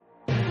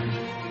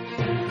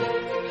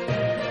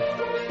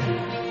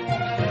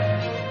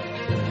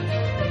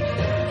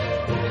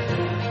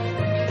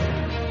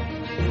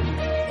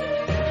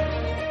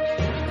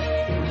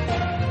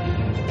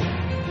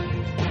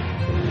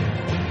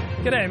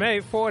G'day,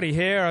 mate. 40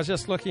 here. I was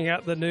just looking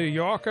at the New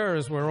Yorker,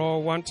 as we're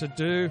all wont to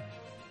do,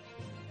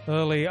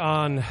 early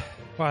on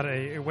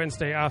a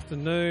Wednesday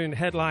afternoon.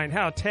 Headline,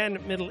 how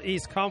 10 Middle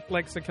East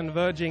conflicts are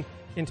converging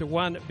into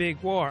one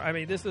big war. I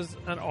mean, this is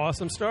an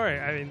awesome story.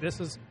 I mean, this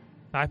is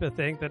the type of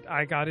thing that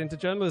I got into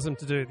journalism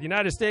to do. The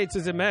United States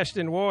is enmeshed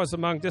in wars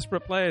among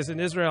disparate players in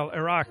Israel,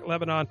 Iraq,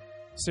 Lebanon,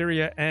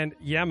 Syria, and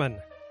Yemen.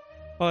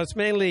 Well, it's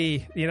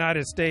mainly the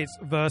United States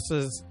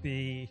versus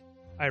the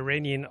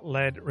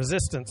Iranian-led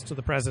resistance to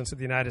the presence of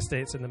the United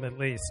States in the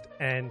Middle East.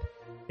 And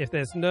if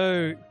there's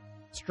no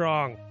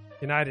strong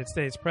United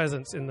States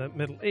presence in the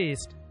Middle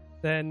East,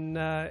 then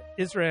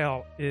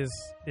Israel is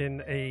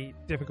in a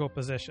difficult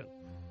position.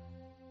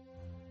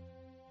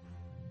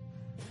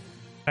 The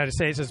United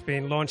States has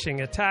been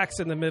launching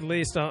attacks in the Middle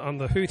East on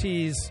the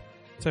Houthis.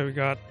 So we've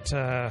got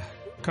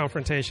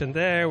confrontation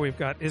there. We've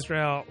got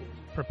Israel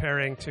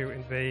preparing to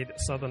invade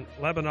southern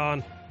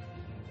Lebanon.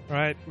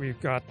 Right, we've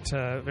got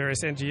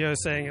various NGOs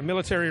saying a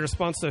military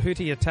response to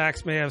Houthi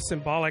attacks may have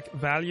symbolic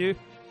value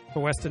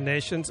for Western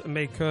nations and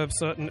may curb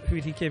certain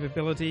Houthi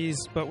capabilities,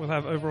 but will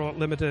have overall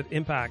limited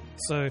impact.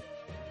 So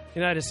the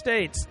United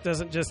States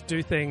doesn't just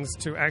do things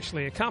to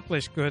actually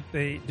accomplish good,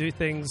 they do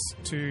things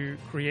to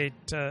create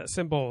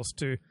symbols,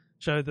 to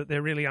show that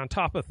they're really on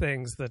top of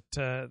things, that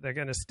they're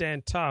going to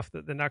stand tough,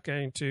 that they're not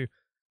going to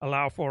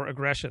allow for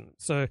aggression.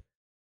 So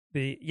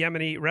the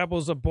Yemeni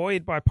rebels are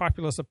buoyed by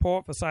popular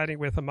support for siding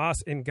with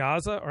Hamas in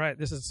Gaza. All right,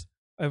 this is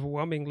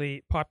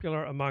overwhelmingly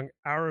popular among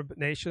Arab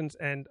nations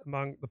and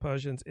among the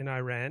Persians in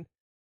Iran.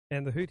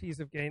 And the Houthis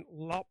have gained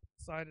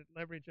lopsided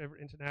leverage over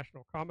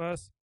international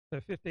commerce. So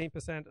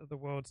 15% of the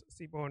world's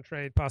seaborne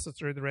trade passes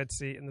through the Red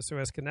Sea and the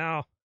Suez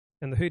Canal.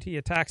 And the Houthi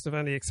attacks have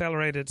only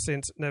accelerated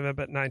since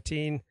November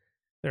 19.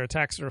 Their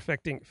attacks are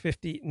affecting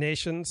 50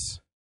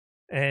 nations.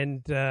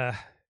 And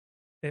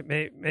it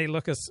may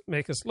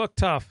make us look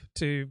tough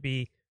to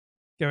be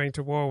going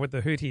to war with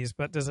the Houthis,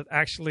 but does it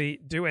actually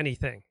do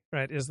anything,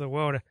 right? Is the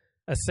world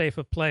a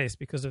safer place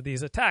because of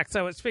these attacks?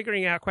 So it's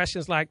figuring out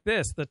questions like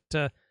this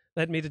that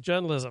led me to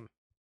journalism.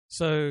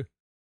 So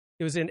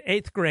it was in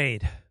 8th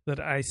grade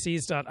that I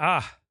seized on,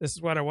 this is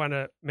what I want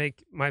to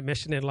make my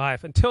mission in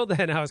life. Until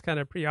then, I was kind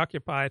of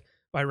preoccupied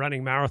by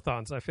running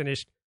marathons. I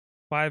finished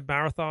 5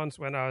 marathons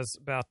when I was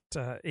about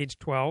age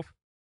 12.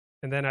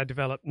 And then I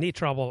developed knee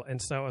trouble,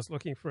 and so I was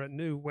looking for a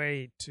new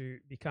way to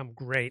become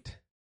great.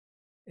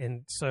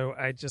 And so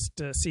I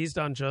just seized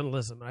on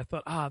journalism. I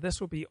thought, this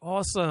will be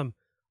awesome.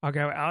 I'll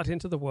go out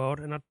into the world,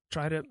 and I'll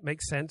try to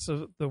make sense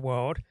of the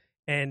world,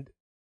 and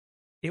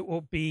it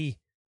will be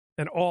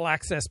an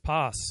all-access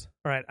pass.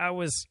 All right, I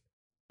was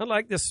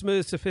unlike this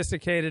smooth,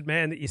 sophisticated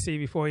man that you see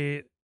before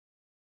you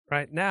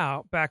right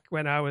now. Back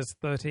when I was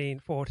 13,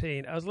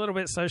 14, I was a little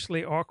bit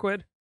socially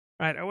awkward.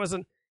 Right, I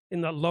wasn't in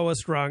the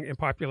lowest rung in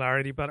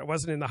popularity, but it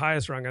wasn't in the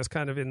highest rung. I was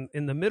kind of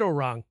in the middle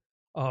rung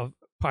of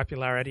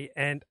popularity,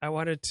 and I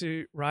wanted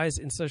to rise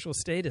in social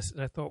status.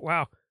 And I thought,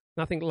 wow,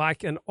 nothing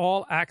like an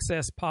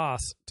all-access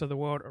pass to the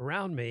world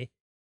around me.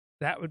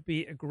 That would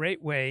be a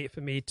great way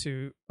for me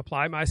to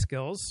apply my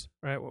skills,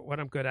 right? What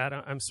I'm good at.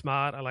 I'm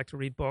smart. I like to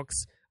read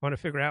books. I want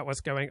to figure out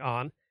what's going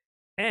on.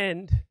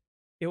 And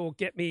it will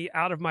get me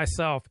out of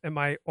myself and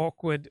my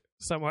awkward,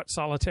 somewhat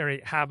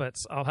solitary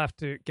habits. I'll have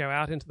to go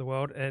out into the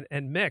world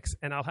and mix,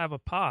 and I'll have a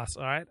pass,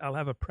 all right? I'll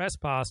have a press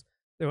pass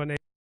that when they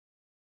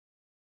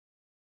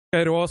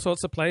go to all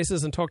sorts of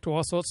places and talk to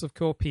all sorts of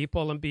cool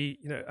people and be,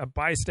 a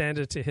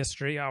bystander to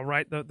history. I'll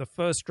write the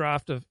first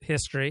draft of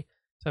history,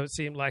 so it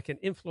seemed like an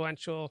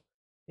influential,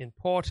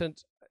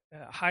 important,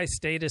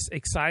 high-status,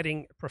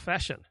 exciting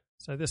profession.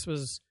 So this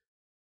was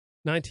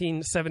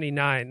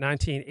 1979,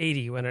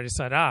 1980, when I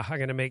decided, I'm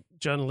going to make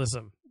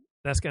journalism.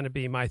 That's going to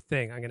be my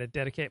thing. I'm going to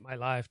dedicate my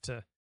life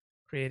to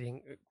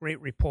creating great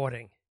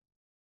reporting.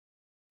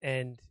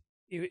 And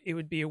it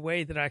would be a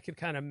way that I could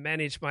kind of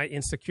manage my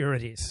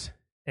insecurities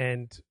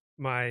and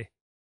my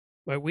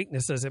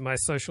weaknesses in my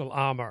social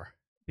armor.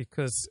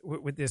 Because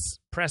with this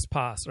press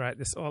pass, right,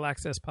 this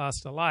all-access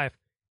pass to life,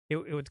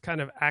 it would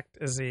kind of act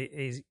as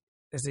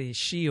a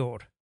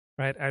shield.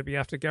 Right, I'd be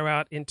able to go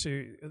out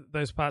into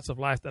those parts of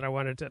life that I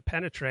wanted to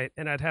penetrate,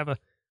 and I'd have a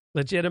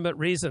legitimate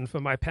reason for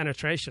my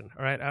penetration.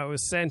 All right, I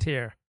was sent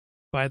here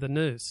by the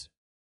news.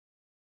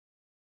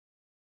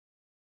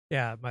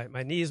 Yeah,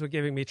 my knees were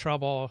giving me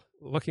trouble,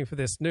 looking for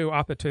this new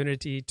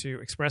opportunity to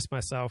express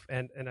myself,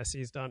 and I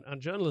seized on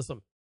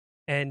journalism.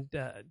 And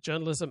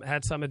journalism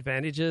had some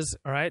advantages.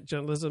 All right,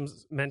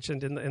 journalism's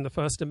mentioned in the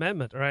First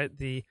Amendment. All right,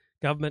 the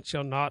government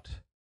shall not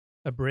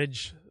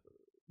abridge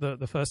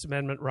the First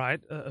Amendment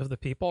right of the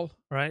people,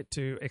 right,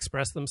 to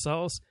express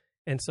themselves.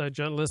 And so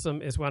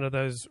journalism is one of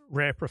those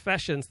rare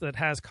professions that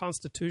has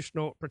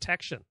constitutional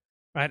protection,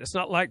 right? It's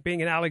not like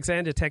being an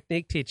Alexander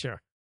Technique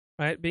teacher,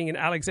 right? Being an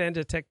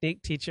Alexander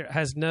Technique teacher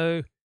has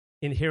no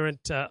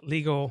inherent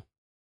legal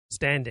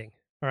standing,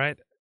 all right?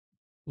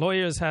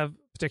 lawyers have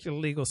particular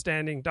legal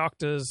standing,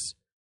 doctors,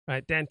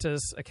 right,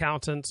 dentists,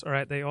 accountants, all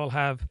right, they all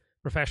have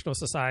professional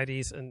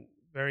societies and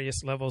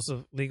various levels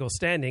of legal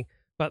standing,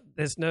 but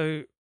there's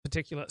no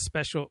particular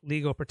special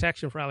legal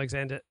protection for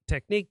Alexander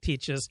Technique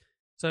teachers.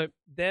 So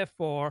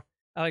therefore,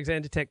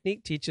 Alexander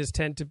Technique teachers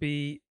tend to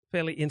be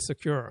fairly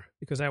insecure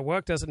because our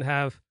work doesn't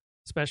have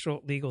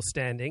special legal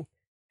standing,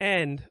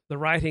 and the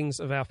writings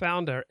of our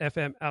founder,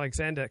 F.M.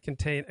 Alexander,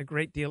 contain a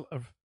great deal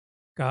of,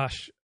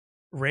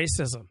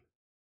 racism.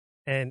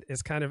 And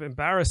it's kind of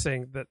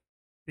embarrassing that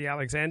the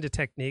Alexander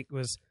Technique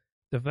was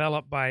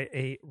developed by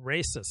a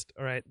racist,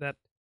 all right? That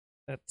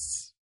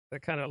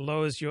kind of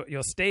lowers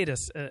your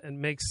status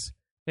and makes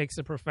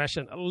the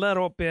profession a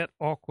little bit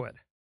awkward.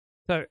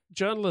 So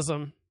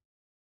journalism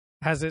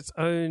has its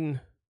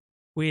own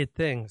weird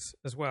things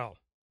as well.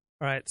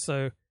 All right,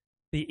 so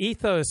the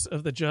ethos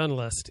of the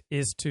journalist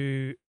is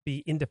to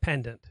be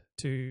independent,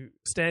 to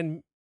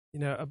stand,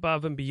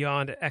 above and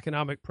beyond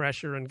economic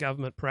pressure and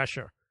government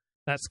pressure.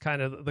 That's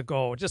kind of the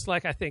goal. Just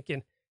like I think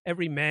in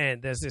every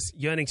man, there's this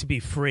yearning to be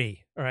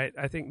free. All right,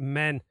 I think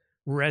men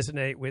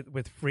resonate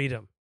with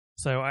freedom.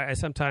 So I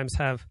sometimes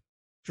have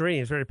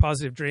dreams, very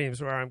positive dreams,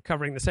 where I'm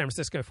covering the San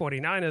Francisco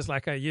 49ers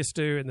like I used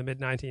to in the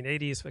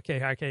mid-1980s for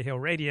Cahill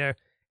Radio.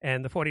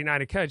 And the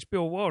 49er coach,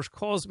 Bill Walsh,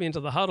 calls me into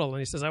the huddle and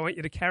he says, I want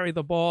you to carry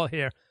the ball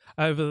here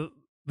over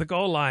the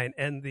goal line.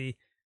 And the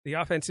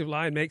offensive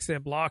line makes their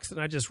blocks and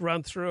I just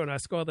run through and I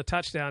score the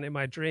touchdown in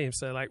my dream.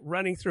 So like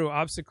running through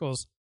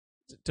obstacles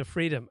to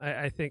freedom,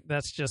 I think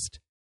that's just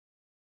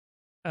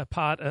a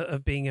part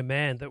of being a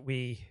man that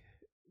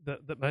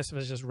that most of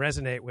us just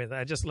resonate with.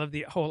 I just love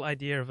the whole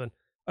idea of an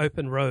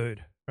open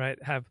road, right?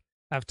 Have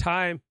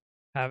time,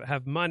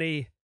 have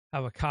money,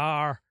 have a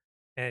car,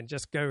 and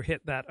just go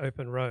hit that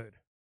open road.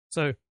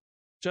 So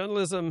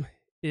journalism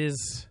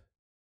is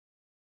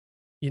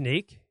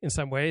unique in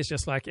some ways,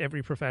 just like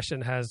every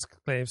profession has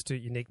claims to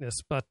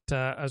uniqueness. But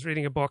I was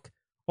reading a book,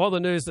 All the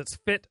News That's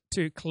Fit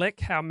to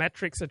Click, How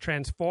Metrics Are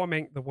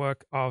Transforming the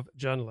Work of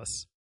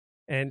Journalists.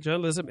 And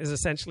journalism is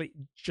essentially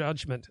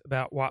judgment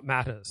about what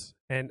matters.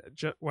 And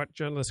what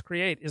journalists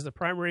create is the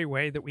primary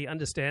way that we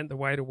understand the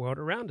wider world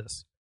around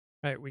us.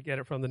 Right? We get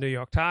it from the New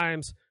York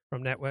Times,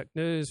 from network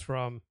news,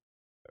 from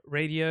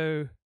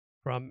radio,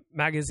 from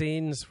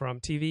magazines, from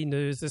TV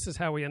news. This is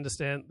how we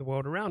understand the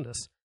world around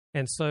us.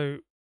 And so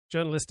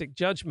journalistic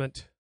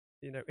judgment,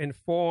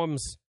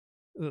 informs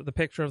the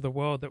picture of the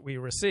world that we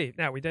receive.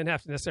 Now, we don't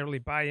have to necessarily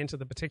buy into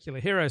the particular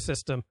hero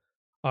system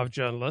of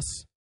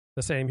journalists,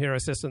 the same hero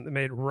system that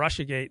made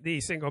Russiagate the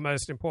single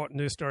most important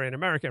news story in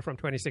America from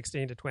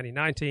 2016 to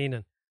 2019,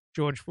 and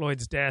George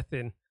Floyd's death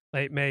in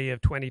late May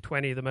of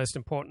 2020, the most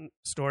important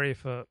story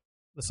for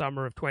the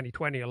summer of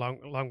 2020,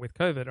 along with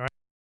COVID. Right?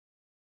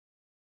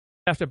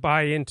 Have to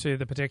buy into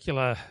the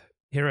particular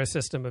hero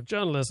system of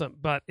journalism,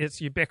 but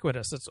it's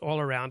ubiquitous. It's all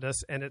around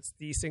us, and it's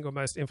the single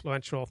most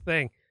influential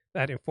thing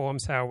that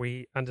informs how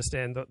we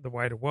understand the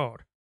wider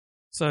world.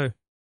 So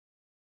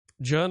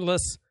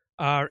journalists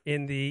are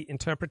in the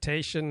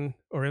interpretation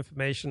or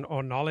information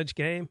or knowledge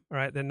game,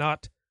 right? They're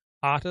not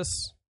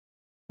artists,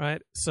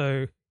 right?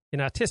 So in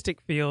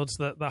artistic fields,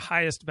 the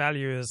highest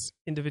value is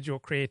individual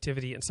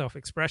creativity and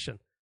self-expression.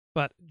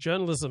 But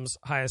journalism's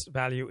highest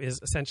value is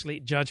essentially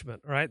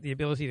judgment, right? The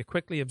ability to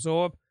quickly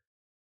absorb,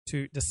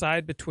 to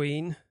decide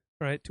between,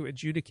 right? To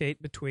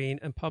adjudicate between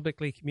and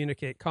publicly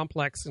communicate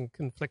complex and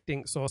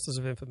conflicting sources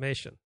of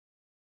information.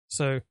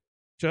 So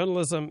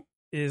journalism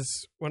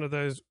is one of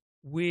those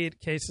weird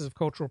cases of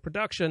cultural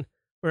production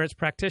where its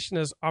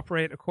practitioners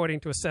operate according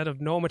to a set of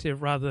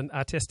normative rather than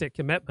artistic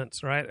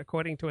commitments, right?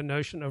 According to a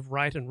notion of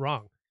right and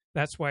wrong.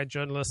 That's why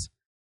journalists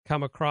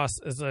come across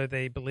as though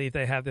they believe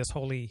they have this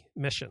holy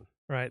mission.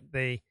 Right,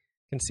 they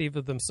conceive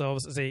of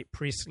themselves as a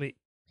priestly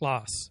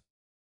class,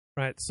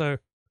 right? So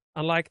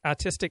unlike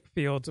artistic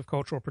fields of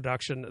cultural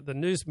production, the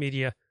news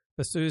media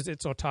pursues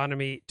its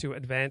autonomy to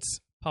advance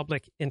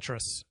public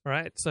interests,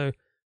 right? So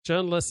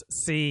journalists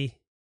see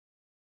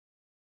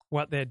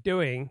what they're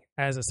doing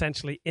as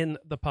essentially in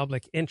the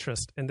public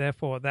interest, and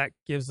therefore that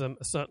gives them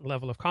a certain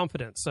level of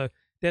confidence. So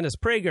Dennis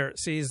Prager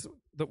sees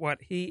that what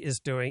he is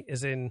doing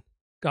is in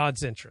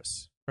God's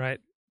interests, right?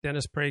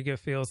 Dennis Prager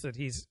feels that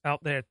he's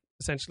out there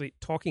essentially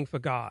talking for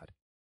God.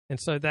 And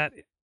so that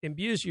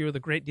imbues you with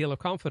a great deal of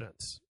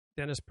confidence.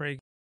 Dennis Prager,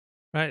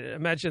 right?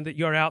 Imagine that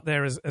you're out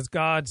there as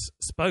God's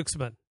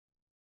spokesman,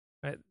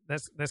 right?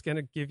 That's going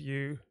to give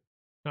you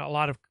a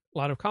lot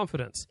of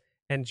confidence.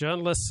 And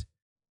journalists,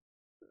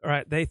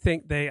 right, they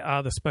think they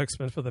are the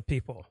spokesman for the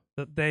people,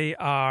 that they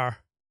are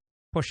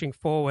pushing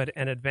forward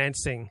and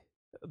advancing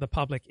the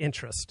public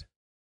interest,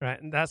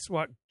 right? And that's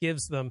what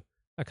gives them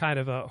a kind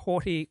of a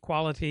haughty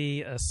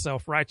quality, a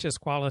self-righteous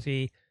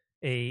quality,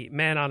 a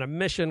man on a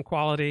mission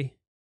quality.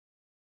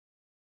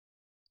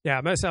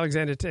 Yeah, most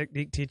Alexander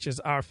Technique teachers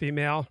are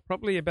female.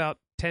 Probably about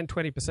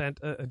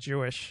 10-20% are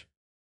Jewish.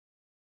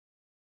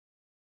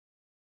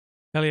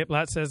 Elliot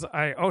Blatt says,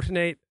 I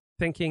alternate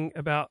thinking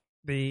about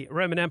the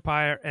Roman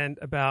Empire and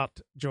about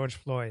George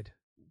Floyd.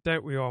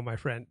 Don't we all, my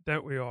friend?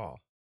 Don't we all?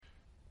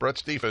 Brett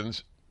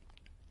Stephens,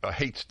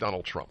 hates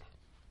Donald Trump,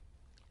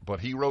 but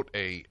he wrote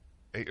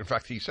in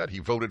fact, he said he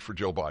voted for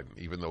Joe Biden,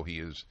 even though he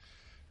is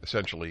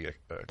essentially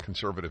a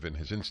conservative in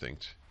his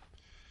instincts.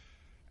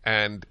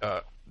 And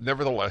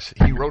nevertheless,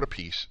 he wrote a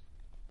piece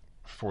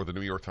for the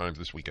New York Times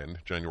this weekend,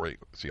 January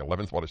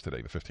 11th. What is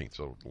today? The 15th.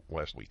 So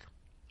last week,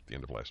 the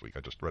end of last week.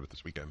 I just read it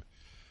this weekend.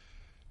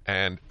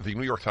 And the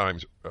New York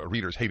Times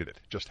readers hated it,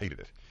 just hated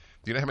it.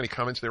 Do you know how many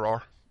comments there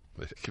are?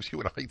 It gives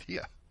you an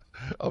idea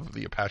of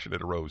the passion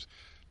it arose.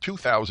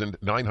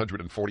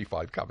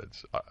 2,945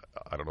 comments.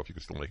 I don't know if you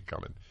can still make a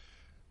comment.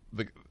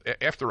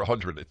 After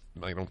 100,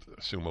 I don't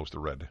assume most are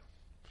read.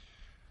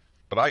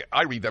 But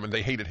I read them and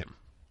they hated him.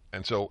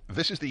 And so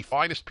this is the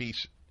finest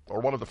piece,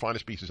 or one of the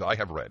finest pieces I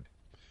have read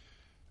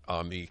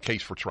on the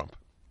case for Trump.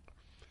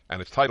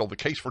 And it's titled The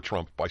Case for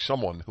Trump by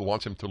Someone Who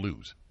Wants Him to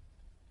Lose.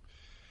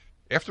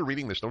 After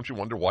reading this, don't you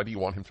wonder, why do you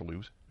want him to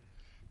lose?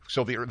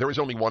 So there is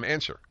only one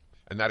answer,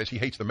 and that is he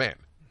hates the man.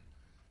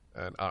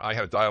 And I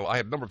had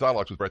a number of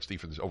dialogues with Bret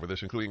Stephens over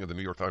this, including on the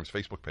New York Times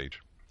Facebook page.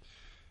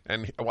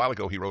 And a while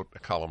ago, he wrote a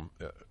column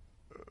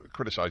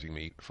criticizing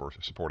me for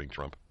supporting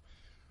Trump.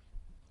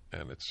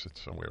 And it's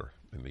somewhere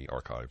in the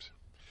archives.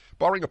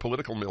 Barring a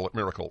political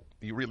miracle,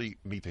 you really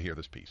need to hear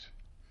this piece.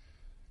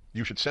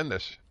 You should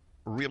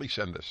really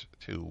send this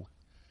to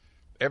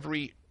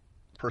every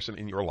person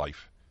in your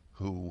life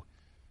who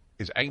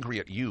is angry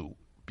at you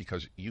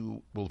because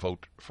you will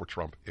vote for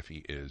Trump if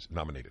he is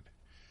nominated.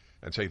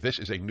 And say, this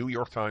is a New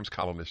York Times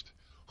columnist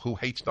who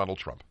hates Donald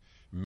Trump.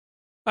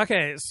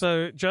 Okay,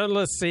 so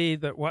journalists see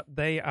that what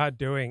they are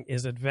doing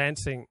is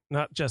advancing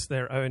not just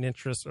their own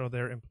interests or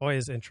their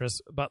employers'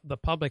 interests, but the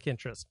public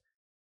interest.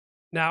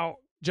 Now,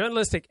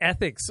 journalistic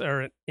ethics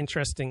are an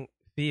interesting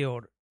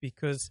field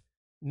because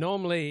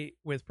normally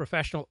with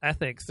professional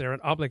ethics, they're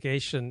an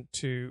obligation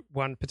to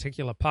one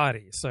particular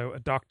party. So a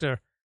doctor,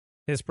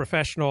 his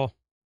professional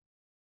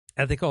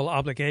ethical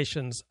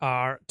obligations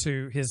are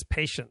to his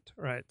patient,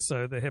 right?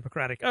 So the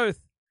Hippocratic Oath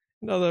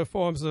and other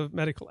forms of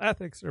medical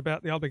ethics are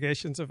about the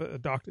obligations of a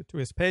doctor to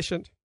his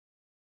patient.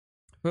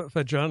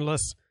 For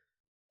journalists,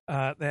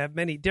 they have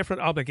many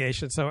different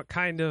obligations, so it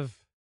kind of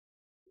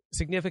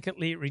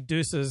significantly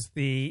reduces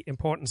the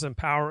importance and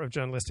power of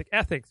journalistic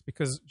ethics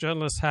because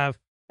journalists have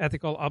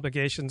ethical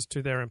obligations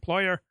to their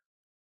employer,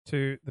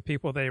 to the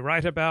people they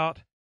write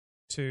about,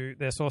 to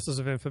their sources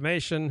of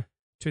information,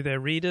 to their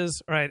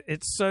readers, right?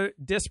 It's so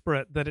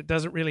disparate that it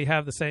doesn't really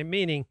have the same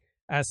meaning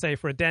as, say,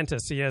 for a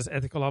dentist. He has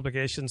ethical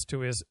obligations to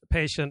his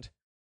patient,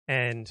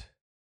 and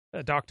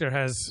a doctor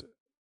has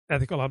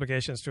ethical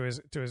obligations to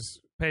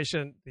his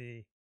patient.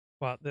 The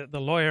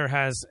lawyer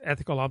has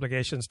ethical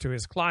obligations to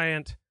his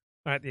client,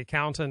 right? The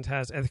accountant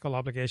has ethical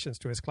obligations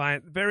to his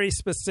client. Very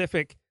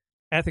specific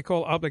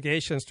ethical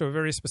obligations to a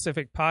very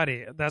specific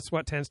party. That's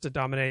what tends to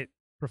dominate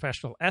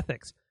professional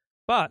ethics.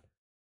 But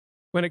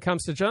when it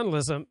comes to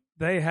journalism,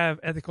 they have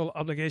ethical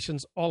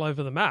obligations all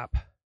over the map.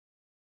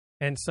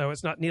 And so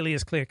it's not nearly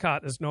as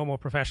clear-cut as normal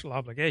professional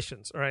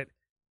obligations, all right?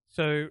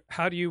 So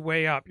how do you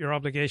weigh up your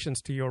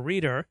obligations to your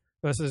reader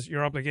versus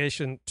your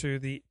obligation to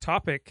the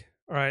topic,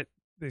 all right,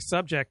 the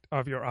subject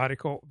of your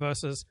article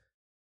versus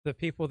the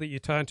people that you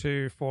turn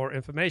to for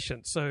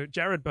information? So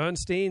Jared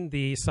Bernstein,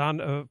 the son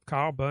of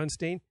Carl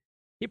Bernstein,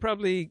 he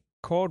probably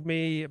called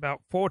me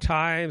about 4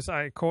 times.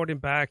 I called him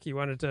back. He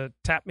wanted to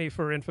tap me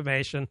for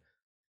information.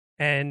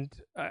 And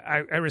I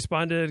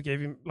responded,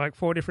 gave him like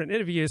 4 different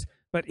interviews,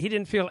 but he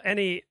didn't feel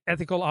any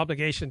ethical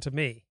obligation to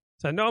me.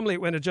 So normally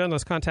when a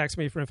journalist contacts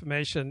me for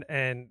information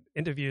and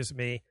interviews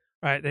me,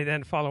 right, they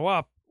then follow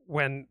up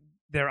when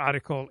their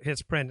article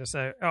hits print and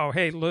say, oh,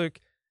 hey, Luke,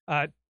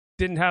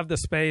 didn't have the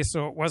space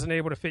or wasn't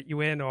able to fit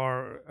you in,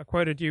 or I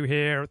quoted you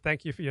here.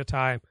 Thank you for your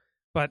time.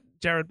 But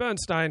Jared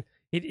Bernstein,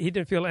 he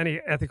didn't feel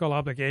any ethical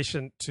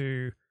obligation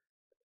to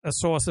a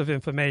source of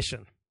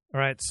information.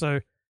 All right. So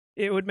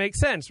it would make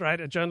sense, right?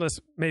 A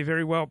journalist may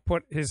very well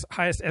put his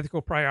highest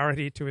ethical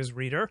priority to his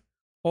reader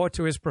or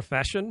to his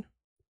profession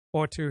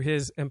or to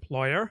his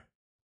employer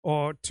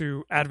or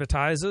to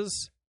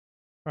advertisers,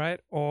 right?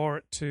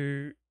 Or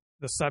to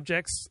the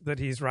subjects that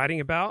he's writing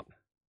about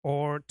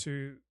or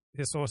to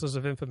his sources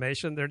of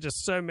information. There are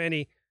just so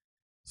many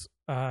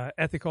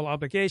ethical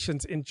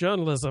obligations in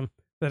journalism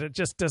that it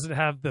just doesn't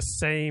have the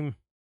same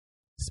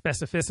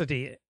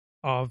specificity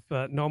of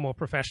normal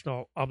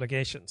professional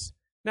obligations.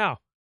 Now,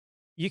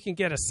 you can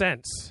get a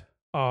sense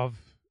of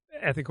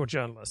ethical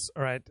journalists,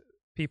 all right?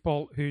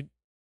 People who,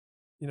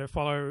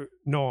 follow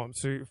norms,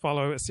 who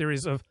follow a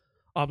series of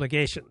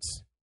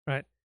obligations,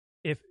 right?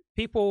 If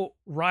people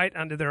write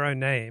under their own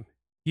name,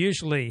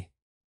 usually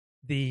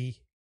the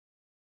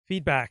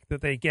feedback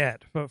that they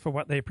get for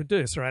what they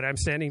produce, right? I'm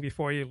standing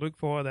before you, Luke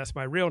Ford, that's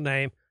my real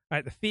name,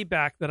 right? The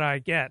feedback that I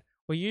get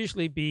will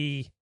usually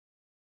be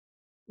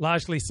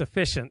largely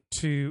sufficient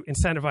to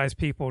incentivize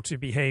people to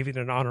behave in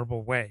an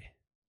honorable way.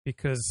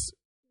 Because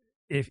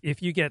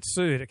if you get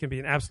sued, it can be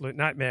an absolute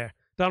nightmare.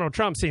 Donald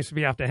Trump seems to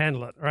be able to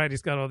handle it, right?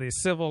 He's got all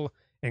these civil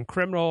and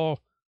criminal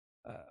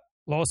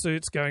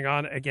lawsuits going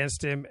on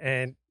against him,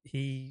 and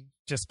he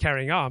just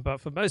carrying on. But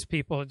for most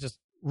people, it just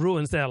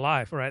ruins their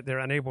life, right? They're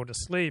unable to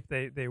sleep,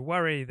 they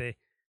worry, they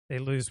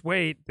lose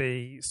weight,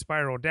 they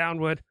spiral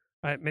downward,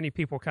 right? Many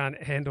people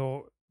can't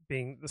handle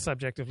being the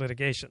subject of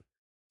litigation.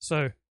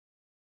 So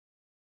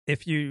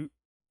if you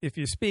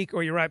speak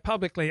or you write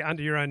publicly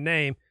under your own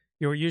name,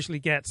 you'll usually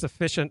get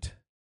sufficient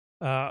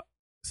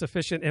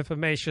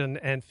information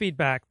and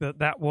feedback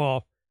that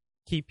will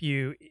keep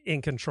you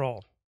in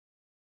control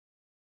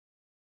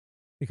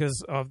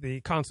because of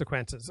the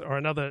consequences. Or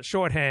another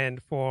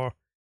shorthand for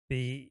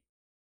the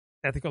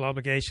ethical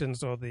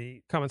obligations or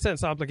the common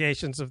sense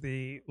obligations of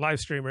the live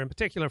streamer in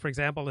particular, for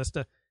example, is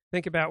to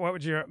think about what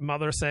would your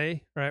mother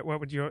say, right?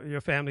 What would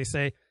your family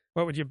say?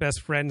 What would your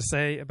best friend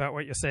say about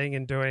what you're saying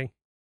and doing?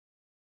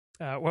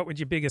 What would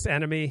your biggest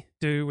enemy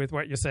do with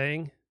what you're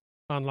saying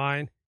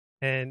online?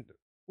 And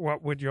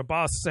what would your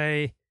boss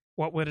say?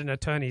 What would an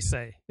attorney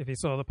say if he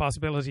saw the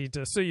possibility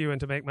to sue you and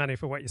to make money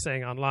for what you're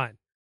saying online?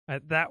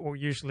 That will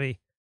usually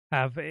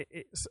have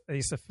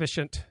a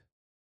sufficient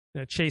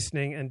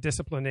chastening and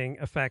disciplining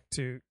effect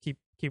to keep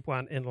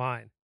one in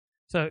line.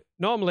 So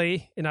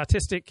normally in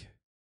artistic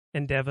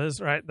endeavors,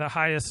 right, the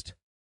highest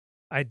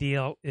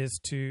ideal is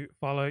to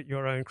follow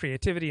your own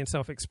creativity and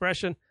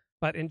self-expression.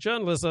 But in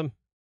journalism,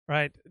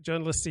 right,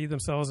 journalists see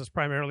themselves as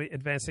primarily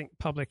advancing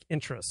public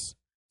interests.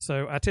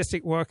 So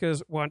artistic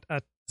workers want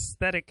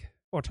aesthetic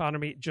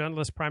autonomy.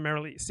 Journalists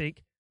primarily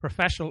seek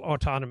professional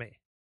autonomy,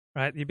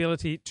 right? The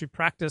ability to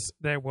practice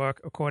their work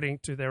according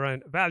to their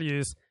own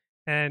values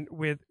and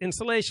with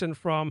insulation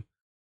from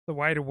the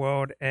wider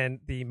world and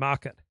the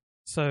market.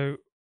 So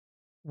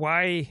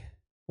why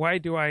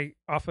do I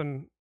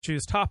often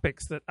choose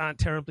topics that aren't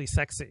terribly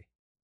sexy,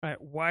 right?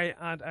 Why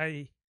aren't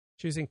I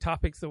choosing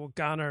topics that will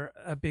garner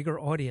a bigger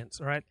audience,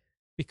 right?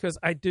 Because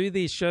I do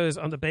these shows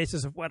on the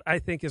basis of what I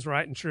think is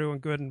right and true and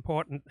good and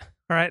important,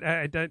 right?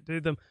 I don't do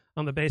them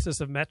on the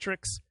basis of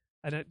metrics.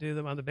 I don't do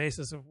them on the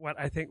basis of what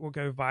I think will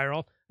go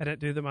viral. I don't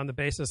do them on the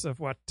basis of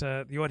what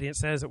the audience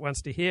says it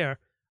wants to hear,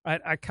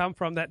 right? I come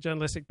from that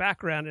journalistic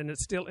background, and it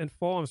still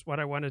informs what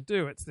I want to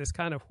do. It's this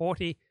kind of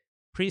haughty,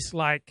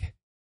 priest-like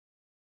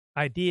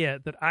idea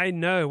that I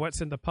know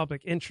what's in the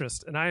public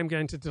interest, and I am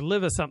going to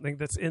deliver something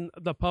that's in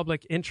the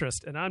public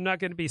interest, and I'm not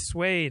going to be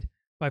swayed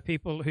by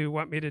people who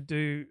want me to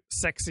do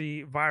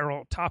sexy,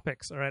 viral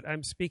topics, all right?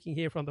 I'm speaking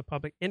here from the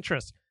public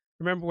interest.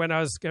 Remember when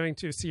I was going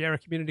to Sierra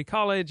Community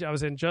College, I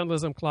was in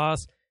journalism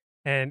class,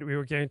 and we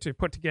were going to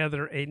put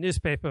together a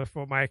newspaper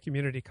for my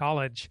community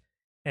college,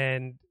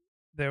 and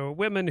there were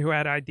women who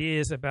had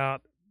ideas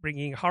about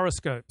bringing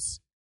horoscopes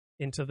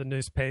into the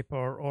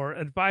newspaper or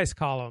advice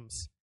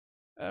columns,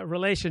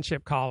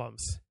 relationship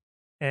columns.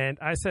 And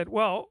I said,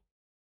 well,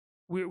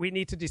 we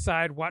need to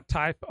decide what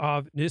type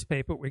of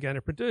newspaper we're going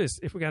to produce.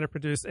 If we're going to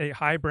produce a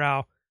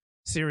highbrow,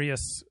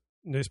 serious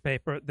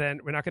newspaper, then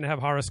we're not going to have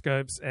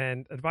horoscopes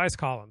and advice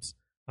columns.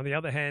 On the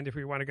other hand, if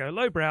we want to go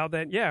lowbrow,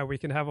 then yeah, we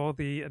can have all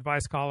the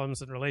advice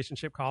columns and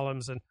relationship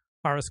columns and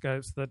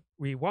horoscopes that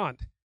we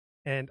want.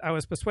 And I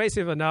was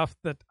persuasive enough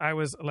that I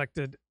was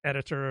elected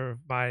editor of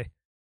my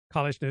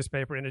college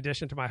newspaper in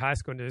addition to my high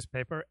school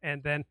newspaper.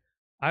 And then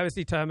I was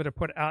determined to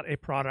put out a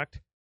product,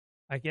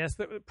 I guess,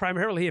 that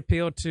primarily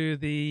appealed to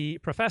the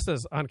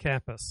professors on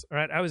campus. All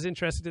right, I was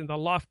interested in the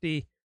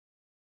lofty,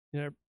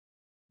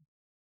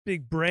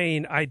 big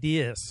brain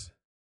ideas.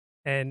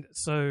 And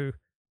so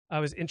I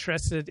was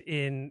interested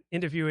in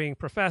interviewing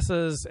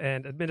professors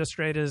and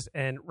administrators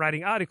and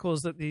writing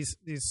articles that these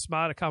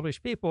smart,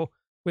 accomplished people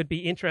would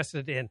be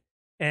interested in.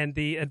 And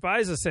the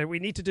advisor said, we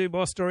need to do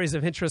more stories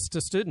of interest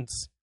to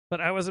students.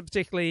 But I wasn't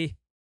particularly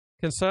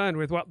concerned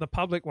with what the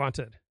public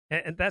wanted.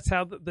 And that's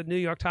how the New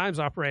York Times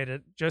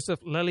operated.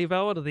 Joseph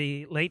Lelyveld,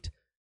 the late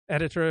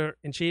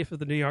editor-in-chief of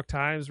the New York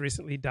Times,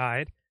 recently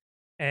died.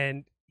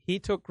 And he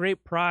took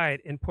great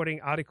pride in putting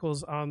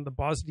articles on the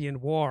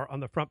Bosnian War on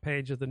the front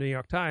page of the New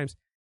York Times,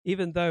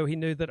 even though he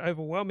knew that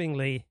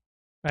overwhelmingly,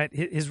 right,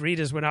 his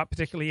readers were not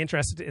particularly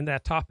interested in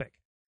that topic.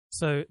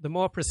 So the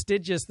more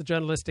prestigious the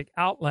journalistic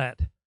outlet,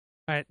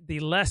 right,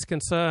 the less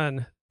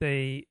concern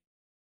they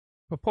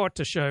purport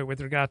to show with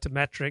regard to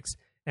metrics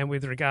and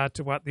with regard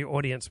to what the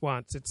audience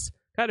wants. It's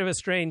kind of a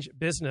strange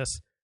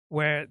business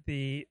where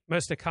the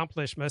most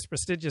accomplished, most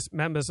prestigious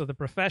members of the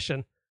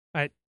profession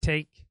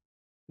take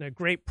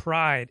great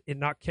pride in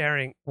not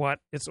caring what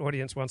its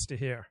audience wants to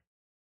hear.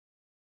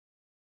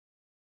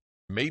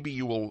 Maybe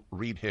you will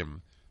read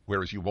him,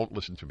 whereas you won't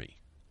listen to me.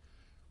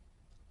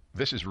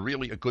 This is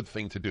really a good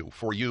thing to do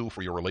for you,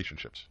 for your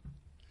relationships.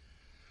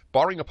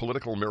 Barring a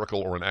political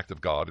miracle or an act of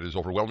God, it is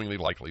overwhelmingly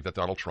likely that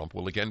Donald Trump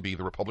will again be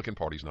the Republican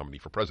Party's nominee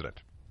for president.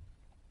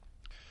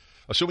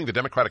 Assuming the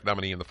Democratic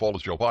nominee in the fall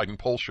is Joe Biden,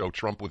 polls show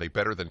Trump with a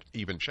better than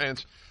even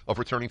chance of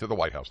returning to the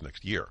White House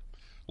next year.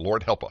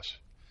 Lord help us.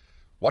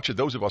 What should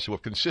those of us who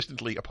have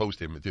consistently opposed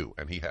him do?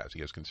 And he has. He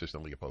has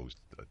consistently opposed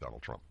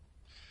Donald Trump.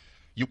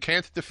 You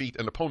can't defeat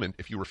an opponent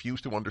if you refuse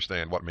to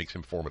understand what makes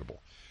him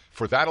formidable.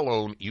 For that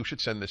alone, you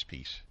should send this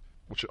piece.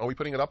 Are we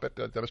putting it up at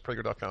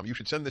DennisPrager.com? You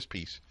should send this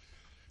piece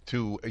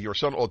to your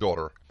son or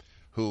daughter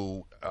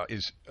who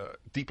is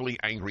deeply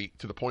angry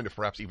to the point of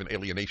perhaps even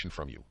alienation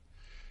from you.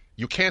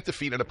 You can't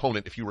defeat an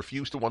opponent if you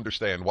refuse to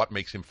understand what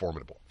makes him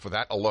formidable. For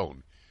that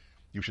alone,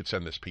 you should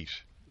send this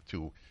piece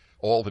to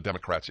all the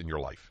Democrats in your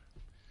life.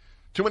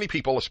 Too many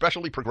people,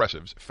 especially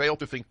progressives, fail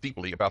to think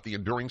deeply about the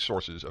enduring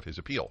sources of his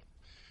appeal.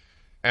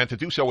 And to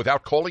do so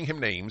without calling him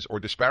names or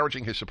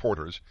disparaging his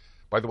supporters.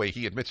 By the way,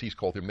 he admits he's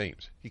called him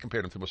names. He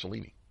compared him to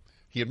Mussolini.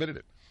 He admitted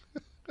it.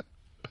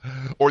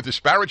 Or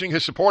disparaging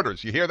his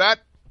supporters. You hear that?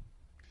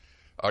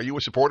 Are you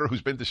a supporter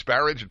who's been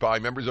disparaged by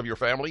members of your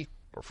family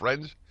or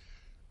friends?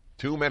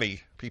 Too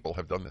many people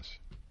have done this.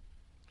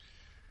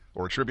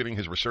 Or attributing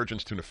his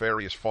resurgence to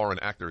nefarious foreign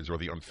actors or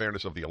the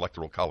unfairness of the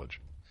Electoral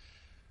College.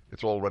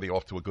 It's already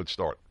off to a good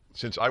start.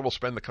 Since I will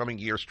spend the coming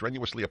year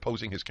strenuously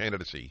opposing his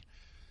candidacy,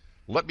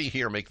 let me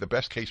here make the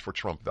best case for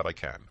Trump that I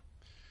can.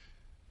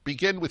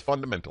 Begin with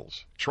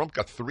fundamentals. Trump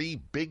got 3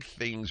 big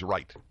things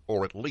right,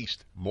 or at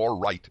least more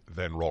right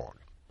than wrong.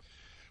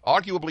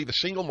 Arguably the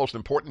single most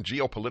important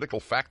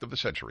geopolitical fact of the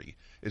century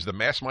is the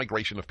mass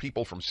migration of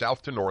people from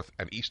south to north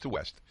and east to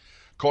west,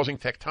 causing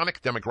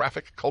tectonic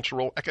demographic,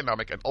 cultural,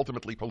 economic, and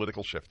ultimately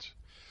political shifts.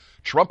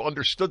 Trump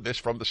understood this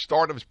from the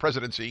start of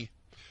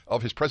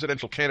his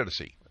presidential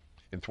candidacy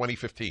in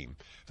 2015,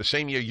 the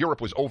same year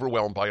Europe was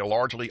overwhelmed by a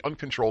largely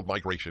uncontrolled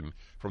migration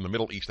from the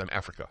Middle East and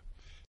Africa.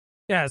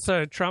 Yeah,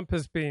 so Trump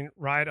has been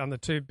right on the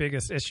 2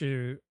 biggest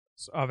issues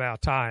of our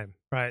time,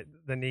 right?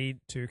 The need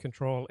to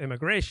control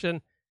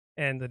immigration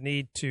and the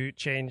need to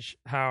change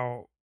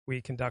how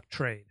we conduct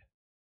trade.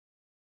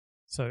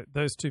 So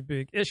those 2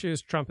 big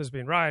issues, Trump has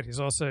been right. He's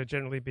also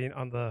generally been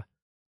on the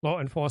law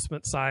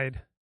enforcement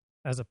side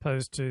as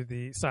opposed to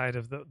the side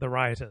of the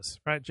rioters,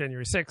 right?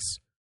 January 6th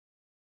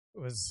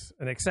was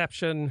an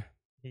exception.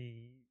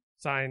 He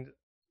signed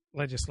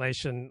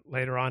legislation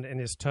later on in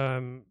his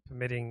term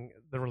permitting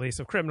the release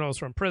of criminals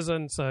from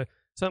prison. So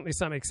certainly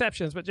some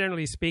exceptions, but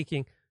generally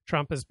speaking,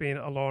 Trump has been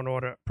a law and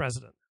order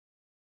president.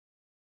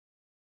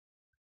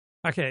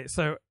 Okay,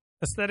 so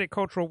aesthetic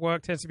cultural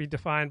work tends to be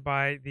defined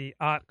by the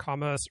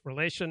art-commerce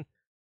relation.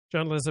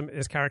 Journalism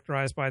is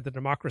characterized by the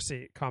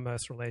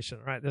democracy-commerce relation.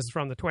 Right? This is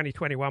from the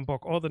 2021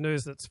 book, All the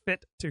News That's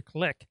Fit to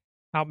Click,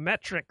 How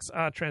Metrics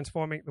Are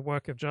Transforming the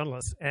Work of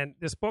Journalists. And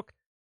this book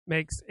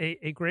makes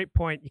a great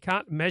point. You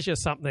can't measure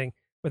something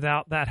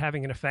without that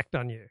having an effect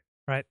on you.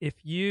 Right? If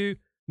you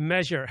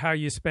measure how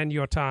you spend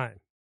your time,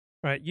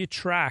 right? You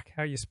track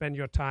how you spend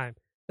your time,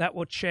 that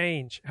will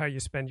change how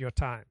you spend your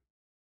time.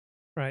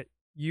 Right?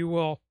 You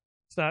will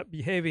start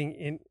behaving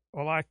in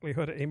all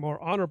likelihood a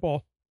more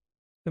honorable,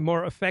 the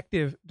more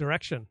effective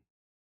direction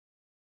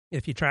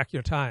if you track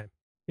your time.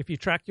 If you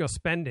track your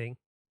spending,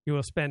 you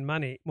will spend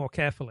money more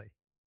carefully.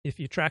 If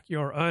you track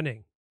your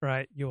earning,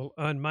 right, you'll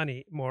earn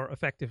money more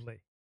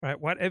effectively. Right?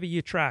 Whatever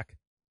you track,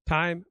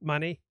 time,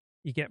 money,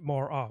 you get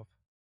more of.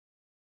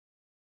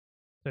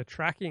 So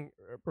tracking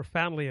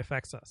profoundly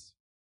affects us.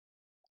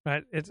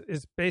 Right?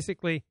 It's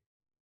basically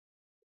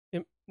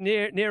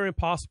near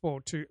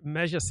impossible to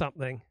measure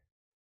something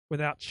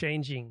without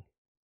changing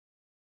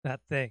that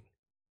thing,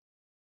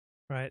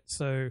 right?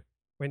 So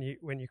when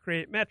you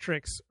create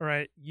metrics, all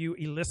right, you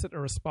elicit a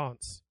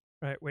response,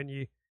 right? When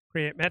you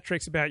create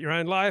metrics about your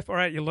own life, all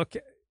right, you look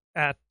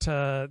at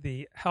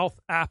the health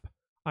app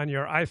on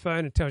your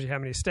iPhone. It tells you how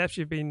many steps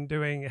you've been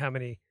doing, how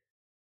many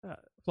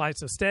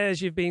flights of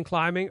stairs you've been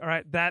climbing, all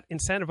right? That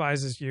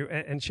incentivizes you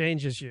and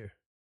changes you.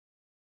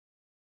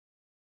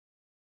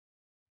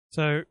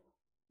 So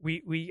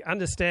we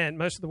understand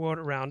most of the world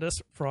around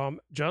us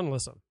from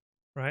journalism,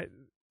 right?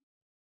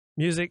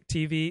 Music,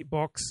 TV,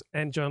 books,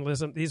 and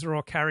journalism, these are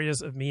all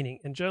carriers of meaning.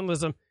 And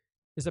journalism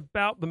is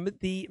about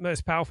the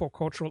most powerful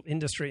cultural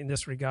industry in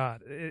this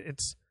regard.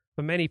 It's,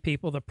 for many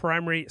people, the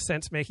primary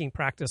sense-making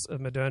practice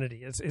of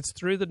modernity. It's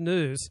through the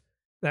news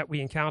that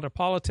we encounter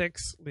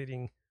politics,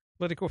 leading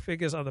political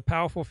figures, other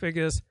powerful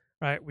figures,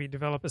 right? We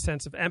develop a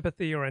sense of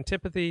empathy or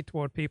antipathy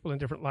toward people in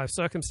different life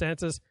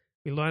circumstances.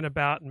 We learn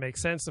about and make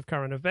sense of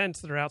current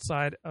events that are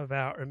outside of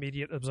our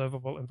immediate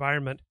observable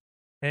environment.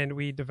 And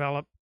we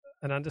develop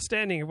an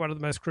understanding of what are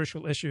the most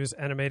crucial issues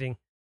animating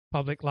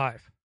public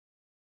life.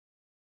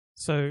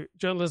 So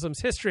journalism's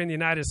history in the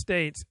United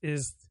States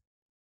is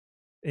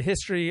a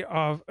history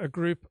of a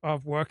group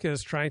of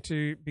workers trying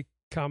to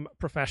become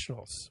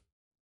professionals,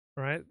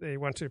 right? They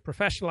want to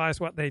professionalize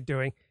what they're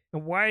doing.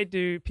 And why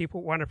do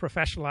people want to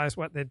professionalize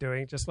what they're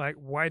doing? Just like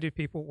why do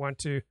people want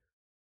to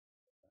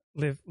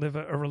live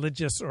a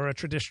religious or a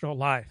traditional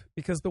life?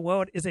 Because the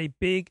world is a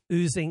big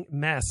oozing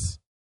mess.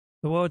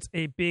 The world's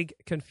a big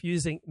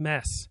confusing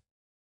mess.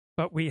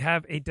 But we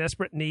have a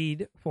desperate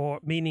need for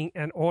meaning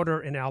and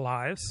order in our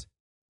lives.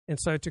 And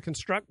so to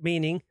construct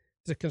meaning,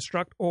 to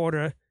construct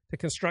order, to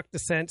construct the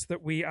sense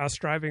that we are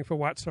striving for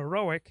what's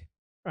heroic,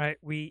 right?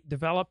 We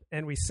develop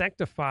and we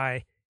sanctify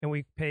and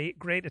we pay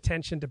great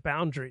attention to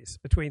boundaries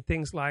between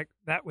things like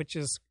that which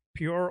is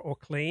pure or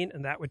clean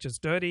and that which is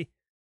dirty,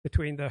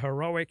 between the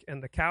heroic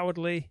and the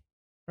cowardly,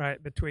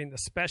 right? Between the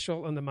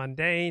special and the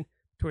mundane,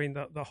 between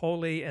the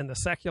holy and the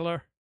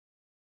secular,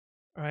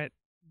 right?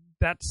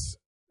 That's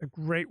a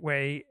great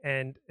way,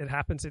 and it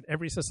happens in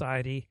every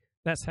society.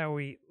 That's how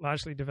we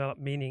largely develop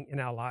meaning in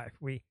our life.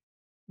 We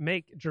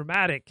make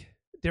dramatic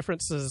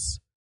differences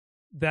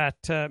that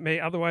may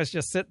otherwise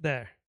just sit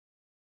there.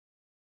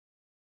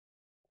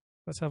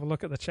 Let's have a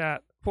look at the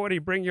chat. 40,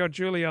 bring your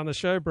Julie on the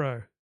show,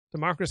 bro.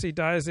 Democracy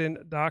dies in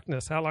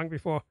darkness. How long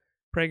before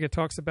Prager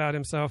talks about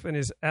himself and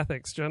his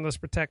ethics? Journalists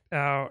protect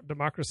our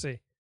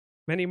democracy.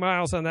 Many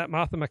miles on that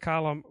Martha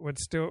McCallum would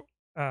still...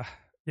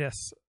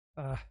 yes.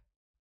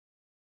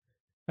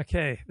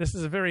 Okay, this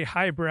is a very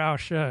highbrow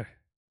show.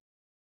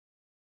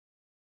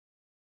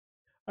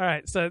 All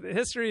right, so the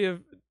history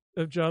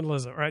of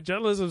journalism, right?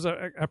 Journalism is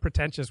a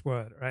pretentious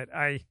word, right?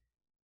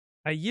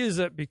 I use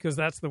it because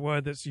that's the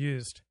word that's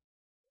used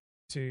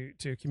to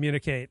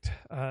communicate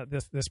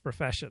this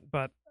profession,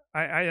 but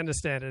I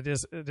understand it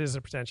is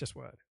a pretentious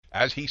word.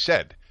 As he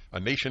said, a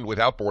nation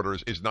without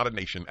borders is not a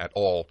nation at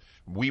all.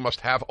 We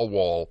must have a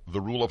wall.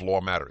 The rule of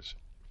law matters.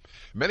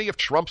 Many of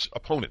Trump's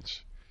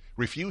opponents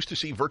refuse to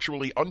see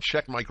virtually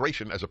unchecked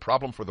migration as a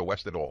problem for the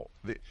West at all.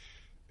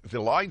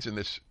 The lines in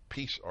this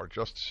piece are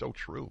just so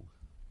true.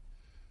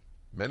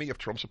 Many of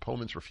Trump's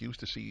opponents refuse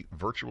to see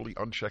virtually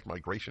unchecked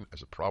migration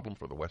as a problem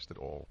for the West at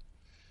all.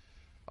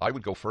 I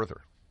would go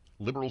further.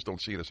 Liberals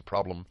don't see it as a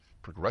problem.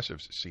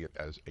 Progressives see it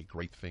as a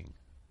great thing.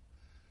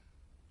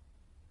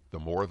 The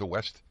more the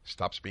West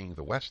stops being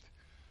the West,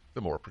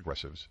 the more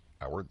progressives,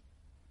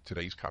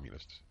 today's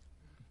communists,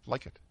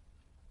 like it.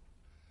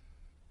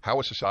 How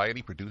a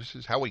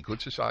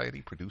good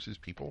society produces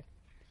people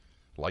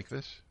like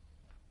this,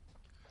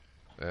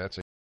 that's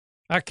it.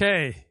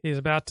 Okay, he's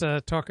about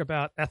to talk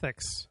about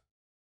ethics.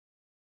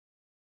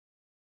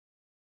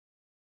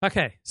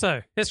 Okay,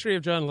 so history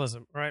of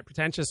journalism, all right,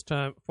 pretentious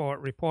term for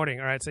reporting,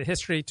 all right, it's a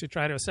history to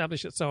try to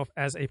establish itself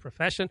as a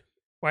profession.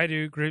 Why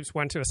do groups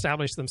want to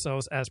establish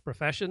themselves as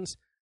professions?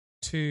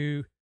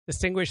 To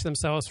distinguish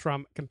themselves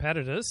from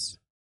competitors,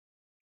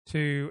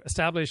 to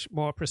establish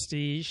more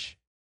prestige,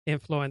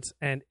 influence,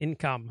 and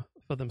income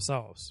for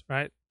themselves,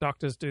 right?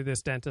 Doctors do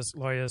this, dentists,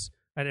 lawyers,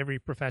 right? Every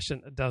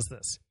profession does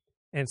this.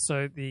 And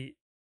so the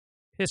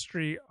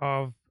history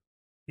of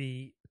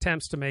the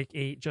attempts to make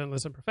a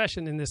journalism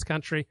profession in this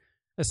country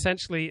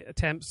essentially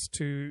attempts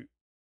to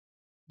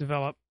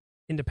develop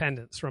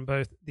independence from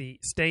both the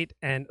state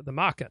and the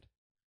market,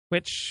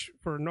 which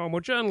for normal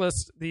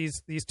journalists,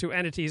 these two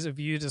entities are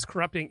viewed as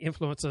corrupting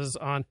influences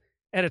on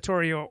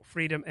editorial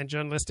freedom and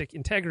journalistic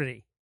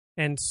integrity.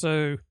 And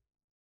so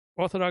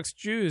Orthodox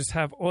Jews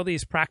have all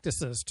these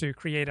practices to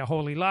create a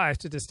holy life,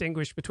 to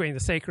distinguish between the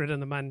sacred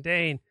and the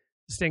mundane,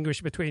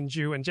 distinguish between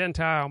Jew and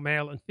Gentile,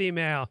 male and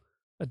female,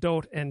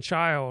 adult and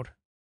child,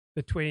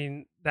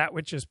 between that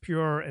which is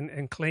pure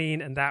and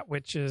clean and that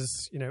which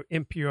is,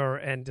 impure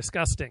and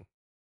disgusting.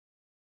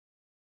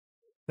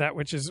 That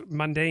which is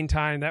mundane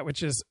time, that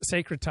which is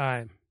sacred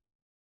time,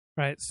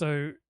 right?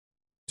 So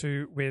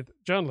with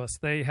journalists,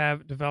 they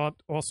have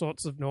developed all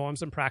sorts of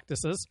norms and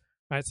practices,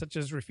 right? Such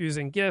as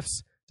refusing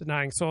gifts,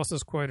 denying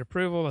sources quote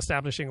approval,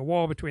 establishing a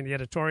wall between the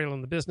editorial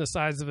and the business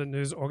sides of a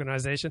news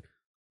organization,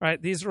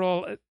 right? These are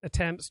all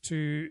attempts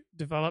to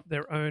develop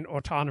their own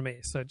autonomy.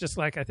 So just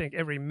like I think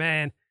every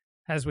man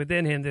has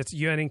within him that's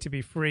yearning to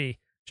be free,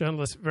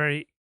 journalists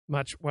very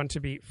much want to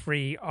be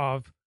free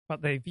of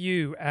what they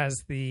view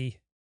as the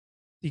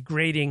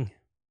degrading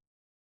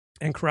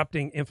and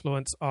corrupting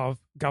influence of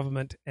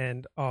government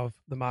and of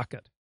the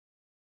market.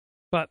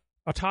 But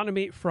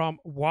autonomy from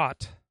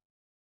what?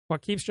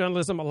 What keeps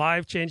journalism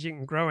alive, changing,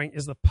 and growing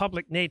is the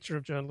public nature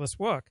of journalists'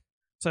 work.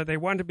 So they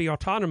want to be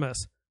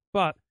autonomous,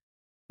 but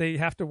they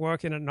have to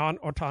work in a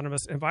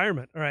non-autonomous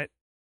environment, all right?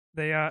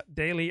 They are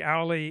daily,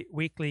 hourly,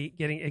 weekly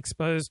getting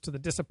exposed to the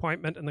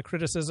disappointment and the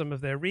criticism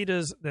of their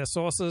readers, their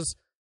sources,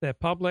 their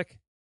public,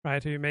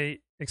 right, who may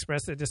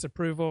express their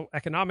disapproval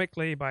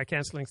economically by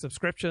canceling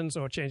subscriptions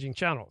or changing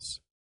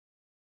channels.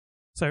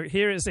 So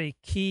here is a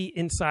key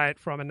insight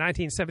from a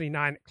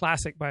 1979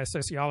 classic by a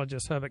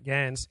sociologist, Herbert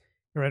Gans,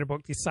 who wrote a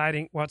book,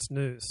 Deciding What's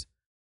News,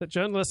 that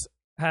journalists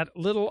had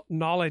little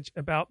knowledge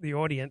about the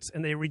audience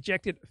and they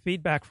rejected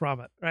feedback from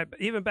it, right?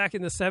 But even back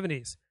in the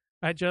 70s,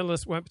 right,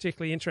 journalists weren't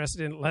particularly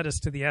interested in letters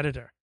to the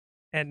editor.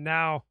 And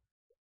now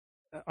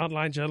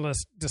online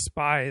journalists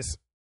despise,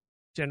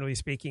 generally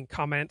speaking,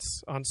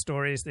 comments on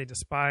stories. They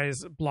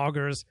despise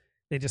bloggers.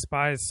 They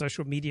despise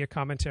social media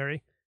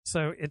commentary.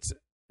 So it's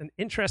an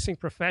interesting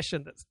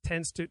profession that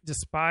tends to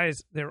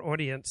despise their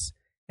audience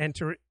and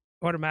to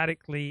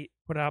automatically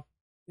put up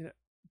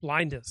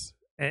blinders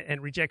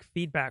and reject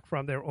feedback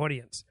from their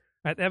audience.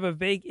 Right? They have a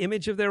vague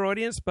image of their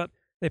audience, but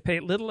they pay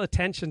little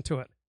attention to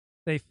it.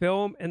 They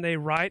film and they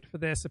write for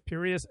their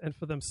superiors and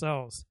for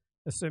themselves,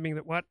 assuming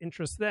that what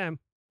interests them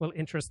will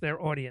interest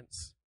their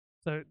audience.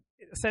 So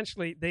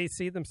essentially, they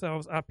see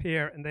themselves up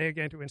here and they are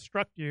going to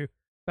instruct you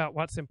about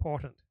what's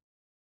important.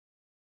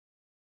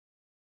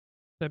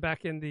 So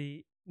back in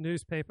the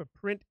newspaper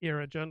print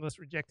era, journalists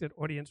rejected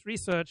audience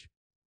research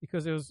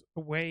because it was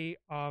a way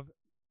of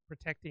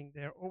protecting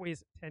their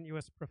always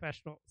tenuous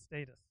professional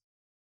status.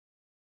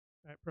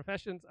 Right?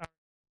 Professions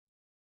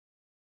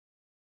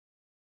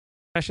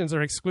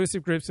are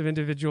exclusive groups of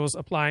individuals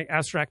applying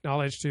abstract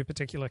knowledge to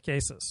particular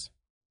cases.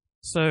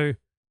 So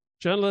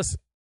journalists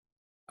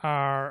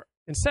are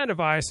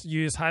incentivized to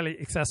use highly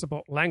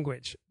accessible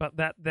language, but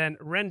that then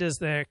renders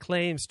their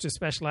claims to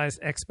specialized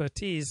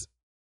expertise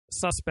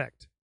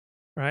suspect,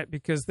 right?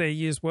 Because they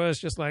use words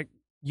just like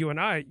you and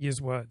I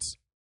use words.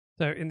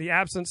 So in the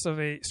absence of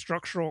a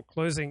structural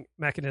closing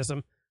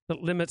mechanism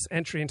that limits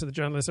entry into the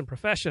journalism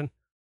profession,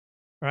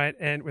 right,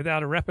 and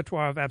without a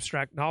repertoire of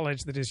abstract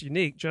knowledge that is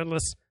unique,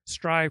 journalists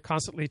strive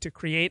constantly to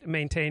create and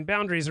maintain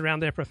boundaries around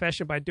their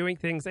profession by doing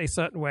things a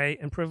certain way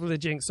and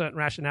privileging certain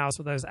rationales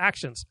for those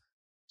actions.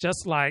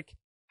 Just like,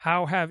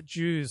 how have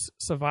Jews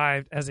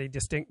survived as a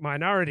distinct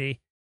minority,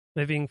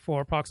 living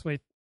for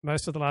approximately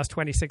most of the last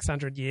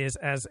 2,600 years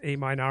as a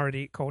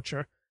minority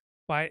culture,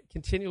 by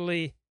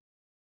continually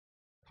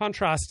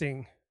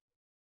contrasting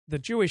the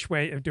Jewish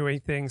way of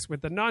doing things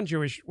with the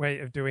non-Jewish way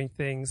of doing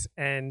things,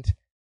 and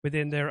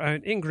within their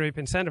own in-group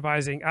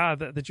incentivizing,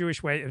 the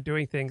Jewish way of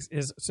doing things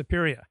is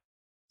superior.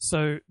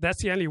 So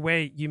that's the only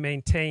way you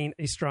maintain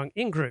a strong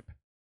in-group,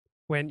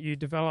 when you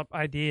develop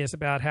ideas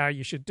about how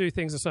you should do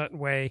things a certain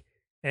way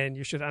and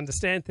you should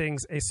understand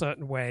things a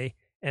certain way,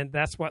 and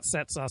that's what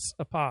sets us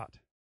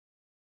apart.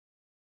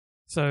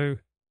 So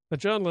for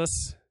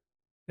journalists,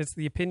 it's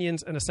the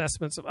opinions and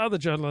assessments of other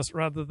journalists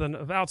rather than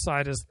of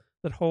outsiders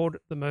that hold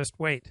the most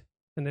weight,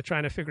 and they're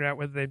trying to figure out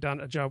whether they've done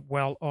a job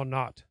well or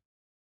not.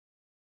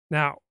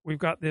 Now, we've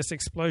got this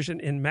explosion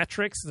in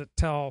metrics that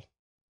tell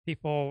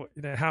people,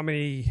 how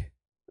many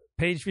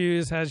page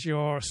views has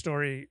your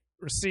story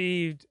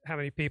received, how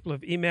many people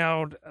have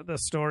emailed the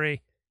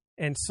story.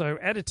 And so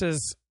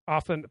editors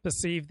often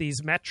perceive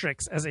these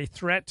metrics as a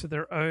threat to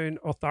their own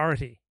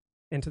authority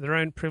and to their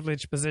own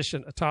privileged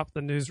position atop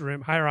the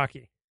newsroom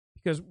hierarchy.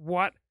 Because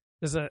what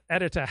does an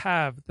editor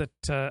have that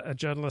a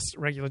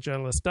regular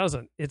journalist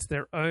doesn't? It's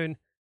their own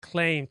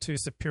claim to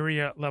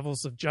superior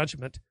levels of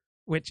judgment,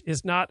 which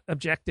is not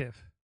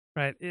objective,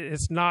 right?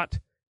 It's not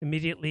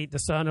immediately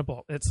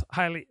discernible. It's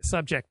highly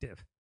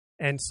subjective.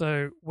 And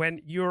so when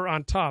you're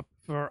on top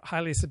for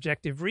highly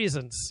subjective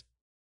reasons,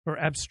 for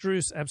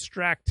abstruse,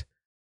 abstract,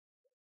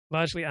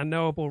 largely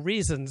unknowable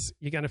reasons,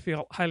 you're going to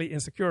feel highly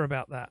insecure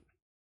about that.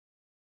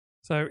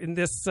 So in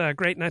this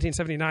great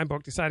 1979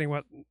 book, Deciding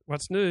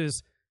What's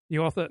News, the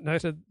author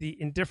noted the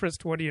indifference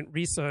to audience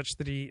research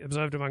that he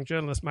observed among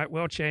journalists might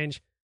well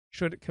change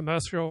should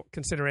commercial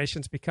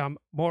considerations become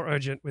more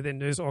urgent within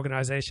news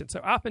organizations. So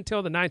up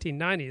until the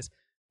 1990s,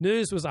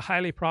 news was a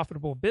highly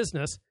profitable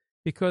business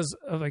because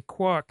of a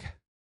quirk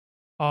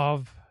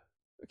of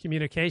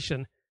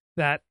communication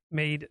that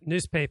made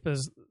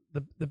newspapers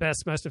the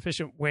best, most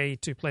efficient way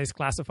to place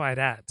classified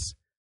ads.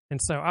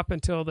 And so up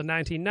until the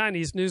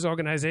 1990s, news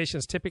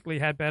organizations typically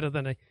had better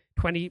than a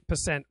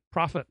 20%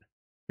 profit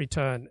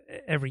return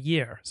every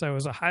year. So it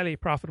was a highly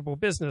profitable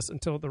business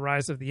until the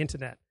rise of the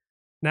internet.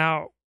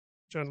 Now,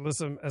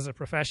 journalism as a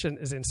profession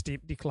is in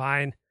steep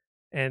decline,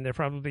 and there are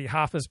probably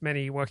half as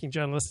many working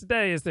journalists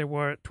today as there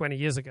were 20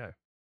 years ago.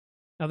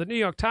 Now, the New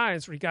York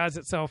Times regards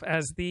itself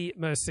as the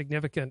most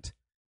significant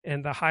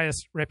and the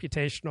highest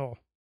reputational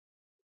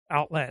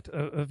outlet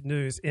of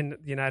news in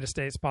the United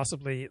States,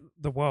 possibly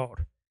the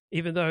world,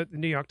 even though the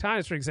New York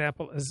Times, for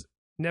example, has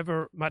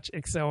never much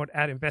excelled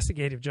at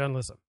investigative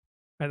journalism.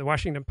 Right? The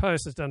Washington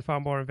Post has done far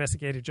more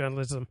investigative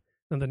journalism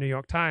than the New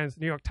York Times.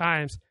 The New York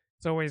Times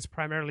has always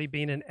primarily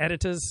been an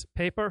editor's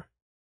paper.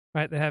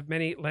 Right? They have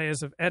many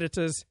layers of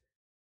editors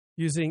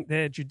using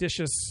their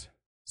judicious,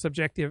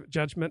 subjective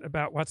judgment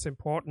about what's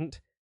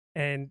important,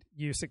 and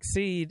you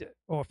succeed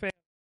or fail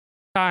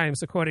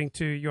times according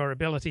to your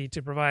ability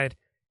to provide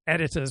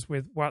editors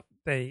with what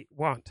they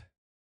want.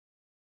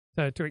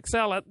 So to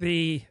excel at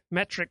the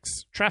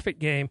metrics traffic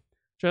game,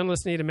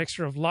 journalists need a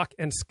mixture of luck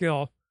and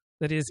skill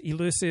that is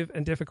elusive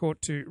and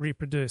difficult to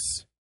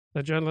reproduce.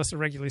 So journalists are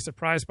regularly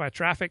surprised by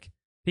traffic.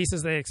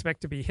 Pieces they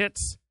expect to be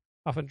hits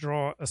often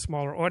draw a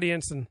smaller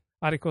audience, and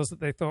articles that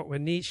they thought were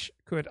niche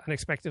could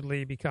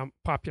unexpectedly become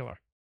popular.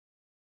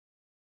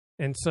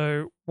 And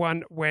so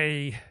one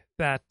way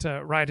that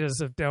writers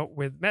have dealt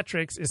with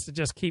metrics is to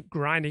just keep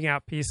grinding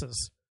out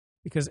pieces,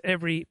 because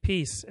every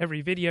piece,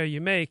 every video you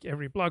make,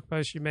 every blog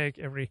post you make,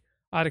 every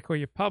article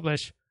you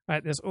publish,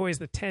 right, there's always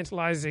the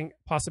tantalizing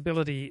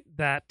possibility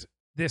that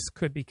this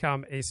could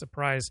become a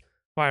surprise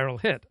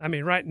viral hit. I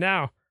mean, right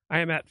now, I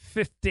am at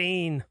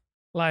 15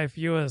 live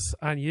viewers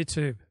on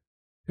YouTube.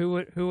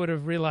 Who would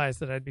have realized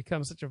that I'd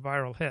become such a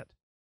viral hit?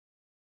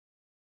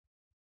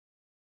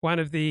 One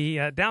of the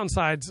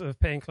downsides of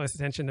paying close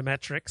attention to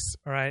metrics,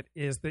 all right,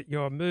 is that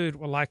your mood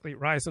will likely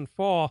rise and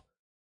fall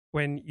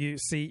when you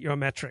see your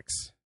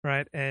metrics,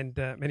 right? And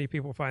many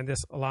people find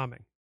this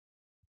alarming.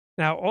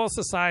 Now, all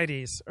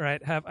societies, all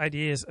right, have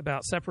ideas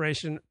about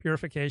separation,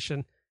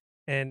 purification,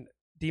 and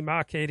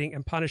demarcating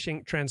and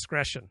punishing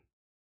transgression,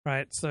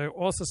 right? So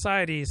all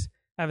societies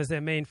have as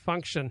their main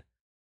function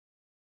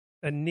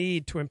a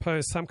need to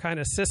impose some kind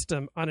of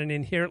system on an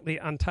inherently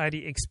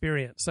untidy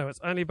experience. So it's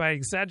only by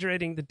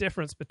exaggerating the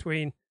difference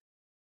between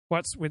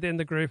what's within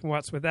the group and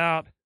what's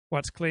without,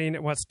 what's clean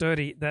and what's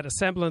dirty, that a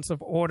semblance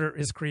of order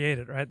is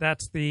created, right?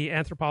 That's the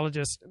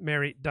anthropologist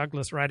Mary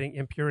Douglas writing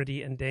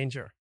Impurity and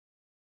Danger.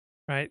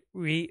 right?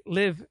 We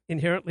live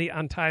inherently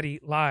untidy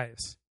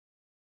lives.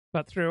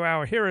 But through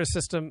our hero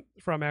system,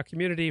 from our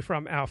community,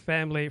 from our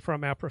family,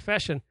 from our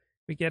profession,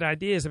 we get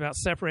ideas about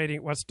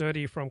separating what's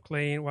dirty from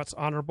clean, what's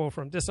honorable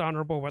from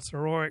dishonorable, what's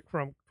heroic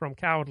from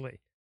cowardly.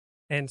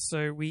 And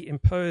so we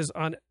impose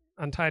on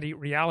untidy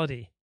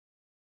reality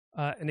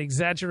an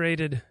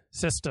exaggerated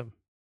system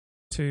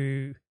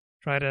to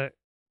try to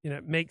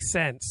make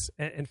sense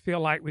and feel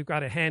like we've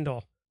got a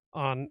handle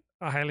on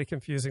a highly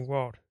confusing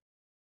world.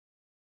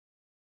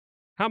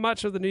 How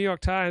much of the New York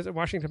Times and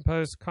Washington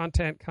Post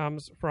content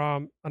comes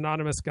from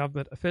anonymous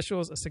government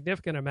officials? A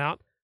significant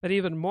amount, but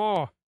even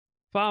more,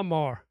 far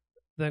more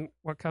than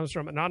what comes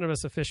from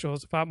anonymous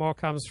officials, far more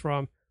comes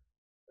from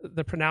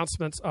the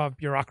pronouncements of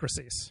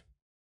bureaucracies.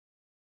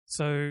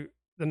 So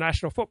the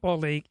National Football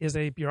League is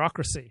a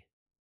bureaucracy,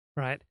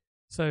 right?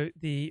 So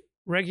the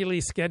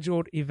regularly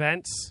scheduled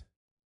events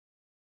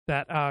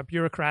that are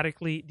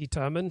bureaucratically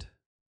determined,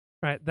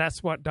 right?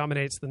 That's what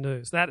dominates the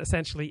news. That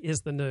essentially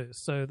is the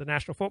news. So the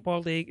National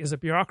Football League is a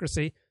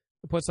bureaucracy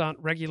that puts on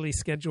regularly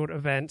scheduled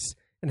events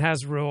and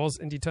has rules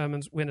and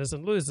determines winners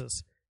and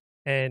losers.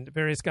 And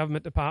various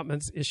government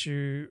departments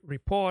issue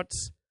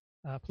reports.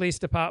 Police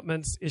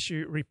departments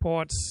issue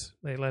reports.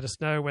 They let us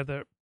know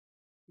whether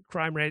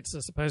crime rates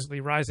are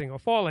supposedly rising or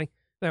falling,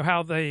 though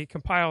how they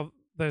compile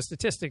those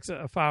statistics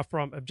are far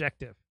from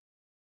objective.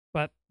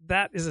 But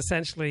that is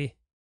essentially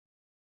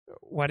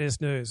what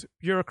is news.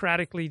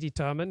 Bureaucratically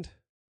determined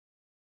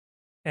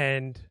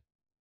and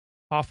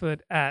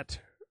offered at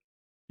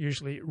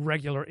usually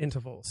regular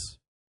intervals.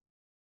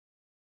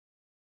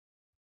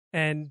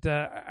 And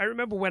I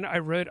remember when I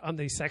wrote on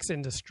the sex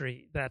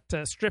industry that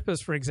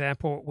strippers, for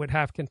example, would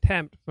have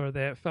contempt for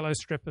their fellow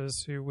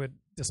strippers who would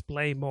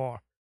display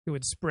more, who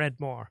would spread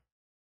more.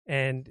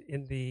 And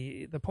in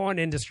the porn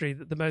industry,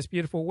 the most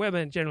beautiful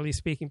women, generally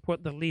speaking,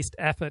 put the least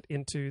effort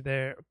into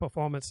their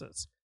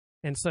performances.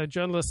 And so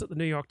journalists at the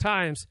New York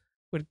Times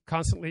would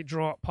constantly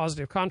draw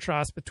positive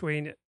contrast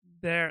between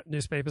their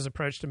newspaper's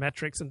approach to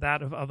metrics and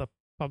that of other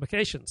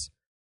publications.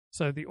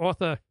 So the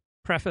author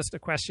prefaced a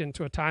question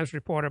to a Times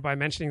reporter by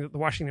mentioning that the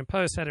Washington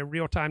Post had a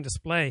real-time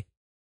display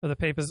of the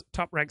paper's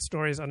top-ranked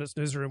stories on its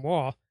newsroom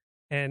wall,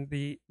 and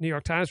the New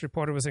York Times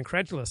reporter was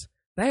incredulous.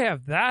 They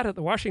have that at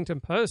the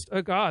Washington Post?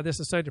 Oh, God, this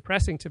is so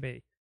depressing to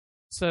me.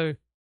 So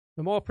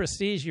the more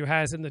prestige you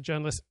have in the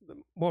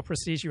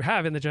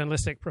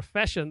journalistic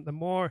profession, the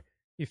more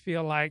you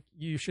feel like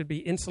you should be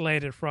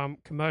insulated from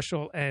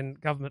commercial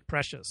and government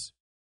pressures.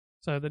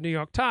 So the New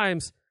York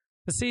Times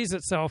perceives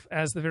itself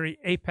as the very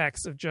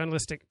apex of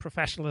journalistic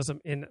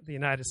professionalism in the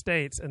United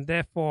States, and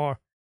therefore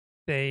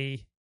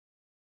they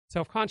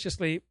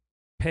self-consciously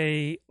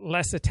pay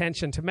less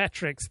attention to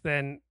metrics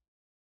than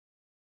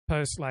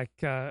posts like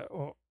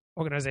or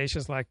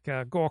organizations like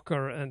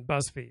Gawker and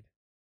BuzzFeed.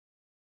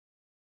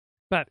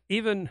 But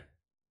even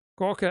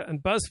Gawker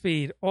and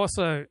BuzzFeed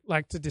also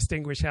like to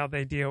distinguish how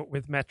they deal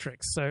with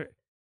metrics. So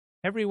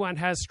everyone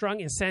has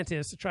strong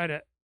incentives to try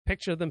to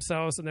picture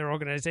themselves and their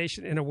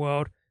organization in a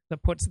world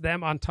that puts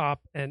them on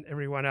top and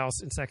everyone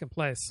else in second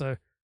place. So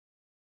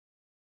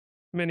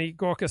many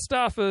Gawker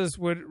staffers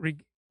would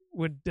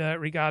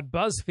regard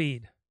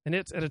BuzzFeed and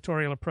its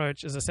editorial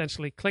approach as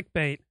essentially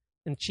clickbait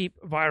and cheap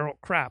viral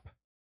crap.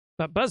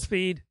 But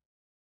BuzzFeed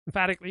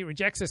emphatically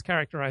rejects this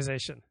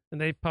characterization, and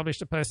they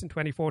published a post in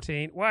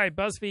 2014, why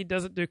BuzzFeed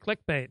doesn't do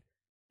clickbait.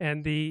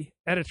 And the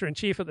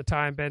editor-in-chief at the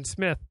time, Ben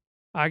Smith,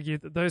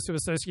 argued that those who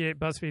associate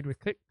BuzzFeed with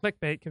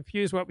clickbait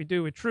confuse what we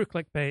do with true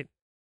clickbait,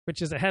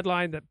 which is a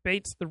headline that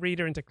baits the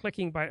reader into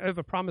clicking by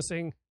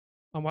overpromising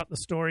on what the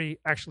story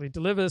actually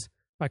delivers.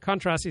 By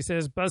contrast, he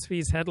says,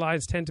 BuzzFeed's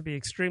headlines tend to be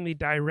extremely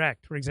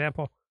direct. For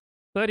example,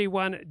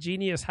 31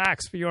 genius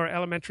hacks for your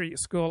elementary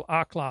school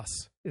art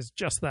class is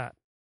just that.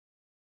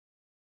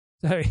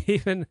 So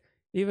even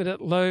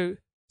at low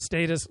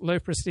status, low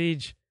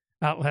prestige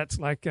outlets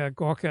like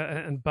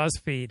Gawker and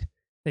BuzzFeed,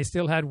 they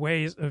still had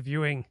ways of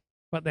viewing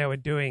what they were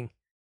doing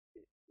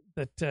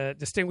that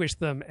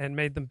distinguished them and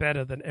made them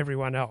better than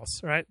everyone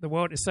else, right? The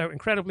world is so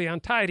incredibly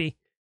untidy,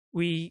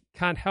 we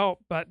can't help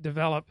but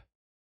develop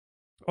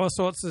all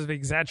sorts of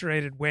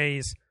exaggerated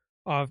ways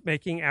of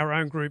making our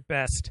own group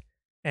best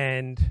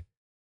and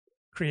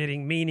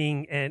creating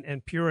meaning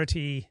and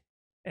purity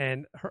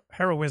and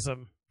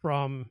heroism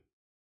from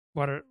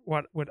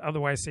what would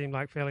otherwise seem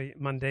like fairly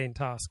mundane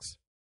tasks.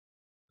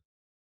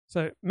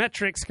 So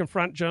metrics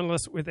confront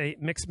journalists with a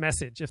mixed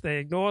message. If they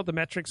ignore the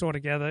metrics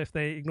altogether, if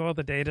they ignore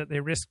the data, they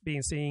risk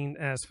being seen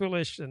as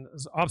foolish and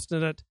as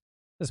obstinate,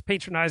 as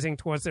patronizing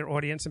towards their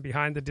audience and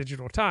behind the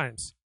digital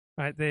times.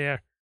 Right? They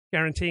are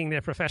guaranteeing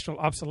their professional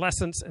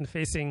obsolescence and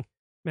facing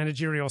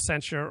managerial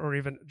censure or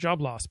even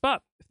job loss.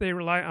 But if they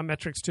rely on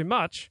metrics too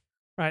much,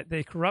 right,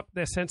 they corrupt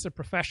their sense of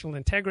professional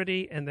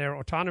integrity and their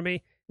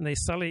autonomy, and they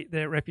sully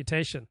their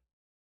reputation.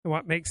 And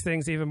what makes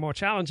things even more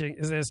challenging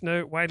is there's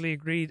no widely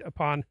agreed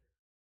upon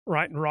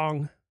right and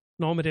wrong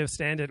normative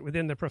standard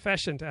within the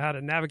profession to how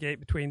to navigate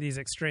between these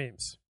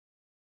extremes.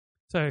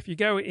 So if you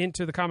go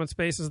into the common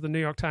spaces of the New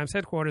York Times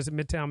headquarters in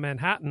Midtown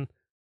Manhattan,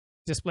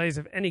 displays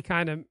of any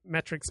kind of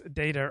metrics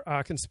data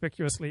are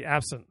conspicuously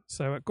absent.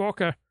 So at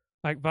Gawker,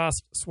 like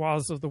vast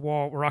swaths of the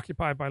wall were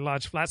occupied by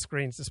large flat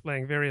screens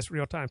displaying various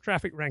real-time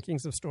traffic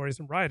rankings of stories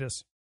and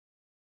writers.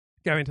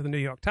 Going to the New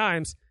York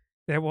Times,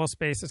 their wall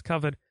space is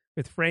covered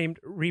with framed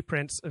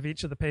reprints of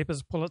each of the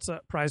paper's Pulitzer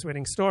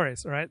Prize-winning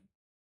stories. All right,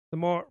 the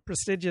more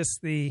prestigious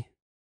the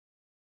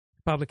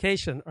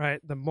publication, all right,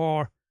 the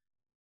more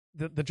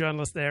the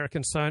journalists there are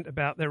concerned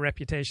about their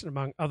reputation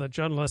among other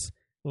journalists,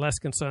 the less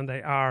concerned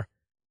they are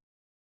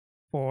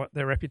for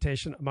their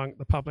reputation among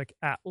the public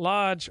at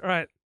large. All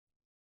right,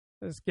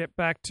 let's get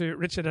back to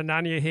Richard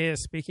Anania here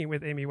speaking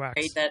with Amy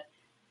Wax. That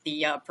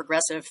the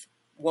progressive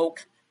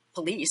woke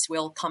police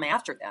will come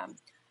after them.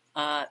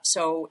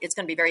 So it's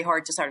going to be very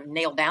hard to sort of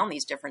nail down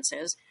these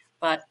differences,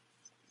 but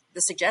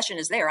the suggestion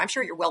is there. I'm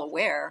sure you're well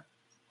aware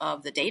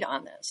of the data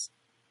on this.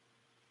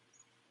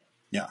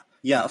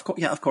 Yeah,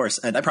 of course.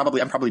 And I'm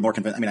probably more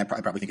convinced. I mean, I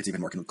probably think it's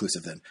even more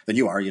conclusive than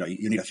you are. You know,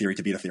 you need a theory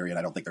to beat a theory, and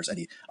I don't think there's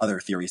any other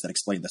theories that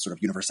explain the sort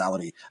of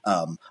universality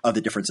of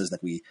the differences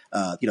that we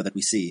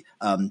see.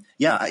 I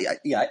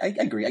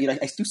agree. I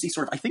do see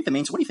sort of. I think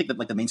what do you think that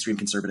like the mainstream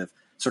conservative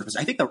sort of?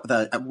 I think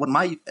what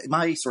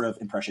my sort of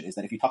impression is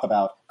that if you talk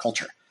about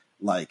culture,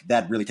 like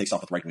that really takes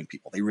off with right-wing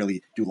people. They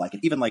really do like it.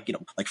 Even like,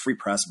 like Free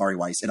Press, Bari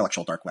Weiss,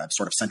 intellectual dark web,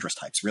 sort of centrist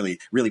types really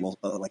will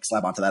like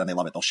slab onto that and they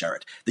love it. They'll share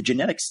it. The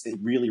genetics, it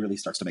really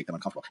starts to make them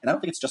uncomfortable. And I don't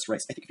think it's just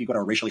race. I think if you go to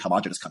a racially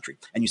homogenous country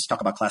and you talk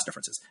about class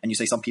differences and you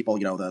say some people,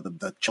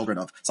 the children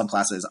of some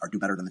classes do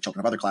better than the children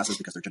of other classes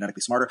because they're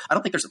genetically smarter. I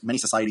don't think there's many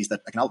societies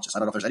that acknowledge this. I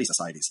don't know if there's any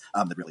societies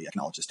that really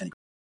acknowledge this to any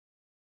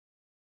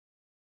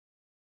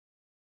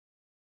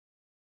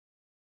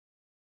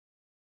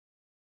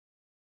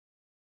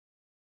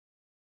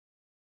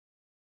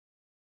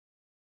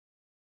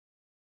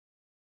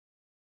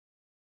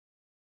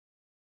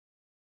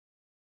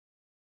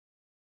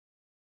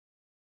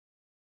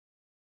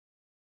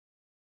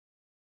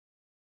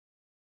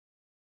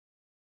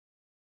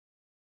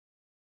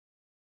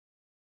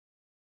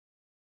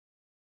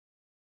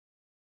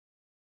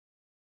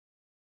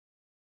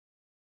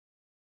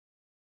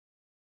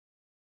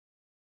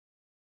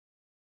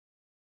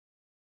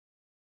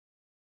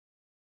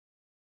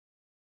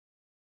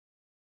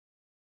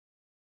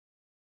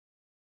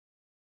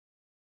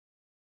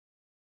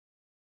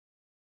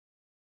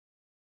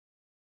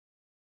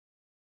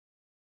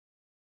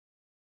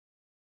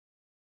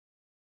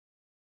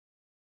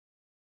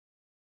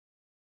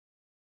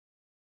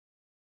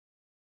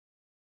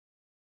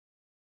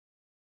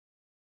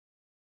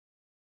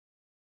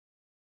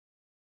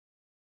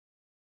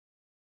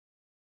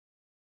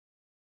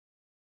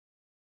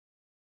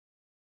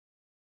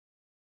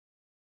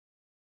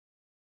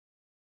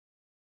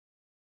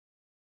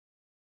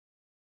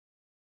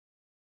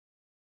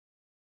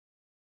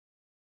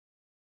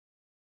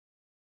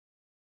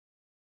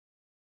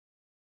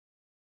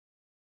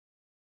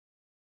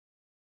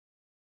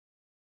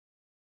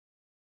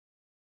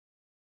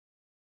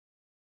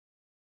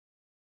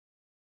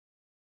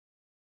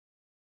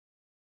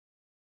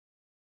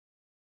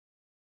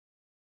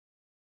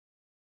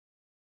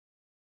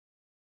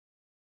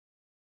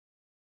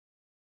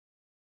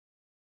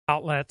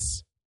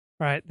outlets,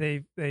 right?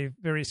 They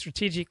very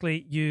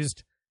strategically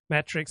used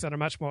metrics on a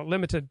much more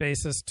limited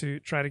basis to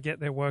try to get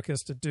their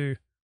workers to do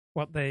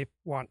what they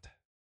want.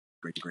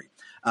 great degree.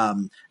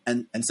 And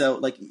so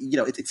like,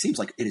 it seems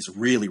like it is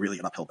really, really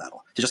an uphill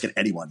battle to just get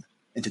anyone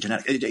into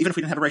genetics. Even if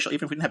we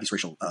didn't have these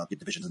racial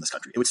divisions in this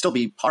country, it would still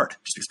be hard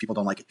just because people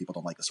don't like it. People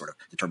don't like the sort of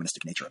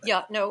deterministic nature of it.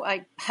 Yeah, no,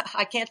 I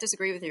can't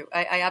disagree with you.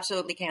 I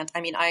absolutely can't.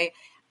 I mean,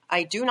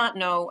 I do not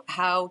know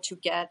how to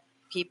get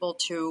people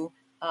to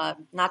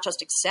not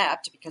just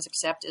accept, because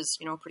accept is,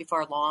 pretty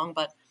far along,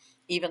 but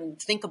even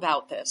think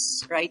about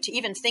this, right? To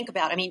even think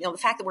about, the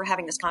fact that we're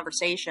having this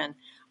conversation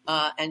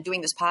and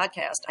doing this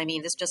podcast,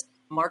 this just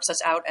marks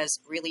us out as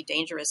really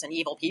dangerous and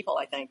evil people,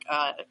 I think,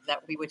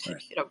 that we would,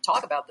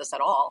 talk about this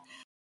at all.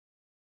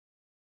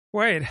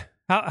 Wait,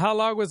 how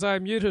long was I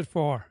muted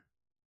for?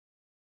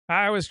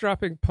 I was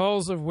dropping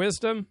pearls of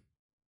wisdom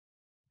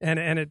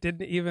and it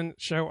didn't even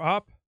show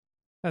up?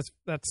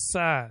 That's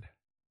sad.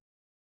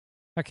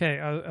 Okay,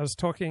 I was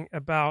talking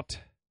about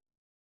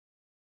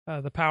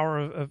the power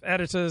of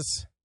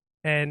editors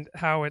and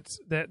how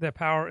their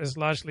power is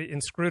largely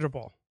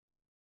inscrutable.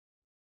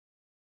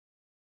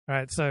 All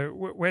right, so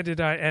where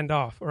did I end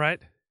off? All right,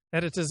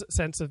 editors'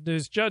 sense of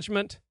news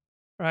judgment,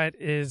 right,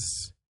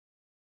 is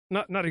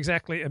not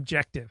exactly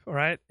objective. All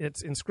right,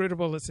 it's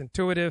inscrutable, it's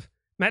intuitive.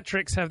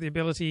 Metrics have the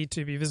ability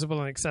to be visible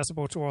and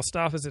accessible to all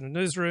staffers in a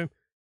newsroom.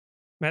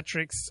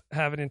 Metrics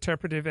have an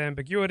interpretive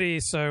ambiguity,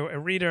 so a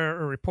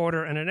reader, a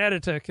reporter, and an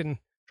editor can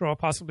draw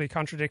possibly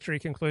contradictory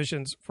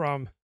conclusions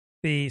from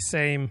the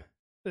same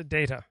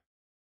data.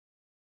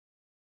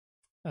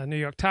 New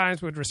York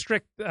Times would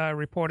restrict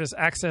reporters'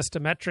 access to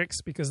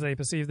metrics because they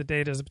perceive the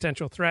data as a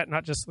potential threat,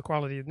 not just to the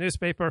quality of the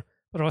newspaper,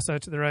 but also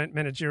to their own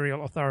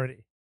managerial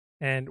authority.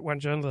 And one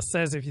journalist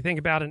says, if you think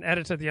about an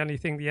editor, the only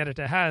thing the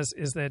editor has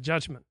is their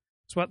judgment.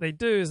 So what they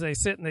do is they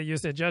sit and they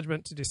use their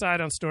judgment to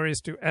decide on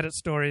stories, to edit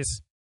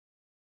stories,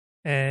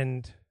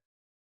 and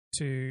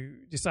to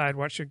decide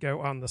what should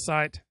go on the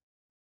site.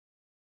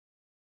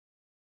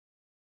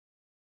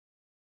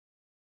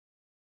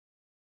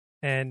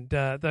 And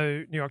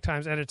though New York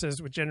Times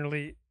editors would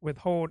generally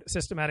withhold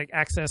systematic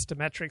access to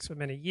metrics for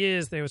many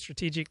years, they would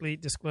strategically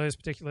disclose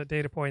particular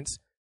data points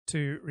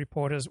to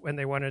reporters when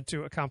they wanted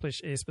to accomplish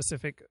a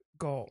specific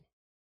goal.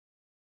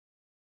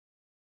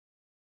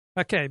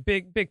 Okay,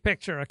 big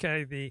picture.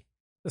 Okay, the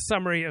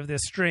summary of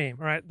this stream.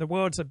 All right, the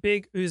world's a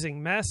big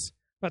oozing mess,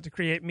 but to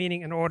create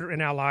meaning and order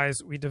in our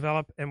lives, we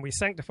develop and we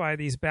sanctify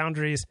these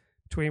boundaries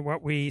between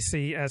what we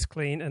see as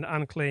clean and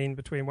unclean,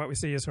 between what we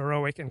see as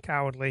heroic and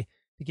cowardly,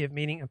 to give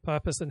meaning and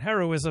purpose and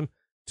heroism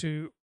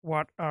to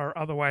what are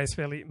otherwise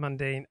fairly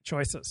mundane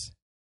choices.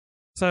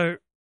 So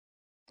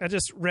I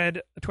just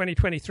read a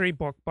 2023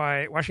 book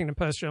by Washington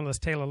Post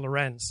journalist Taylor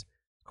Lorenz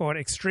called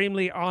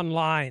Extremely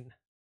Online: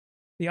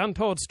 The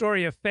Untold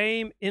Story of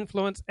Fame,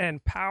 Influence,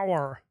 and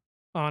Power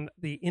on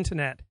the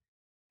Internet.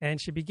 And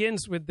she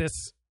begins with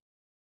this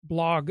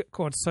blog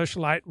called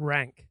Socialite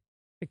Rank.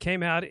 It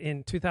came out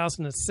in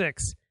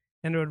 2006,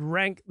 and it would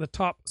rank the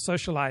top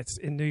socialites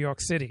in New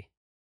York City.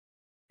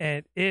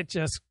 And it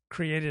just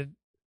created,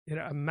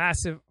 a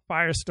massive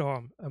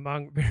firestorm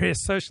among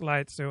various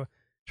socialites who were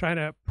trying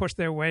to push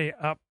their way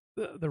up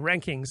the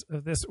rankings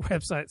of this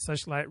website,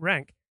 Socialite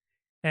Rank.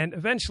 And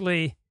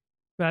eventually,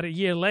 about a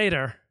year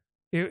later,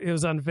 it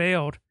was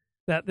unveiled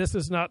that this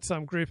was not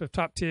some group of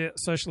top-tier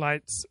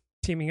socialites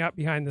teaming up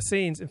behind the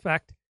scenes. In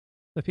fact,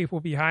 the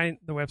people behind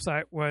the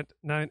website weren't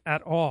known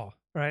at all,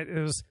 right? It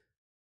was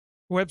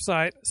a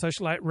website,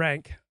 Socialite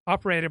Rank,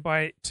 operated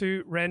by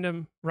two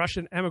random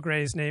Russian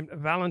emigres named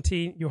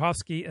Valentin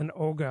Yuhovsky and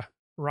Olga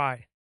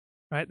Rai,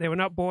 right? They were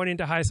not born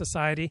into high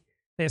society.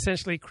 They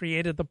essentially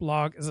created the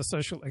blog as a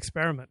social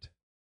experiment.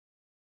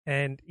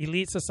 And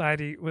elite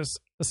society was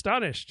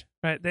astonished,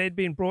 right? They'd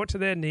been brought to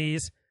their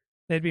knees.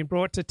 They'd been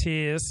brought to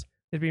tears.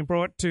 They'd been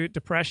brought to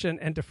depression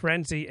and to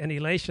frenzy and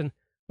elation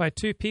by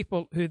two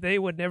people who they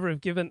would never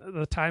have given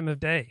the time of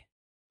day,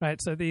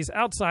 right? So these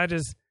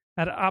outsiders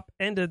had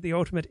upended the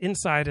ultimate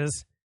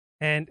insiders,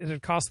 and it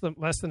had cost them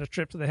less than a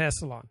trip to the hair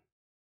salon.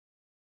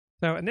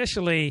 So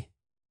initially,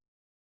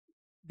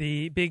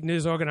 the big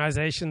news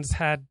organizations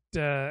had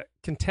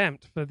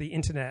contempt for the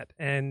internet,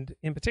 and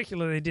in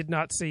particular, they did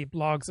not see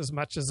blogs as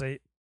much as a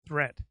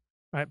threat.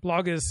 Right?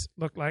 Bloggers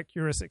looked like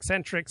curious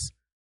eccentrics,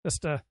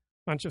 just a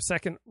bunch of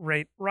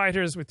second-rate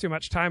writers with too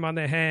much time on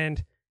their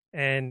hand,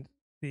 and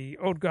the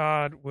old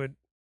guard would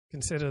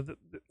consider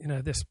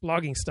this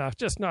blogging stuff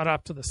just not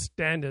up to the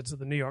standards of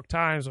the New York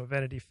Times or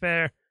Vanity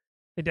Fair.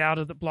 They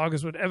doubted that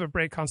bloggers would ever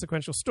break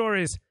consequential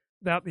stories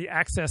without the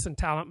access and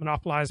talent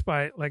monopolized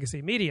by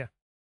legacy media.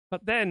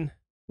 But then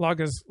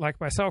bloggers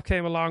like myself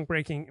came along,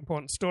 breaking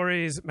important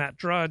stories. Matt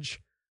Drudge,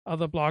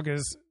 other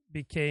bloggers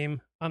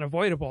became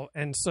unavoidable.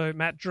 And so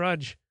Matt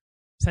Drudge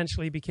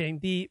essentially became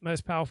the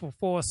most powerful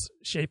force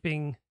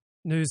shaping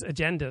news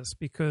agendas,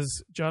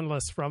 because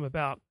journalists from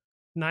about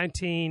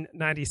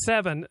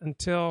 1997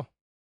 until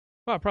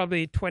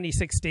probably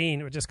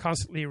 2016 were just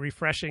constantly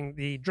refreshing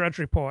the Drudge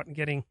Report and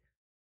getting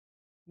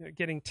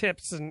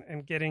tips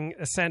and getting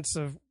a sense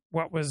of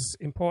what was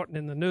important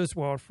in the news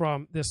world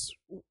from this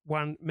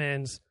one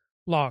man's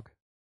blog.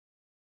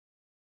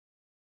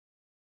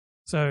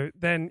 So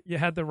then you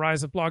had the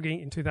rise of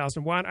blogging in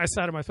 2001. I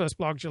started my first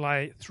blog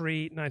July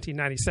 3,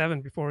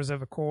 1997, before it was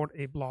ever called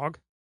a blog.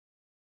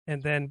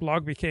 And then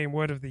blog became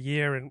word of the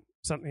year in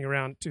something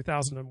around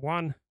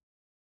 2001.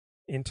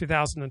 In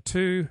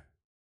 2002,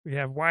 we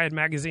have Wired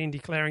magazine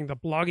declaring the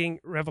blogging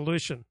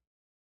revolution.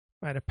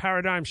 Right, a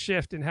paradigm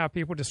shift in how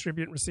people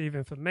distribute and receive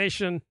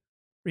information.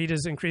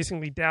 Readers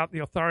increasingly doubt the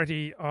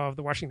authority of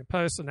the Washington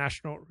Post, the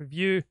National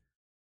Review,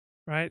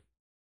 right?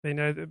 They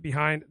know that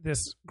behind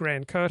this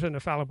grand curtain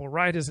of fallible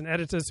writers and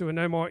editors who are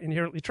no more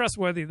inherently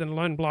trustworthy than a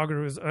lone blogger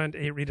who has earned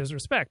a reader's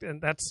respect.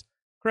 And that's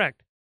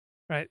correct,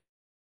 right?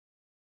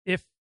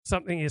 If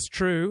something is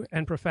true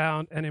and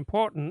profound and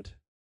important,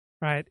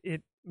 right,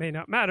 it may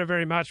not matter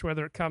very much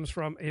whether it comes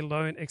from a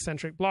lone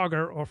eccentric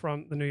blogger or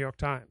from the New York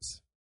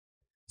Times.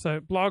 So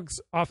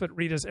blogs offered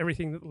readers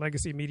everything that the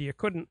legacy media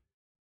couldn't.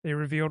 They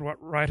revealed what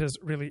writers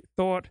really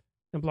thought,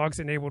 and blogs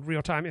enabled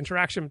real-time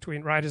interaction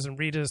between writers and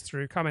readers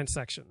through comment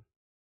section.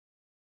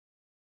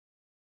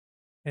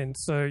 And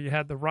so you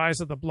had the rise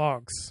of the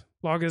blogs.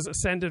 Bloggers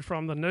ascended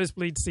from the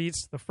nosebleed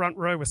seats to the front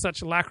row with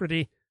such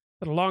alacrity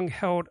that a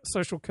long-held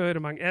social code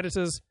among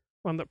editors,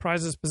 one that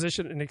prizes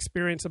position and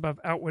experience above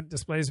outward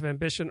displays of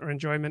ambition or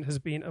enjoyment, has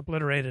been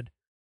obliterated.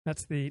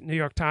 That's the New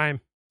York Times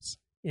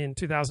in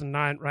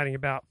 2009 writing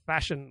about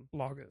fashion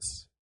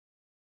bloggers.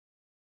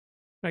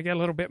 I get a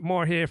little bit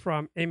more here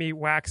from Amy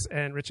Wax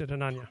and Richard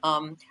Ananya.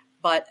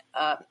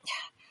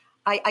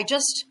 I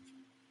just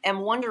am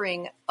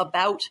wondering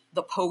about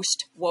the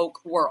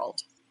post-woke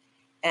world.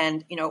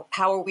 And,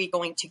 how are we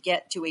going to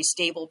get to a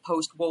stable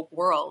post-woke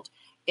world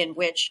in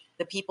which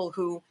the people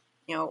who,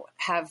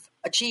 have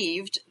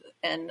achieved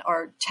and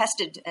are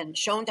tested and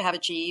shown to have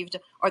achieved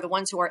are the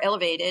ones who are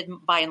elevated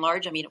by and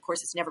large. I mean, of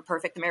course, it's never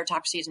perfect. The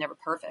meritocracy is never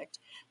perfect,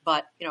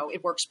 but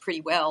it works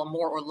pretty well,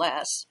 more or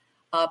less.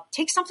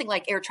 Take something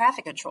like air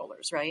traffic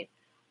controllers, right?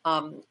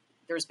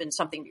 There's been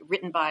something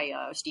written by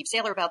Steve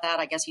Saylor about that.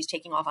 I guess he's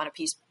taking off on a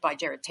piece by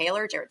Jared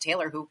Taylor,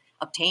 who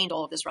obtained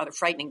all of this rather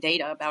frightening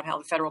data about how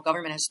the federal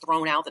government has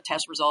thrown out the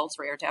test results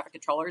for air traffic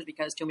controllers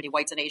because too many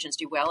whites and Asians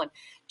do well and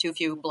too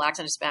few blacks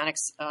and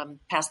Hispanics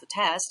pass the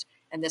test.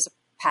 And this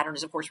pattern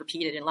is, of course,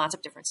 repeated in lots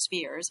of different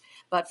spheres.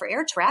 But for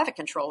air traffic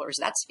controllers,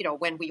 that's,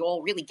 when we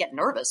all really get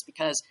nervous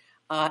because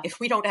if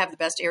we don't have the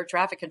best air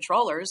traffic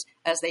controllers,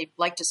 as they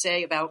like to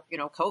say about,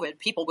 COVID,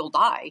 people will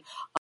die.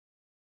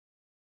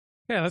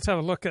 Yeah, let's have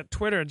a look at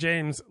Twitter.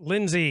 James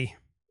Lindsay,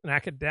 an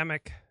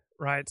academic,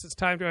 writes, it's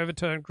time to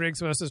overturn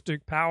Griggs versus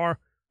Duke Power.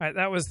 Right,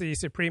 that was the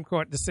Supreme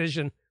Court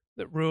decision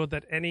that ruled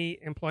that any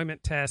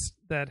employment test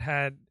that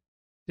had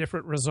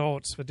different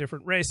results for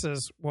different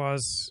races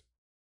was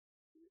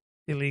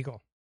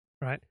illegal,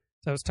 right?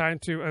 So it's time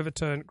to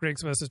overturn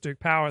Griggs versus Duke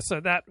Power.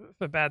 So that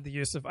forbade the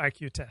use of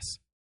IQ tests.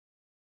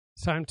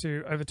 It's time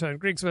to overturn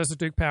Griggs versus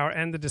Duke Power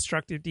and the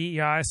destructive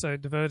DEI, so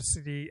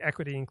diversity,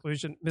 equity,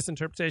 inclusion,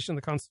 misinterpretation of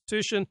the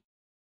Constitution,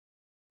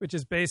 which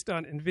is based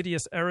on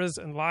invidious errors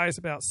and lies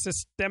about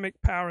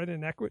systemic power and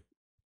inequity,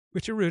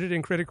 which are rooted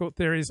in critical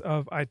theories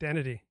of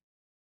identity.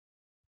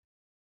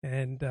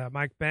 And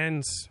Mike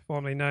Benz,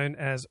 formerly known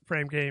as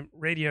Frame Game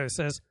Radio,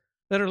 says,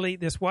 literally,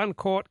 this one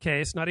court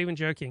case, not even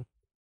joking,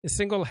 is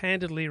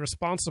single-handedly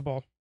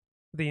responsible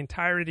for the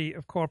entirety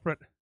of corporate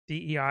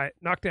DEI.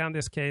 Knock down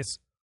this case,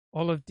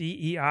 all of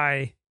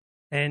DEI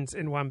ends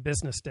in one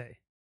business day.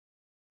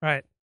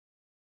 Right.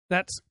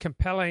 That's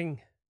compelling,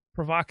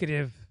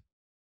 provocative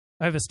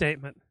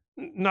overstatement.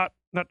 Not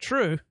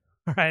true.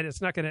 All right.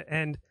 It's not going to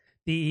end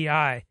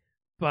DEI,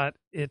 but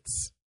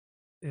it's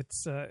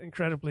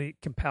incredibly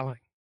compelling.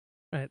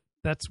 Right.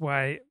 That's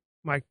why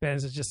Mike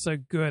Benz is just so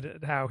good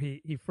at how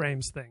he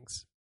frames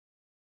things.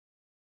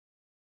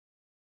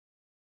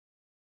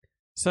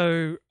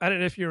 So I don't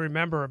know if you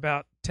remember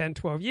about 10,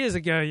 12 years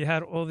ago, you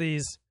had all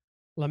these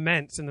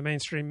laments in the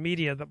mainstream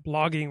media that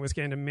blogging was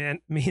going to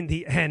mean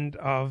the end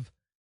of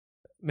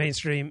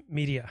mainstream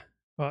media.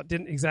 Well, it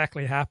didn't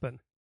exactly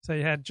happen. So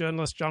you had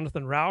journalist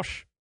Jonathan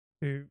Rauch,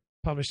 who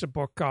published a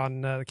book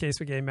on the case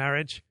for gay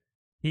marriage.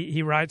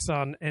 He writes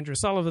on Andrew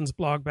Sullivan's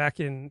blog back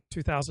in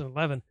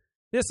 2011,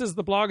 this is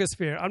the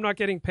blogosphere. I'm not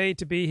getting paid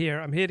to be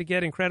here. I'm here to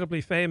get incredibly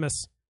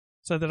famous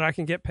so that I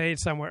can get paid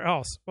somewhere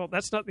else. Well,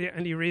 that's not the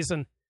only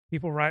reason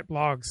people write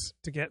blogs,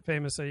 to get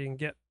famous so you can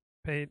get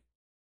paid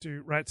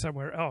to write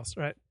somewhere else,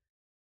 right?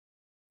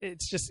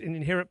 It's just an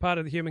inherent part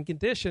of the human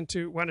condition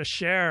to want to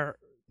share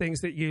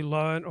things that you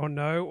learn or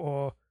know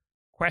or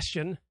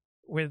question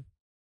with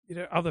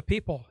other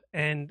people.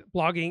 And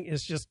blogging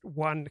is just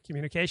one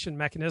communication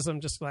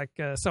mechanism, just like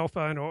a cell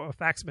phone or a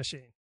fax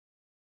machine.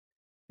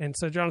 And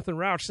so Jonathan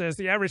Rauch says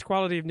the average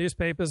quality of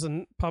newspapers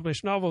and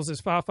published novels is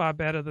far, far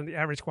better than the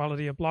average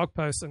quality of blog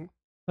posts, and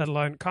let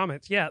alone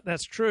comments. Yeah,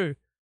 that's true,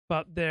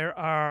 but there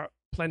are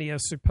plenty of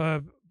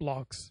superb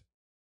blogs.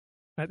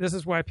 Right, this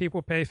is why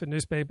people pay for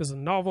newspapers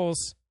and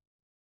novels.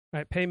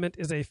 Right, payment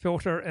is a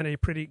filter and a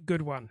pretty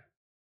good one.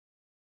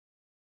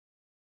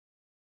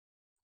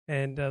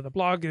 And the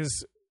blog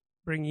is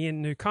bringing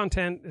in new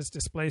content, is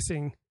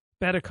displacing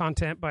better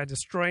content by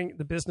destroying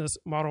the business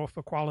model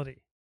for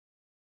quality.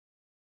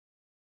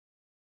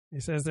 He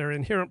says there are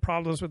inherent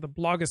problems with the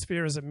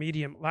blogosphere as a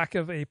medium. Lack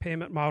of a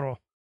payment model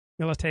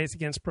militates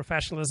against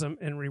professionalism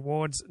and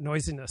rewards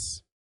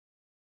noisiness.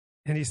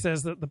 And he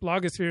says that the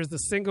blogosphere is the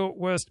single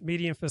worst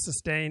medium for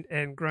sustained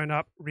and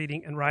grown-up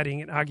reading and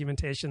writing and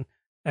argumentation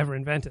ever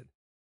invented.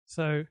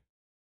 So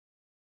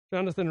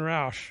Jonathan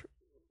Rauch,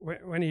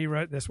 when he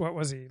wrote this, what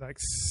was he, like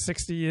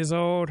 60 years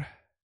old?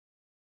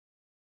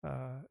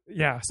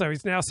 So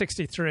he's now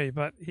 63,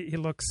 but he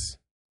looks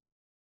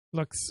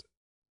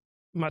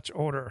much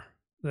older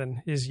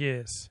than his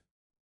years.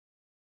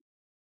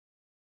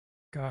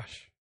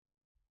 Gosh.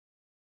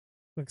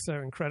 Looks so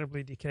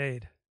incredibly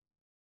decayed.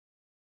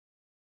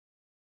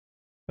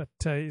 But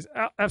he's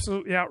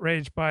absolutely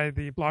outraged by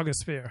the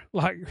blogosphere.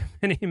 Like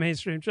many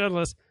mainstream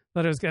journalists,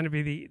 thought it was going to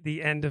be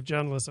the end of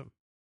journalism.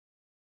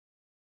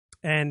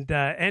 And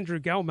Andrew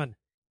Gelman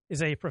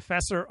is a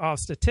professor of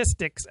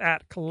statistics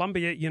at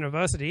Columbia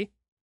University.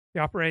 He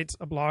operates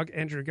a blog,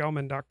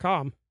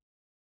 andrewgelman.com.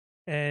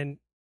 And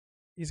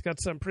he's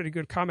got some pretty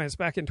good comments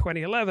back in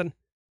 2011.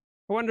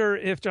 I wonder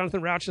if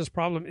Jonathan Rauch's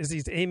problem is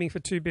he's aiming for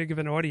too big of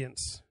an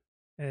audience.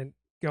 And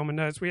Gelman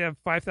notes, we have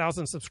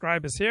 5,000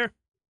 subscribers here.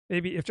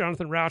 Maybe if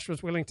Jonathan Rauch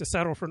was willing to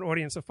settle for an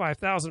audience of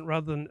 5,000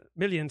 rather than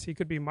millions, he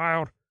could be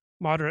mild,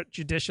 moderate,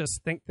 judicious,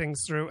 think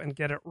things through, and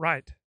get it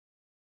right.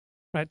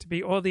 Right? To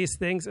be all these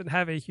things and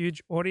have a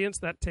huge audience,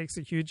 that takes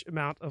a huge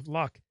amount of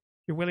luck.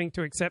 If you're willing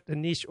to accept a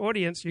niche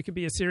audience, you can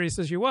be as serious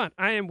as you want.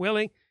 I am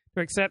willing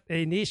to accept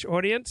a niche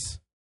audience,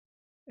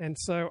 and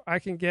so I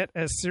can get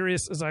as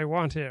serious as I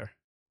want here.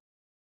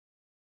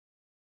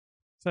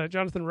 So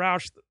Jonathan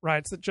Rauch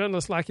writes that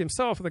journalists like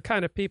himself are the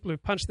kind of people who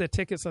punch their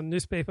tickets on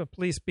newspaper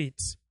police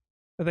beats,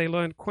 where they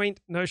learn quaint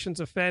notions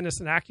of fairness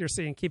and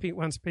accuracy and keeping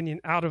one's opinion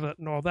out of it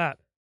and all that.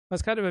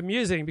 It's kind of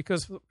amusing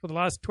because for the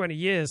last 20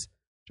 years,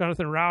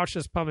 Jonathan Rauch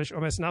has published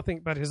almost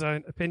nothing but his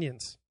own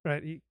opinions,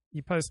 right?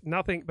 He posts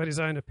nothing but his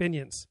own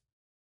opinions.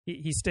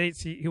 He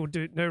states he will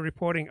do no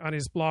reporting on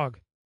his blog.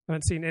 I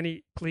haven't seen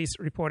any police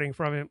reporting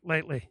from him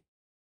lately.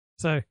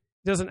 So he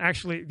doesn't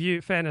actually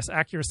view fairness,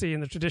 accuracy,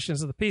 and the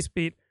traditions of the peace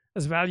beat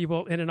as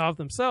valuable in and of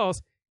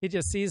themselves. He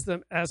just sees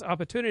them as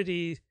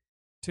opportunities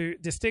to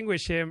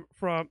distinguish him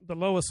from the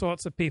lower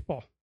sorts of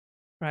people,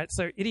 right?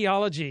 So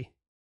ideology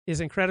is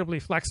incredibly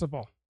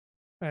flexible,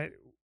 right?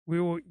 We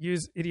will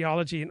use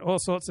ideology in all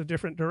sorts of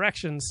different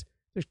directions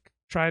to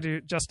try to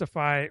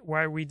justify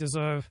why we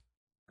deserve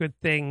good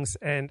things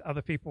and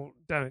other people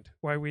don't,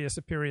 why we are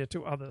superior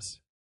to others.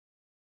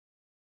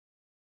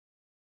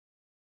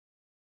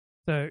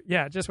 So,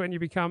 yeah, just when you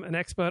become an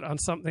expert on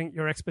something,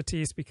 your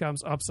expertise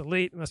becomes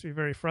obsolete. It must be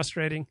very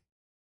frustrating.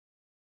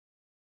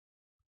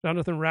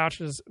 Jonathan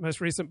Rauch's most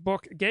recent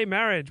book, Gay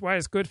Marriage, Why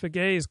It's Good for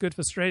Gays, Good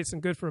for Straights,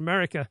 and Good for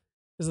America,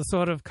 is the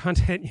sort of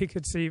content you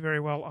could see very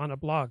well on a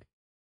blog.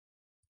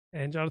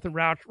 And Jonathan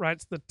Rauch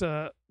writes that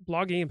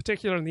blogging in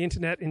particular and the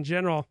internet in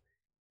general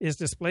is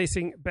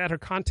displacing better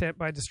content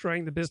by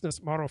destroying the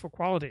business model for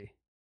quality.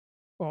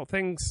 Well,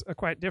 things are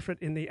quite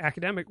different in the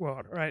academic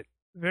world, right?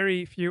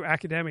 Very few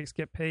academics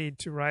get paid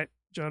to write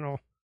journal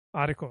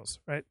articles,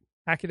 right?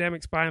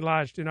 Academics, by and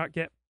large, do not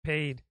get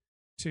paid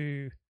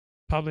to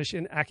publish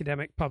in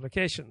academic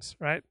publications,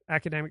 right?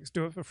 Academics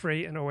do it for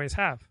free and always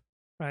have,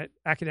 right?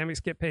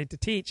 Academics get paid to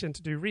teach and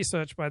to do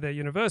research by their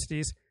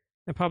universities,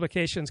 and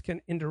publications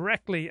can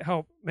indirectly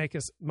help make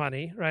us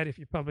money, right? If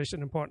you publish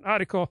an important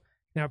article,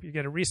 it can help you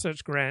get a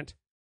research grant,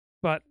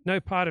 but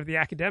no part of the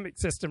academic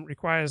system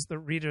requires the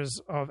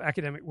readers of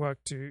academic work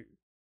to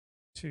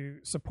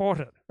support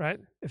it, right?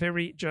 If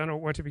every journal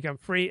were to become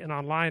free and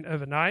online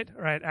overnight,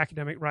 right,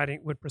 academic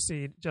writing would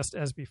proceed just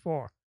as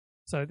before.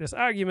 So this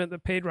argument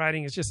that paid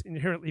writing is just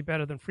inherently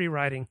better than free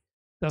writing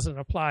doesn't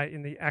apply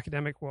in the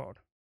academic world.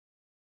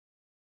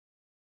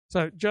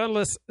 So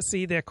journalists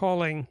see their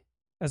calling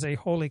as a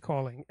holy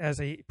calling, as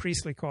a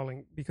priestly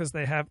calling, because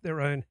they have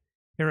their own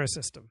hero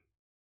system.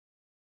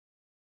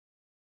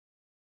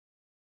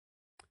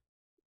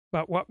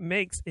 But what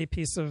makes a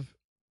piece of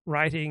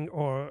writing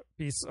or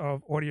piece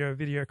of audio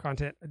video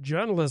content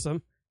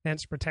journalism,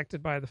 hence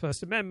protected by the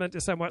First Amendment,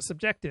 is somewhat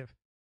subjective.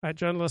 Right?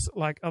 Journalists,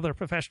 like other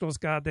professionals,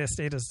 guard their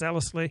status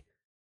zealously,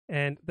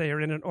 and they are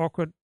in an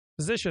awkward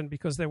position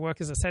because their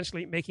work is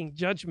essentially making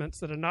judgments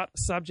that are not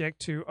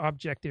subject to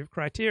objective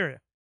criteria.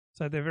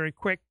 So they're very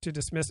quick to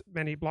dismiss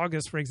many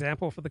bloggers, for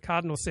example, for the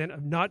cardinal sin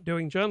of not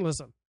doing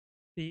journalism.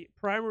 The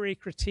primary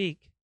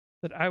critique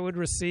that I would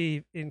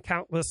receive in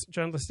countless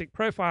journalistic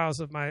profiles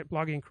of my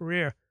blogging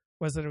career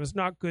was that it was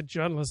not good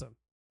journalism.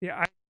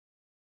 There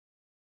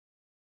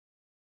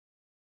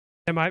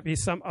might be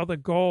some other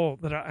goal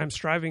that I'm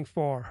striving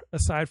for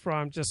aside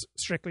from just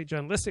strictly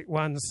journalistic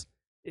ones.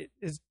 It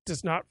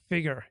does not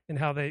figure in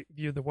how they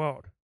view the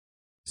world.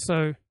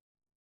 So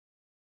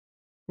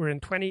we're in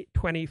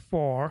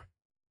 2024,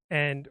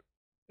 and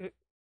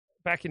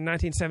back in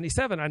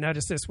 1977, I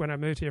noticed this when I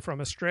moved here from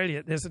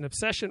Australia. There's an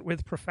obsession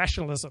with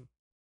professionalism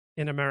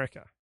in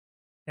America.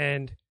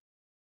 And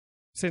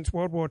since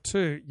World War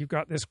II, you've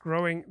got this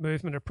growing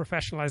movement of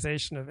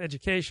professionalization of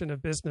education,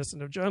 of business,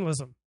 and of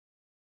journalism,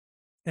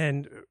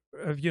 and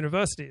of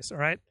universities, all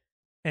right?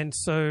 And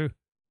so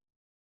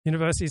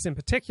universities in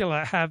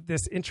particular have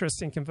this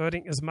interest in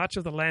converting as much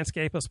of the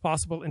landscape as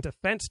possible into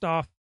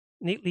fenced-off,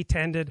 neatly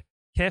tended,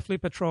 carefully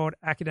patrolled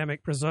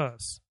academic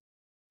preserves,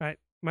 right?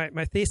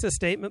 My thesis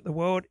statement, the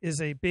world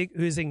is a big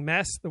oozing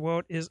mess. The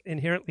world is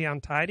inherently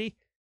untidy.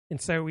 And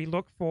so we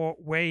look for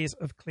ways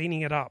of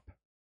cleaning it up.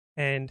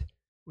 And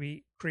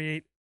we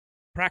create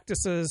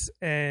practices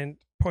and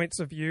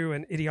points of view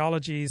and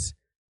ideologies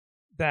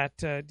that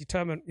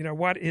determine,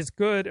 what is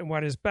good and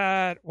what is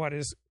bad, what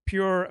is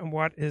pure and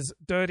what is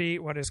dirty,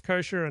 what is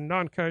kosher and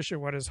non-kosher,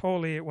 what is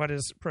holy, what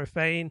is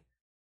profane.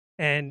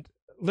 And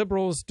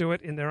liberals do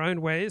it in their own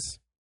ways,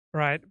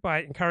 right,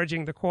 by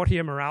encouraging the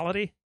courtier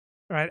morality,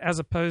 right, as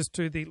opposed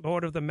to the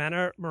lord of the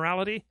manor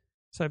morality.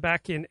 So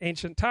back in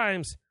ancient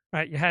times,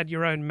 right, you had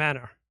your own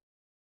manor,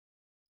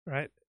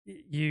 right?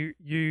 You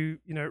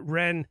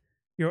ran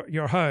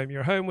your home.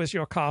 Your home was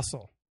your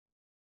castle.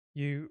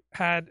 You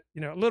had,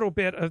 a little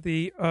bit of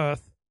the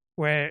earth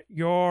where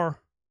your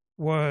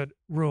word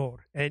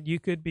ruled, and you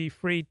could be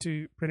free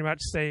to pretty much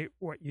say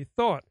what you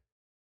thought.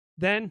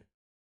 Then,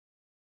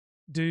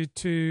 due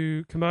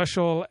to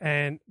commercial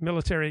and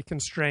military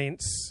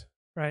constraints,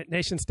 right,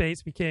 nation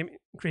states became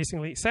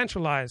increasingly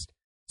centralized.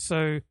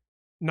 So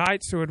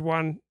knights who had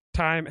one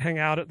time hang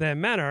out at their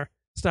manor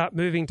start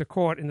moving to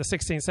court in the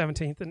 16th,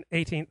 17th, and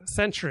 18th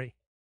century.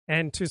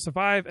 And to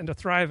survive and to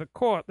thrive at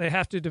court, they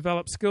have to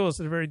develop skills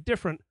that are very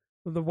different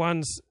from the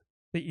ones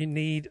that you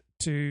need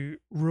to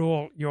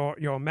rule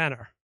your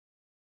manor.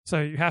 So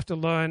you have to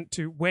learn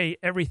to weigh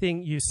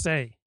everything you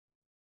say.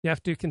 You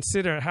have to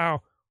consider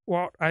how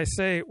what I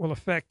say will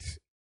affect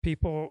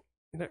people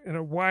in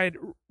a wide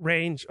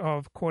range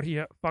of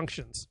courtier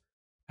functions.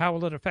 How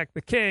will it affect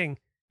the king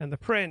and the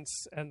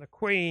prince and the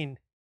queen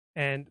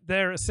and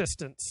their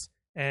assistants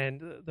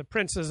and the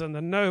princes and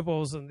the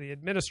nobles and the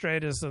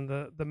administrators and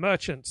the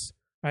merchants?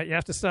 Right? You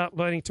have to start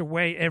learning to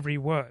weigh every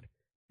word.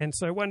 And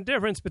so one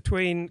difference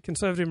between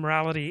conservative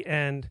morality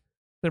and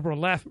liberal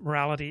left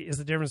morality is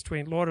the difference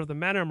between Lord of the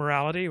Manor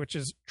morality, which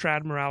is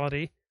trad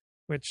morality,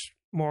 which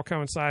more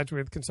coincides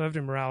with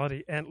conservative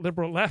morality, and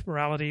liberal left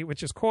morality,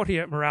 which is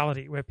courtier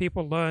morality, where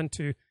people learn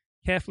to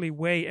carefully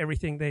weigh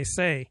everything they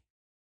say,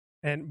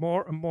 and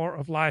more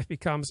of life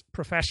becomes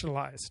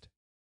professionalized,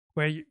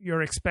 where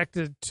you're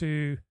expected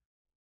to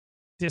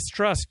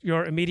distrust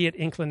your immediate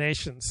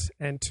inclinations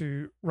and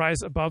to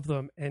rise above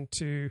them and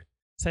to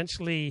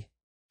essentially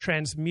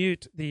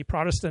transmute the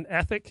Protestant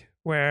ethic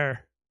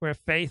where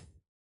faith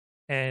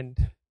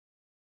and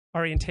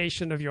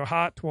orientation of your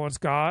heart towards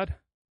God,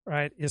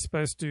 right, is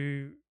supposed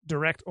to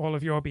direct all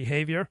of your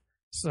behavior.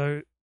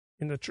 So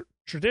in the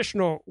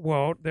traditional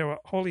world, there were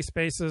holy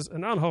spaces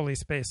and unholy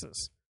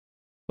spaces.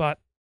 But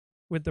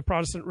with the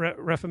Protestant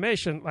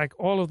Reformation, like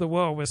all of the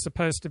world was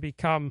supposed to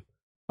become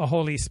a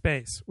holy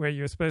space where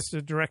you're supposed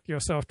to direct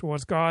yourself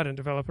towards God and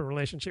develop a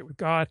relationship with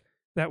God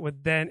that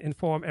would then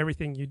inform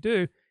everything you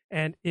do.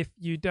 And if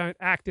you don't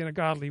act in a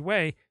godly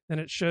way, then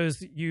it shows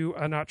that you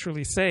are not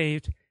truly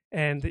saved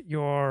and that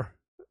your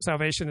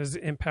salvation is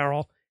in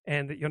peril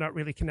and that you're not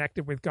really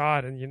connected with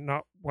God and you're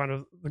not one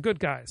of the good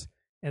guys.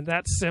 And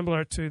that's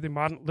similar to the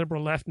modern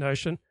liberal left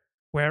notion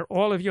where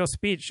all of your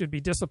speech should be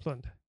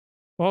disciplined.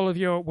 All of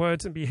your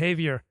words and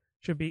behavior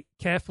should be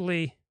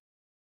carefully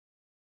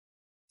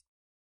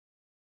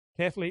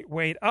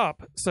weighed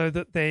up so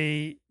that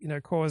they,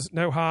 cause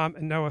no harm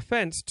and no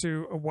offense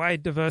to a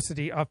wide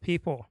diversity of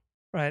people.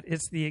 Right?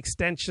 It's the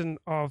extension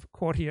of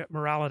courtier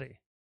morality.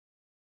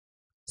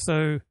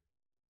 So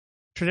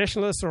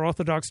traditionalists or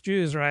Orthodox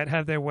Jews, right,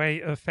 have their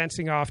way of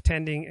fencing off,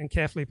 tending, and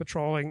carefully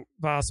patrolling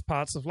vast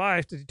parts of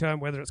life to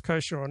determine whether it's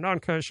kosher or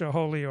non-kosher,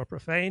 holy or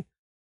profane.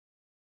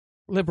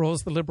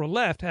 Liberals, the liberal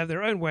left, have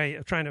their own way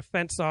of trying to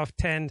fence off,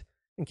 tend,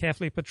 and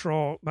carefully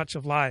patrol much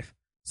of life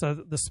so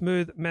that the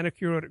smooth,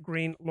 manicured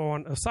green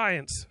lawn of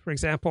science, for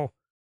example,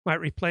 might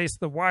replace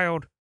the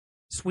wild,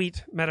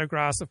 sweet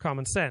meadowgrass of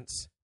common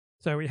sense.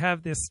 So we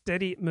have this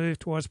steady move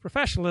towards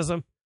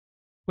professionalism,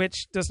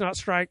 which does not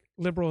strike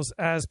liberals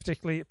as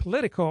particularly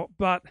political,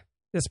 but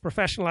this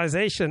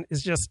professionalization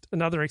is just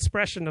another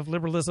expression of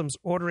liberalism's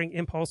ordering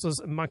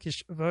impulses and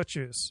monkish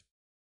virtues,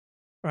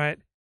 right?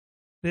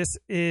 This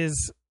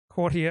is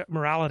courtier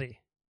morality,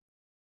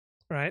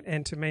 right?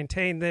 And to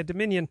maintain their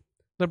dominion,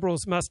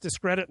 liberals must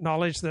discredit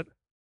knowledge that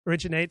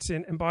originates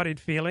in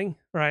embodied feeling,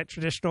 right?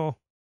 Traditional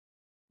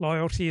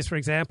loyalties, for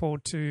example,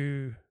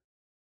 to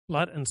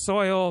blood and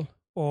soil,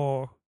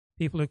 or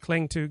people who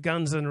cling to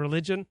guns and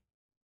religion,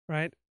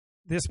 right?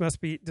 This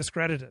must be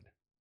discredited,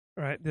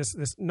 right? This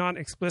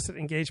non-explicit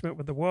engagement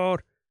with the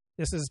world,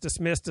 this is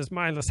dismissed as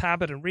mindless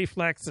habit and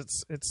reflex.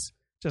 It's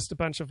just a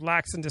bunch of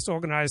lax and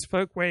disorganized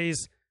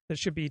folkways that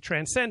should be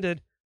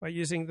transcended by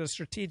using the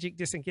strategic,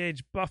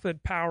 disengaged,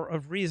 buffered power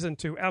of reason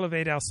to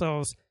elevate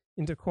ourselves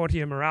into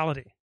courtier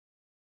morality.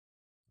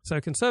 So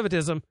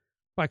conservatism,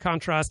 by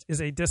contrast, is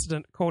a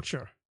dissident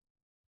culture,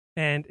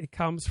 and it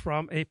comes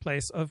from a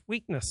place of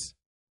weakness.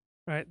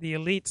 Right? The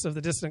elites of the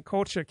dissident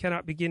culture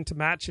cannot begin to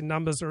match in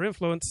numbers or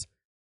influence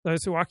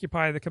those who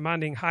occupy the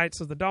commanding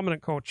heights of the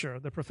dominant culture,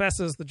 the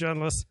professors, the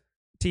journalists,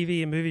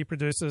 TV and movie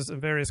producers,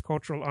 and various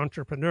cultural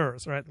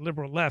entrepreneurs. Right? The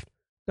liberal left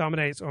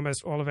dominates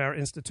almost all of our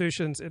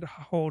institutions. It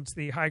holds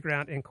the high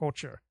ground in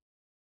culture.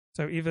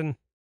 So even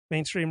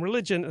mainstream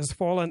religion has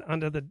fallen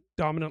under the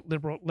dominant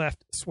liberal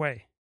left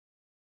sway.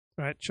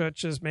 Right?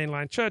 Churches,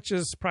 mainline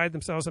churches, pride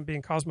themselves on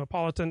being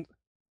cosmopolitan,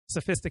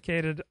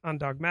 sophisticated,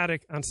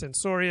 undogmatic,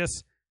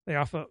 uncensorious. They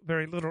offer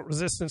very little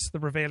resistance to the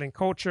prevailing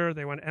culture.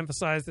 They want to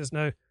emphasize there's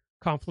no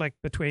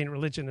conflict between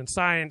religion and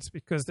science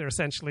because they're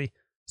essentially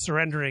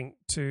surrendering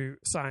to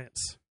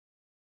science.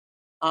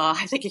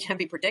 I think it can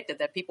be predicted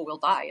that people will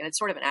die, and it's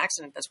sort of an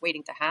accident that's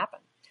waiting to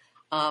happen.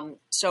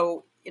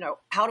 So,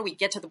 how do we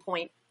get to the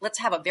point? Let's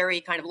have a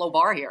very kind of low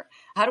bar here.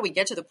 How do we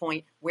get to the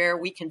point where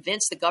we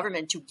convince the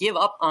government to give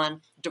up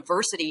on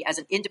diversity as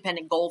an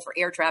independent goal for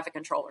air traffic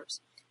controllers?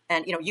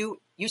 And,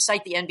 you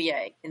cite the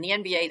NBA. In the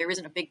NBA, there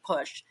isn't a big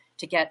push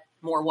to get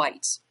more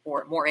whites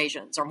or more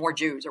Asians or more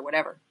Jews or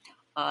whatever.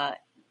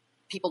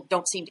 People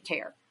don't seem to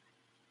care.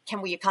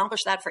 Can we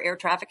accomplish that for air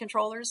traffic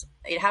controllers?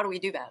 How do we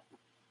do that?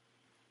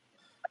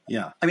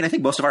 Yeah. I mean, I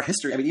think most of our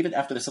history, even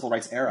after the civil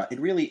rights era,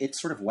 it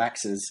sort of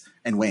waxes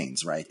and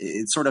wanes, right?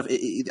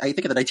 I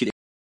think of the 1980s.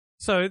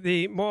 So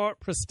the more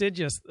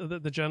prestigious the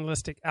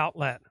journalistic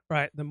outlet,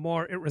 right, the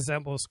more it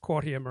resembles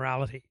courtier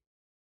morality.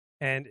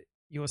 And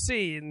you'll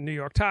see in the New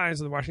York Times,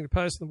 the Washington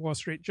Post, and the Wall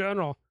Street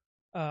Journal,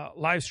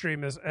 live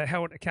streamers are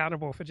held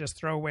accountable for just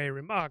throwaway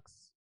remarks.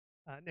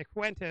 Nick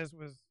Fuentes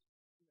was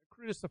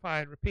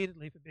crucified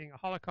repeatedly for being a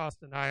Holocaust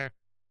denier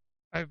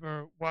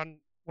over one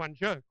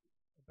joke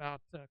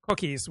about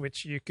cookies,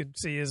 which you could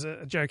see as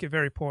a joke of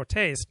very poor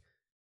taste.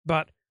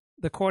 but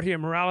the courtier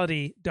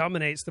morality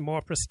dominates the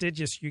more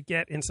prestigious you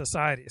get in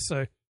society.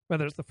 So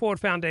whether it's the Ford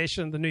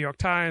Foundation, the New York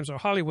Times, or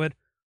Hollywood,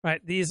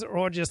 right, these are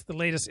all just the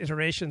latest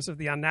iterations of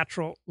the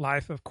unnatural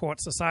life of court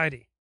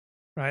society,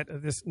 right?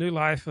 Of this new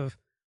life of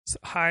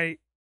high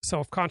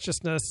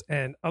self-consciousness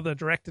and other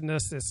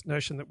directedness, this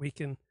notion that we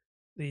can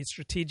lead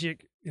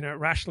strategic,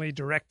 rationally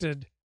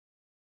directed,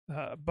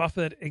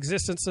 buffered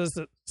existences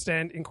that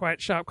stand in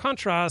quite sharp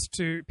contrast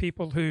to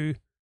people who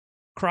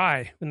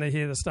cry when they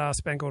hear the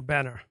Star-Spangled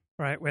Banner,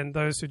 right? When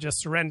those who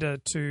just surrender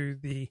to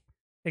the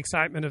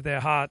excitement of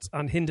their hearts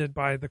unhindered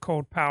by the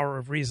cold power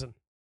of reason,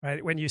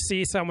 right? When you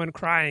see someone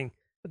crying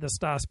at the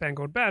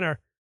Star-Spangled Banner,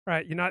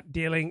 right, you're not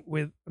dealing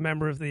with a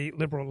member of the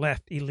liberal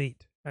left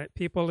elite, right?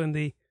 People in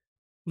the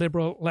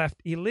liberal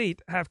left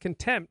elite have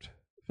contempt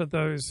for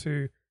those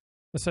who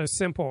are so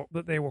simple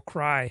that they will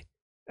cry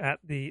at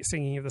the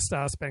singing of the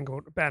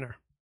Star-Spangled Banner.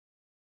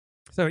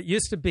 So it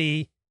used to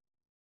be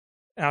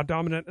our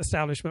dominant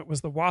establishment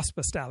was the WASP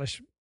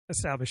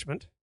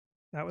establishment.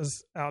 That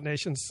was our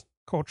nation's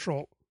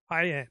cultural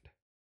high-end.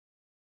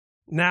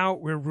 Now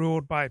we're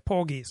ruled by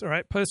porgies, all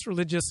right,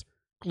 post-religious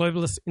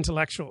globalist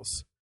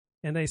intellectuals.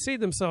 And they see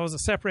themselves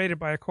as separated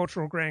by a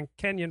cultural Grand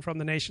Canyon from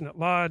the nation at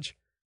large.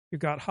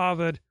 You've got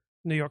Harvard,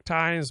 New York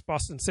Times,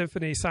 Boston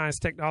Symphony, science,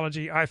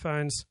 technology,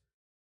 iPhones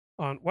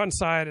on one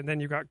side, and then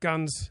you've got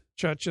guns,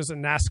 churches,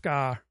 and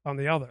NASCAR on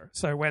the other.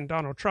 So when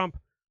Donald Trump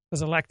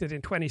was elected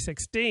in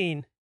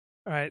 2016,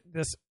 all right,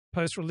 this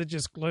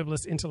post-religious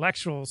globalist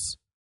intellectuals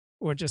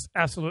were just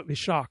absolutely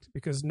shocked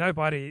because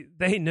nobody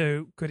they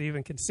knew could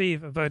even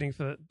conceive of voting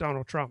for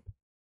Donald Trump.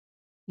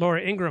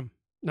 Laura Ingraham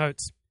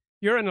notes,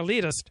 "You're an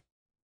elitist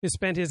who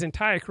spent his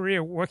entire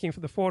career working for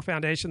the Ford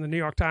Foundation, the New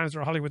York Times,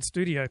 or a Hollywood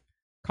studio.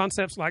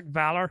 Concepts like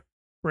valor,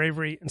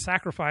 bravery, and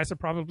sacrifice are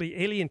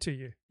probably alien to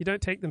you. You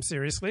don't take them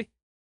seriously.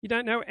 You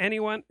don't know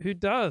anyone who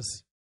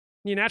does.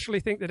 You naturally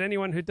think that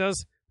anyone who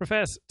does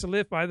profess to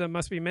live by them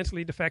must be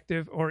mentally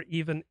defective or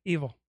even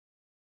evil."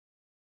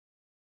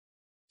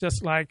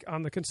 Just like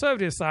on the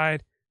conservative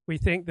side, we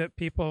think that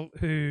people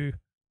who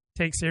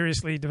take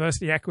seriously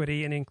diversity,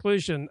 equity, and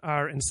inclusion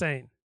are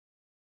insane.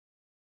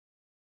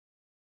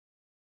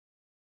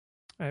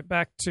 All right,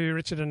 back to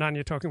Richard and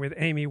Anya talking with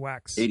Amy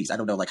Wax. 80s. I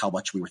don't know how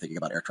much we were thinking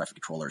about air traffic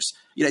controllers.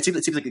 It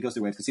seems like it goes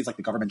through waves. It seems like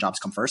the government jobs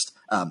come first.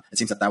 It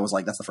seems that was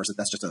that's the first.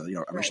 That's just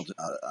a racial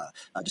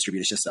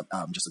distributed system,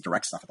 just a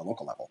direct stuff at the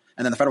local level,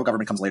 and then the federal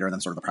government comes later, and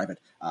then sort of the private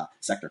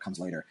sector comes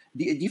later.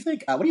 Do you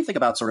think? What do you think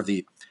about sort of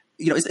the?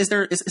 Is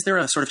there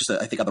a sort of just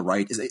I think on the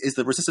right is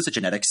the resistance to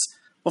genetics?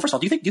 Well, first of all,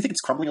 do you think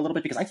it's crumbling a little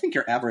bit? Because I think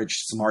your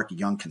average smart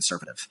young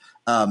conservative.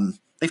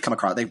 They've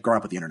grown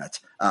up with the internet.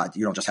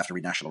 You don't just have to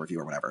read National Review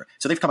or whatever.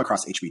 So they've come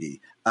across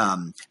HBD.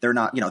 They're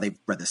not, they've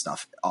read this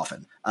stuff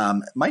often.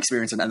 My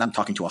experience, and I'm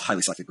talking to a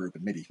highly selected group,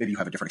 and maybe you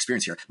have a different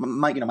experience here.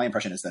 My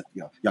impression is that,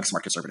 young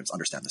smart conservatives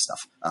understand this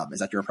stuff. Is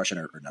that your impression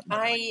or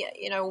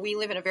not? We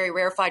live in a very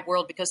rarefied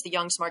world because the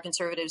young smart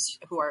conservatives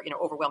who are,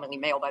 overwhelmingly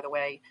male, by the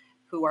way,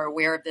 who are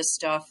aware of this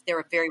stuff, they're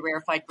a very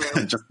rarefied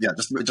group.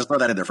 just throw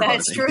that in there for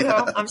That's true,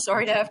 though. I'm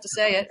sorry to have to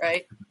say it,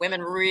 right?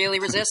 Women really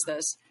resist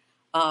this.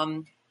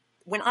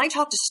 When I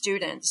talk to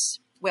students,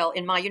 well,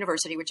 in my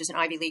university, which is an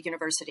Ivy League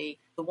university,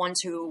 the ones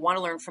who want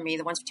to learn from me,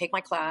 the ones who take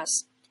my class,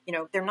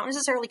 they're not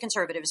necessarily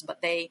conservatives,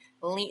 but they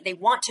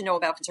want to know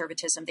about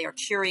conservatism. They are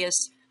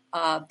curious.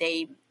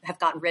 They have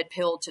gotten red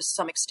pilled to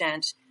some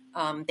extent.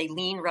 They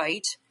lean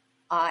right.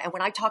 And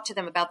when I talk to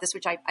them about this,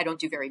 which I don't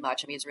do very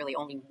much, it's really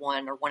only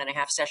 1 or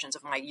 1.5 sessions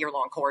of my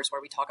year-long course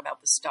where we talk about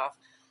this stuff.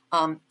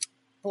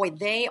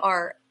 They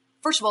are,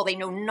 first of all, they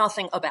know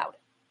nothing about it.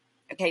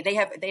 Okay,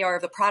 they are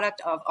the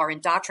product of our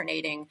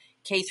indoctrinating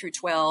K through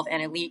 12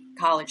 and elite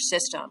college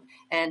system,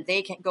 and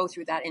they can go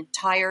through that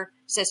entire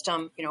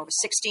system,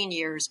 16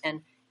 years,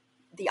 and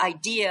the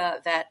idea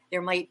that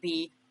there might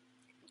be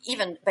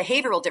even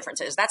behavioral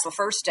differences, that's the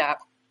first step.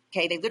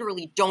 Okay, they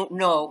literally don't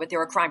know that there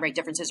are crime rate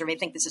differences, or they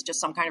think this is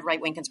just some kind of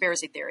right-wing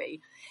conspiracy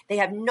theory. They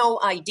have no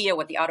idea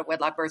what the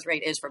out-of-wedlock birth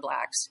rate is for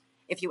blacks.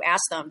 If you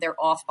ask them,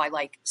 they're off by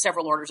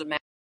several orders of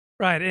magnitude.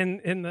 Right.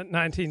 In the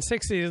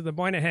 1960s, the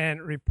Moynihan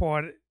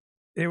report,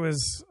 it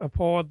was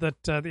appalled that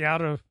the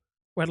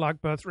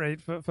out-of-wedlock birth rate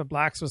for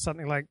blacks was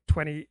something like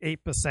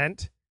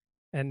 28%,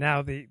 and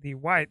now the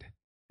white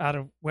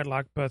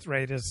out-of-wedlock birth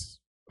rate is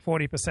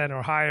 40%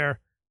 or higher.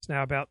 It's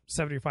now about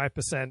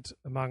 75%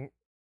 among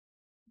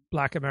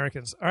Black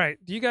Americans. All right.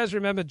 Do you guys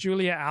remember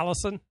Julia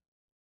Allison?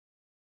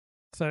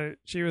 So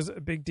she was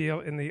a big deal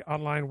in the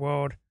online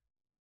world.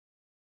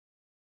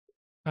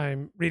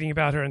 I'm reading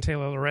about her in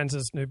Taylor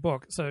Lorenz's new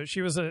book. So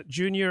she was a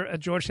junior at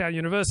Georgetown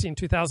University in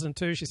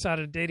 2002. She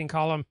started a dating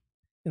column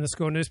in the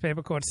school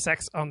newspaper called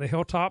Sex on the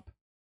Hilltop.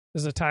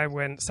 There's a time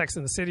when Sex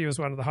and the City was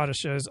one of the hottest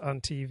shows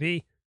on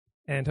TV,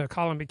 and her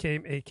column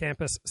became a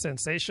campus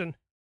sensation.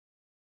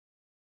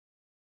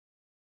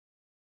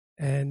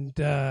 And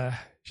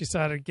she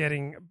started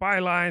getting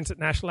bylines at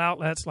national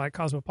outlets like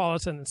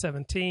Cosmopolitan and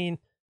 17.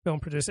 Film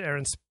producer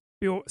Aaron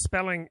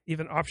Spelling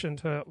even optioned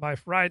her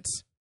life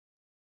rights.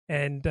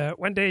 And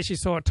one day she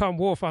saw Tom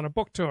Wolfe on a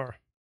book tour.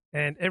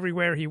 And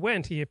everywhere he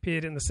went, he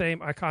appeared in the same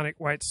iconic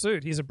white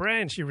suit. He's a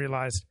brand, she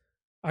realized.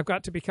 I've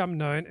got to become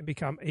known and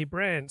become a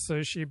brand.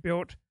 So she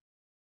built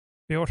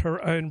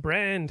her own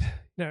brand,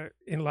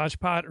 in large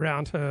part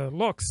around her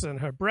looks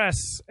and her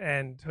breasts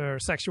and her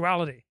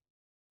sexuality.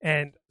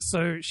 And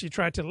so she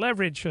tried to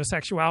leverage her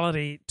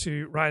sexuality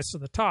to rise to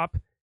the top.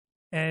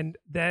 And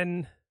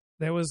then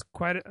there was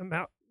quite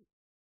a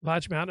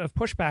large amount of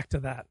pushback to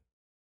that.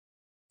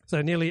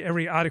 So nearly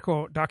every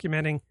article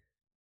documenting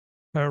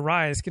her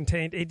rise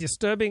contained a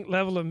disturbing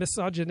level of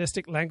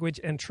misogynistic language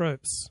and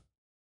tropes.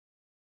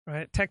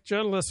 Right? Tech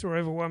journalists, who were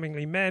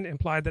overwhelmingly men,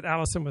 implied that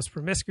Allison was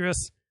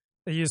promiscuous.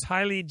 They used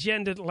highly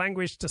gendered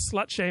language to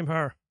slut-shame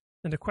her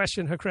and to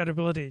question her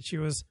credibility. She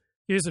was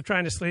accused of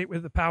trying to sleep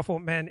with the powerful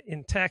men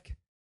in tech.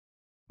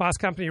 Fast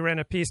Company ran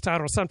a piece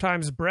titled,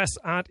 "Sometimes Breasts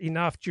Aren't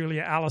Enough,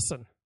 Julia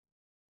Allison."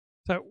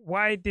 So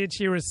why did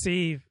she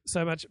receive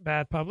so much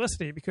bad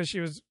publicity? Because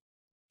she was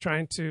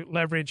trying to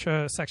leverage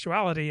her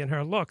sexuality and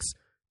her looks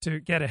to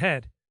get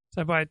ahead.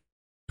 So by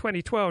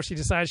 2012, she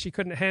decided she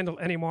couldn't handle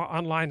any more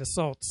online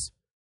assaults.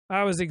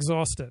 I was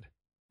exhausted,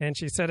 and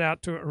she set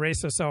out to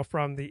erase herself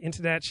from the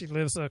internet. She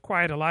lives a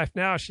quieter life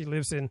now. She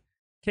lives in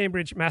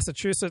Cambridge,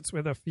 Massachusetts,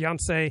 with a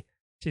fiancé.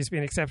 She's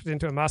been accepted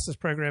into a master's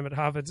program at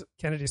Harvard's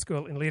Kennedy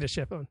School in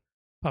Leadership and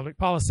Public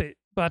Policy.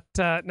 But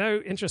no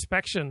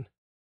introspection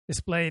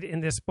displayed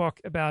in this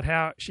book about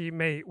how she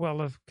may well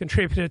have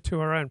contributed to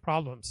her own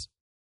problems.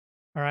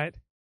 All right?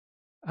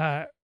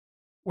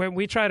 When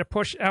we try to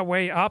push our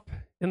way up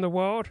in the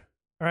world,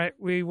 all right,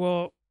 we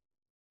will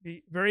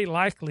be very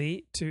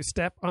likely to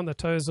step on the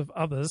toes of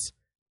others,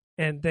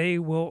 and they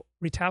will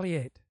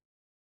retaliate.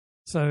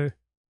 So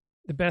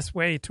the best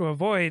way to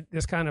avoid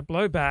this kind of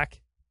blowback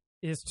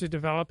is to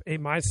develop a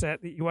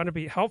mindset that you want to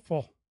be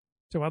helpful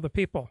to other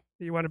people,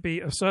 that you want to be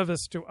of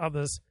service to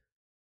others,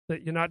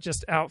 that you're not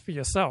just out for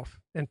yourself.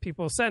 And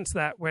people sense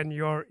that when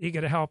you're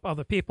eager to help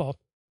other people,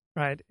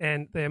 right?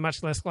 And they're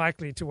much less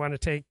likely to want to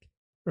take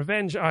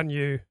revenge on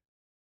you,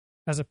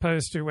 as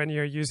opposed to when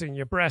you're using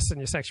your breasts and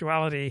your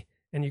sexuality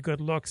and your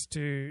good looks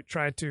to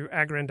try to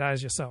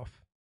aggrandize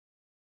yourself.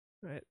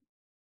 Right?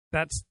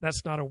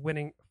 That's not a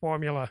winning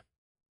formula.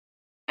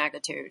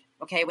 Magnitude.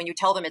 Okay, when you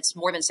tell them it's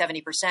more than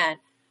 70%,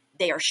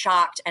 they are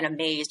shocked and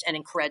amazed and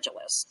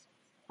incredulous.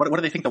 What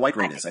do they think the white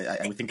rate is?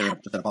 I would think they're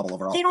within a bubble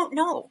overall. They don't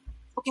know.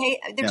 Okay,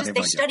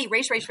 they study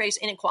race,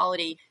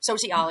 inequality,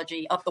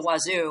 sociology up the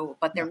wazoo,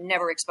 but they're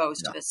never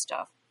exposed to this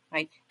stuff,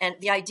 right? And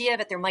the idea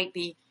that there might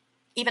be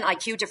even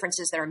IQ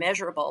differences that are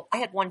measurable. I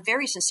had one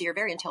very sincere,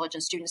 very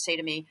intelligent student say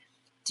to me,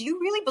 "Do you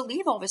really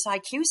believe all this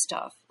IQ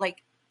stuff?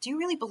 Like, do you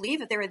really believe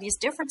that there are these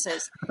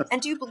differences?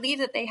 And do you believe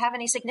that they have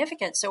any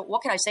significance?" So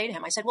what can I say to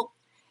him? I said, "Well,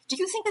 do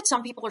you think that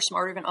some people are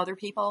smarter than other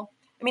people?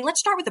 I mean,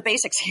 let's start with the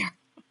basics here.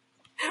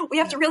 We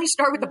have to really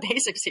start with the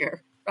basics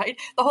here, right?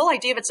 The whole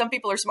idea that some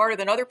people are smarter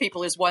than other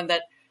people is one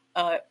that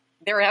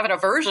they're having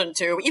aversion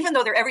to, even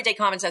though their everyday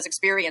common sense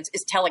experience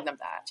is telling them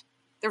that.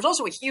 There's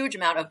also a huge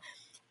amount of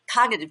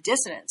cognitive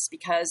dissonance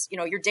because,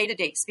 your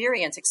day-to-day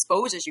experience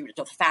exposes you to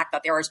the fact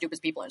that there are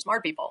stupid people and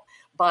smart people.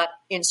 But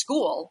in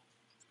school,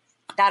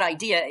 that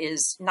idea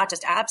is not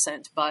just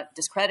absent, but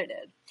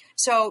discredited.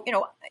 So,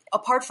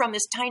 apart from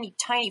this tiny,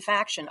 tiny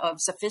faction of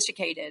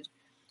sophisticated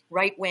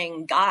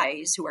right-wing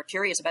guys who are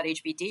curious about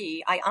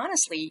HBD, I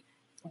honestly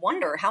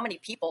wonder how many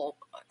people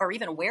are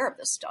even aware of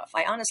this stuff.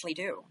 I honestly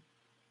do.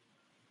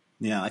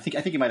 Yeah, I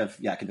think you might have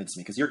convinced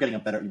me because you're getting a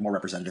better, more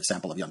representative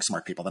sample of young,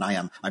 smart people than I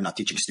am. I'm not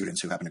teaching students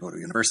who happen to go to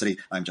university.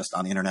 I'm just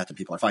on the internet, and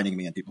people are finding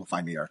me, and people who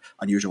find me are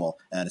unusual.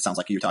 And it sounds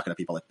like you're talking to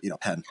people at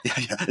Penn.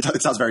 It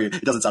doesn't sound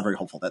very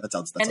hopeful. That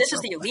sounds. And this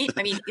is the elite.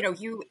 I mean,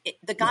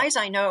 the guys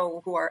I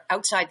know who are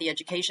outside the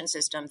education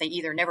system, they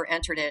either never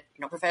entered it,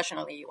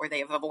 professionally, or they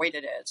have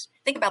avoided it.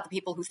 Think about the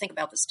people who think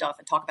about this stuff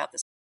and talk about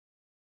this.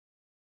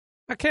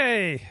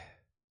 Okay,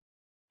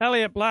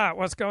 Elliot Blatt,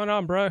 what's going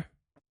on, bro?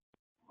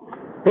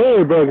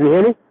 Hey, bro, can you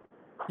hear me?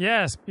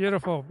 Yes,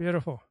 beautiful.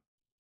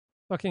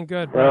 Looking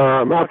good.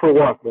 I'm out for a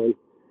walk, man.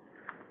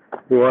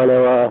 You want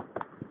a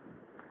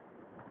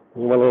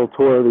little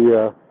tour of the,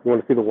 you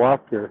want to see the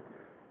walk, or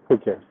who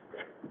cares?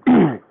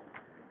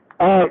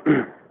 I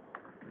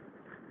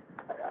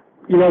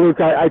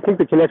think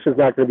the connection's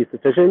not going to be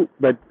sufficient,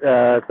 but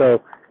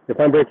so if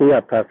I'm breaking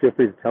up, feel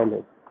free to tell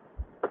me.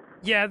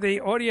 Yeah,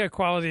 the audio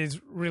quality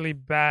is really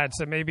bad,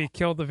 so maybe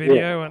kill the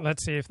video and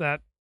let's see if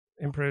that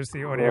improves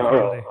the audio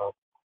quality.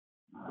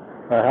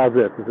 How's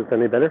this? Is this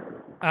any better?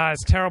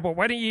 It's terrible.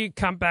 Why don't you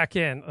come back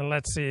in and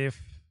let's see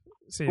if.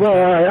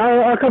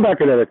 I'll come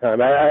back another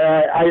time.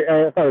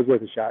 I thought it was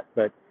worth a shot,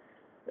 but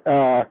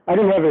I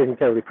didn't have anything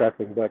terribly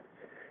pressing. But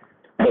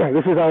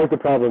this is always the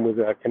problem with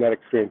kinetic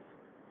streams.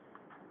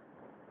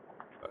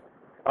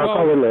 I'll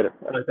call in later.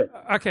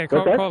 Okay,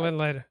 call in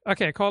later.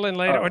 Okay, call in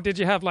later. Or did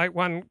you have like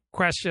one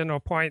question or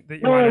point that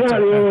you wanted to?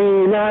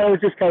 No, it was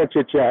just kind of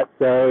chit chat,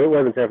 so it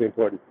wasn't terribly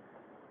important.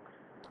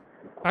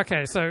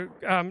 Okay, so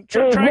it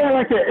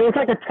was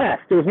like a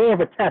test. It was more of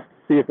a test to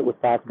see if it was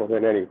possible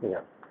than anything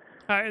else.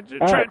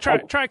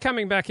 Try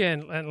coming back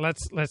in and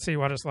let's see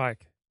what it's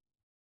like.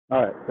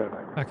 All right.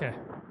 Okay.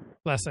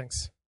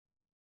 Blessings.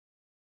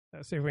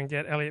 Let's see if we can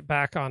get Elliot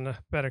back on a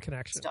better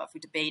connection. Stuff we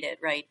debated,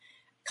 right?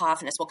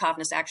 Coffness. Well,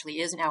 Coffness actually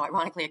is now,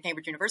 ironically, at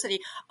Cambridge University.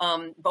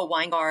 Bo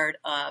Weingard,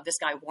 this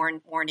guy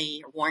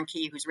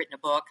Warnke, who's written a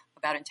book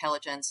about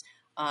intelligence.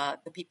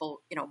 The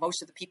people,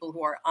 most of the people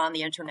who are on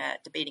the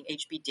internet debating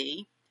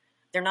HBD,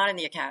 they're not in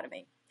the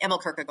academy. Emil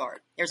Kierkegaard,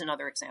 there's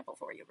another example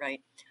for you,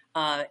 right?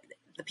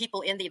 The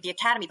people in the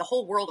academy, the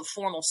whole world of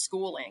formal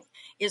schooling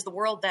is the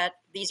world that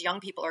these young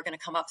people are going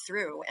to come up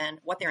through, and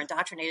what they're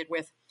indoctrinated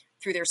with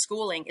through their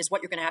schooling is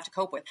what you're going to have to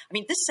cope with. I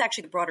mean, this is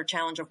actually the broader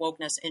challenge of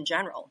wokeness in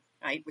general,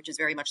 right? Which is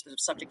very much the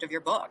subject of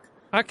your book.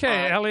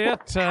 Okay,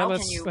 Elliot,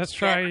 let's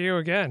try you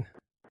again.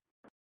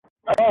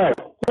 All right,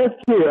 thank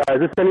you. Is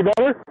this any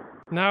better?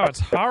 No, it's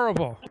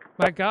horrible.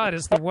 My God,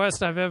 it's the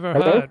worst I've ever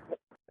heard.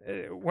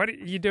 What are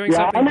you doing?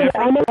 Yeah, something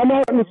different? I'm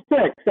out in the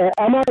sticks.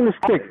 I'm out in the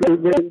sticks.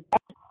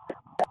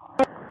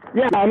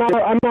 Yeah, I'm out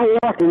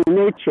walking in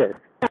nature.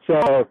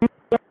 So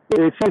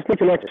it's just the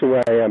connection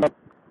where I am.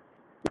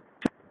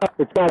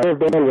 It's not over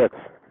bandwidth.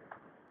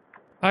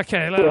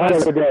 Okay,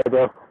 let's day,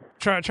 bro.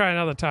 Try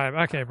another time.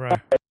 Okay, bro.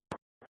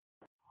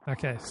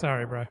 Okay,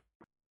 sorry, bro.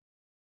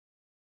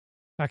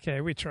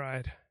 Okay, we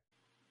tried.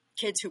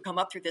 Kids who come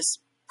up through this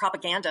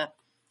propaganda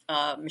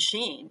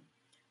machine,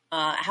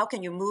 how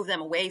can you move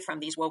them away from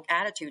these woke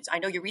attitudes? I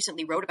know you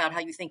recently wrote about how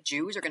you think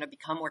Jews are going to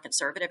become more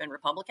conservative and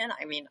Republican.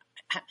 I mean,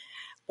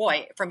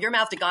 boy, from your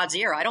mouth to God's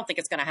ear, I don't think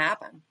it's going to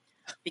happen,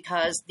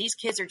 because these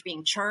kids are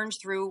being churned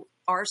through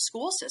our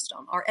school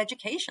system, our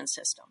education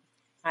system,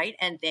 right?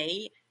 And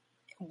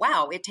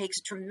it takes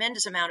a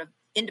tremendous amount of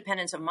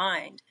independence of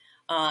mind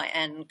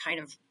and kind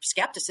of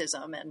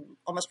skepticism and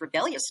almost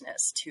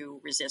rebelliousness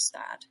to resist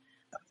that.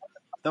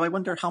 Though I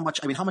wonder how much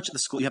of the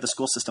school, you have the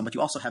school system, but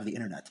you also have the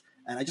internet.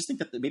 And I just think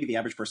that maybe the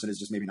average person is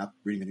just maybe not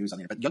reading the news on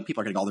the internet. But young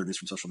people are getting all their news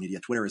from social media.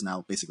 Twitter is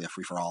now basically a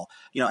free-for-all.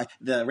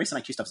 The race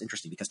and IQ stuff is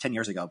interesting because 10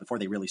 years ago, before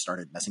they really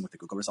started messing with the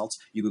Google results,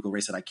 you Google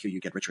race and IQ, you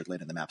get Richard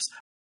Lynn in the maps.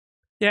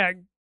 Yeah,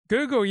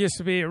 Google used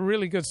to be a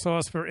really good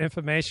source for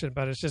information,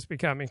 but it's just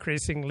become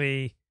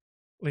increasingly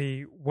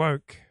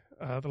woke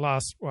the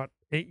last,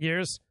 8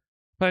 years?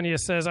 Plania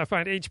says, I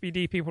find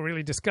HBD people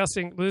really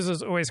disgusting.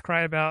 Losers always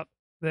cry about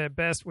their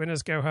best,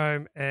 winners go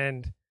home,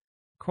 and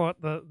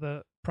caught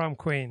the prom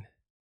queen.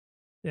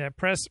 Yeah,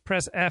 press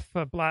F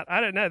for Blatt.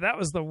 I don't know. That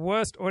was the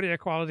worst audio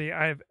quality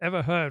I've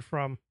ever heard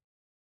from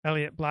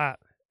Elliot Blatt,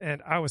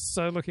 and I was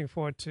so looking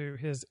forward to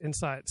his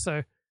insight.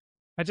 So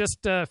I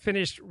just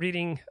finished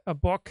reading a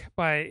book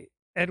by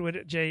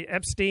Edward J.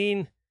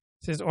 Epstein.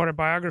 It's his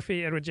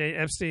autobiography. Edward J.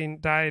 Epstein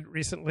died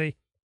recently.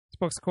 This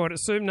book's called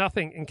Assume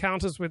Nothing,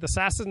 Encounters with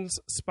Assassins,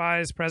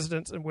 Spies,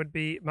 Presidents, and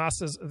Would-Be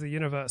Masters of the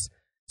Universe.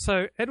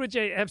 So Edward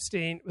J.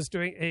 Epstein was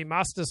doing a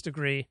master's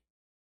degree,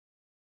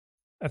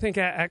 I think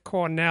at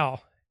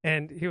Cornell,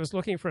 and he was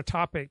looking for a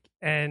topic,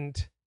 and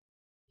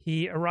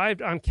he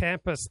arrived on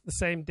campus the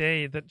same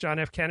day that John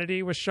F.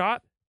 Kennedy was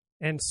shot.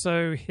 And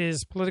so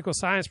his political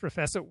science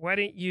professor, why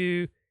don't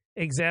you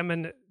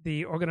examine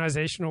the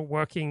organizational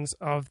workings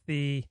of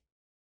the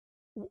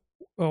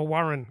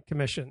Warren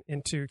Commission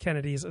into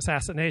Kennedy's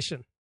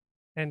assassination?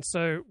 And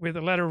so with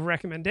a letter of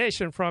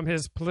recommendation from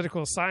his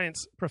political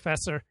science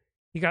professor,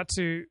 he got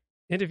to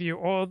interview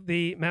all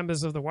the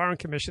members of the Warren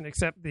Commission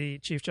except the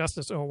Chief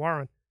Justice, Earl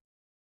Warren.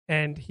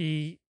 And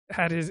he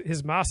had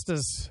his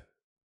master's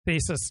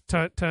thesis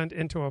turned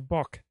into a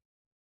book.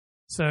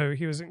 So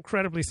he was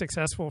incredibly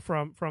successful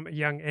from a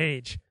young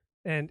age.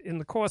 And in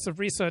the course of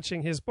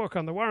researching his book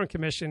on the Warren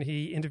Commission,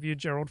 he interviewed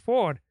Gerald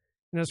Ford.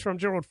 And it was from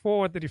Gerald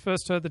Ford that he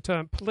first heard the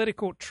term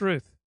political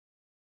truth,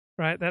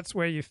 right? That's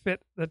where you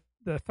fit the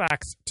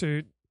facts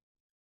to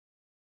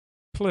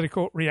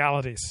political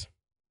realities.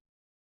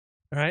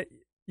 All right,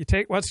 you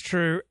take what's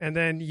true and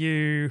then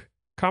you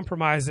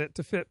compromise it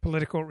to fit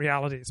political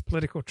realities,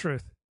 political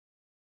truth.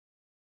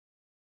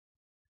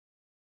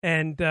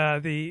 And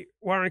the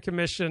Warren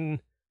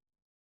Commission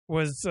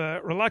was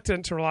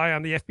reluctant to rely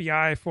on the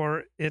FBI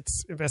for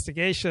its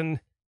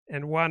investigation.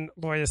 And one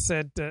lawyer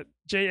said,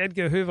 J.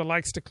 Edgar Hoover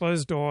likes to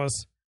close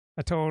doors.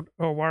 I told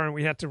Warren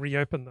we had to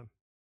reopen them.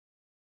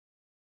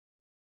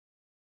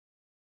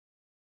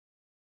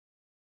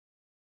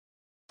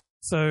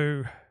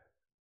 So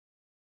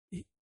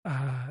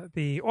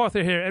the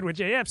author here, Edward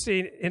J.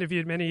 Epstein,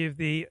 interviewed many of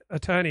the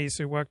attorneys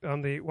who worked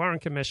on the Warren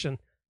Commission,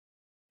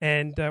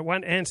 and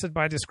one answered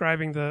by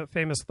describing the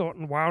famous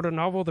Thornton Wilder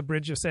novel, The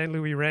Bridge of San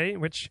Luis Rey,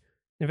 in which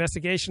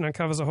investigation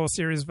uncovers a whole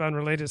series of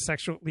unrelated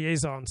sexual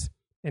liaisons.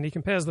 And he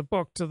compares the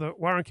book to the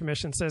Warren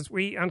Commission, says,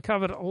 we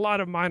uncovered a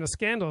lot of minor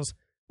scandals,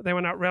 but they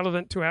were not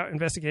relevant to our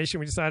investigation.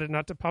 We decided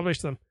not to publish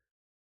them.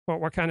 Well,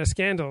 what kind of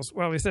scandals?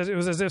 Well, he says it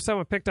was as if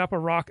someone picked up a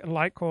rock and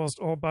light caused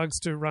all bugs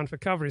to run for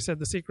cover. He said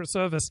the Secret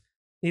Service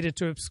needed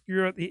to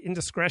obscure the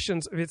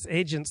indiscretions of its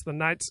agents the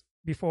nights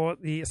before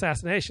the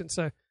assassination.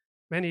 So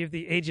many of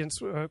the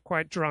agents were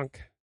quite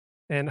drunk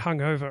and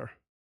hungover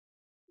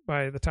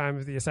by the time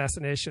of the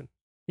assassination.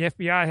 The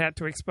FBI had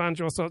to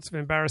expunge all sorts of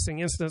embarrassing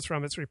incidents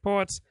from its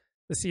reports.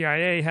 The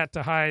CIA had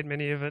to hide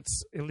many of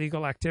its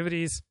illegal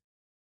activities.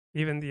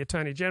 Even the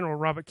Attorney General,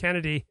 Robert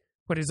Kennedy,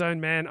 put his own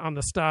man on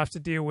the staff to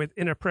deal with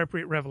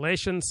inappropriate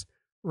revelations.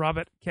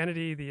 Robert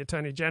Kennedy, the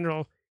Attorney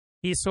General,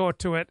 he saw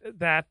to it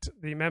that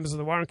the members of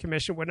the Warren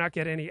Commission would not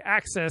get any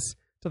access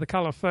to the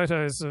color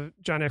photos of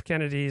John F.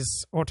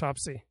 Kennedy's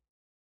autopsy.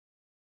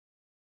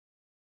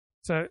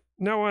 So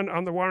no one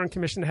on the Warren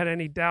Commission had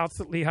any doubts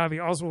that Lee Harvey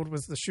Oswald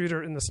was the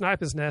shooter in the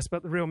sniper's nest,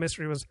 but the real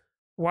mystery was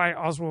why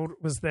Oswald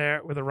was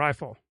there with a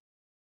rifle.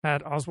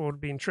 Had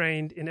Oswald been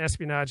trained in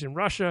espionage in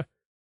Russia?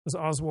 Was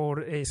Oswald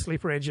a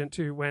sleeper agent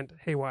who went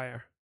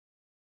haywire?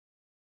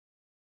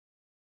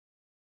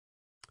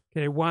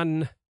 Okay,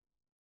 one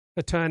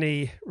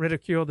attorney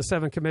ridiculed the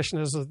 7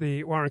 commissioners of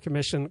the Warren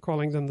Commission,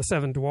 calling them the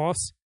 7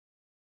 dwarfs.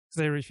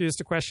 They refused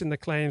to question the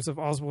claims of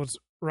Oswald's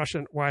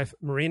Russian wife,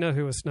 Marina,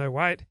 who was Snow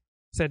White.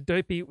 Said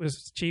dopey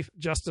was Chief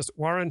Justice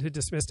Warren, who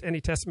dismissed any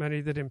testimony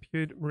that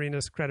impugned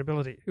Marina's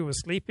credibility. Who was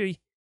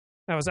sleepy?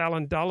 That was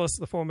Alan Dulles,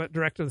 the former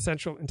director of the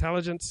Central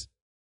Intelligence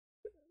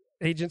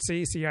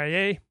Agency,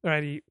 CIA.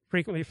 Right, he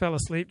frequently fell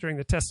asleep during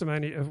the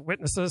testimony of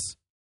witnesses,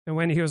 and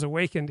when he was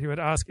awakened, he would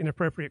ask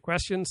inappropriate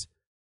questions.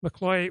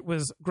 McCloy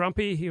was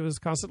grumpy. He was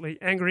constantly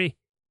angry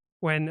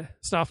when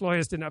staff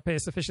lawyers did not pay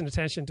sufficient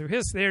attention to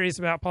his theories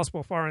about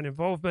possible foreign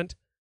involvement.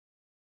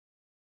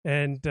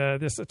 And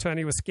this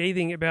attorney was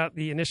scathing about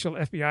the initial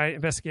FBI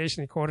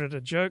investigation. He called it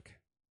a joke.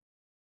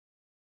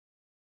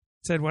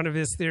 Said one of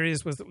his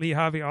theories was that Lee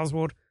Harvey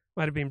Oswald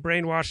might have been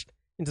brainwashed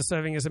into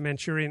serving as a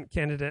Manchurian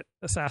candidate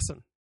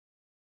assassin.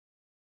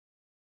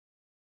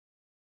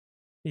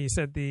 He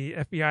said the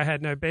FBI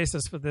had no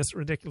basis for this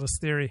ridiculous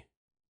theory.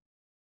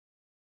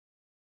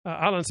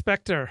 Alan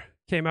Specter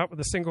came up with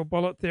a single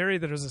bullet theory,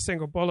 that it was a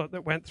single bullet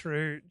that went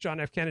through John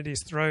F.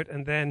 Kennedy's throat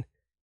and then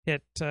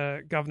hit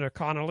Governor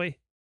Connolly.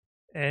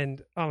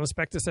 And Alan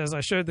Specter says,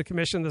 I showed the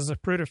commission the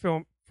Zapruder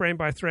film frame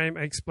by frame.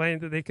 I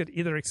explained that they could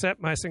either accept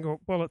my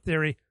single bullet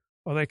theory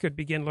or they could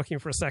begin looking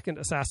for a second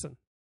assassin.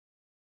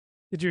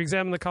 Did you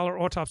examine the color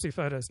autopsy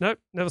photos? Nope.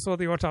 Never saw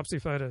the autopsy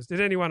photos. Did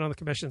anyone on the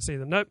commission see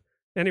them? Nope.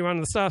 Anyone on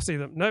the staff see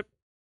them? Nope.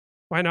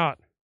 Why not?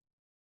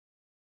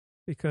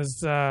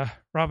 Because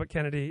Robert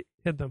Kennedy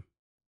hid them.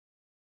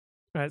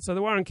 All right, so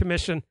the Warren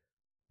Commission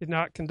did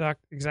not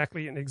conduct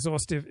exactly an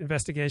exhaustive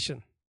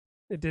investigation.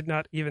 It did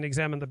not even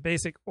examine the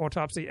basic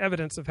autopsy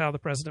evidence of how the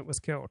president was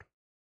killed.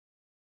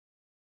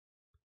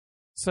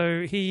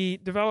 So he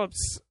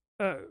develops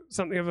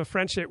something of a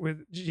friendship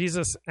with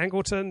Jesus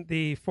Angleton,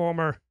 the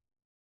former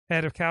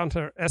head of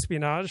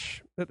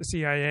counter-espionage at the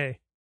CIA.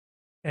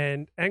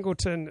 And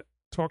Angleton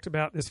talked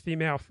about this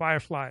female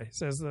firefly. He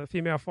says the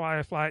female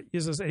firefly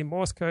uses a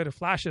Morse code of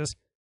flashes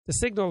to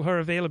signal her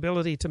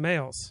availability to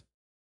males.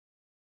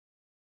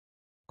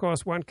 Of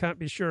course, one can't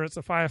be sure it's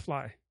a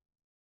firefly.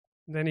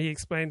 And then he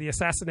explained the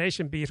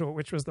assassination beetle,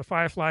 which was the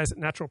firefly's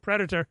natural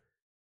predator,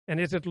 and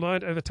it had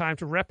learned over time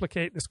to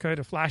replicate this code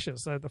of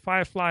flashes. So the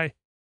firefly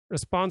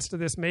responds to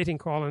this mating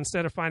call, and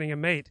instead of finding a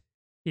mate,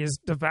 he is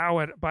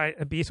devoured by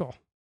a beetle.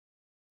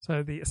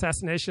 So the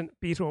assassination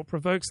beetle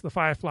provokes the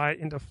firefly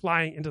into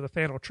flying into the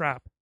fatal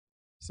trap.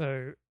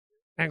 So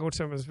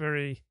Angleton was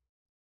very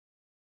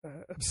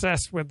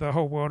obsessed with the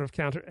whole world of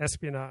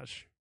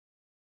counter-espionage.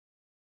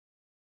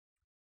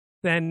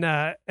 Then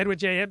Edward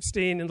J.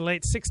 Epstein in the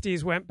late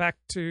 60s went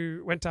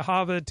to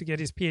Harvard to get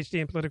his PhD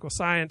in political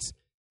science.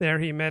 There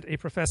he met a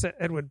professor,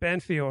 Edward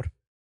Banfield,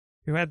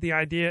 who had the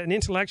idea an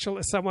intellectual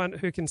is someone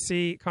who can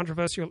see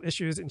controversial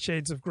issues in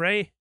shades of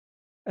gray,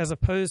 as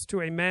opposed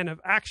to a man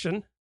of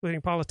action,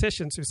 including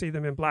politicians who see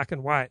them in black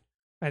and white.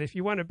 And if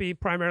you want to be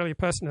primarily a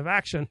person of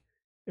action,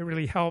 it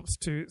really helps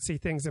to see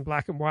things in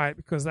black and white,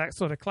 because that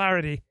sort of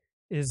clarity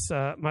is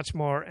much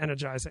more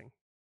energizing.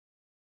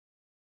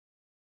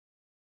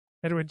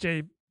 Edward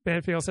J.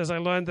 Banfield says, I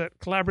learned that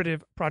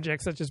collaborative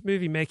projects such as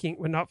movie making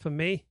were not for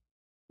me.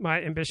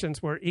 My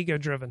ambitions were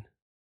ego-driven.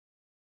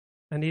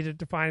 I needed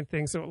to find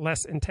things that were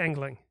less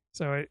entangling.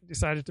 So I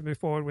decided to move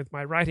forward with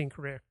my writing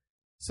career.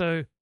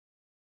 So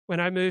when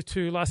I moved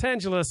to Los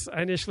Angeles,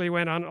 I initially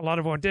went on a lot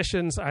of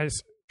auditions. I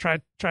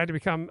tried to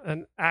become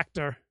an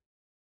actor,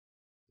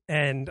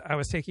 and I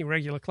was taking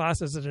regular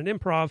classes at an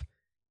improv.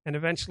 And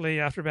eventually,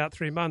 after about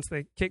 3 months,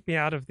 they kicked me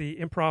out of the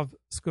improv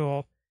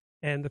school.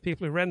 And the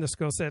people who ran the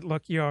school said,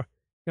 look, you're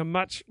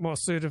much more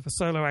suited for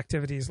solo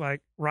activities like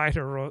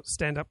writer or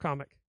stand-up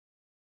comic.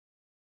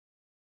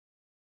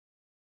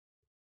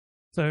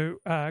 So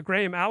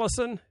Graham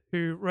Allison,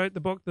 who wrote the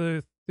book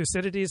The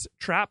Thucydides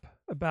Trap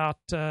about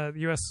the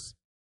U.S.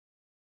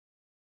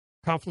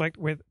 conflict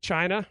with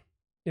China,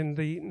 in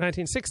the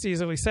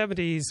 1960s, early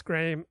 70s,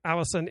 Graham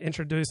Allison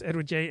introduced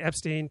Edward J.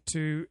 Epstein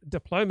to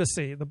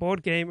Diplomacy, the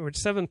board game in which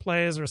 7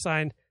 players are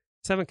assigned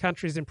 7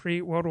 countries in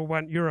pre-World War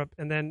I Europe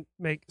and then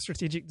make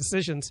strategic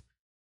decisions.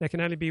 There can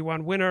only be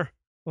one winner.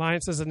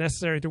 Alliances are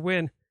necessary to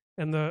win,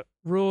 and the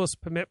rules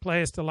permit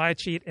players to lie,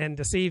 cheat, and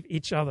deceive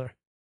each other.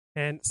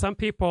 And some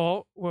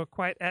people were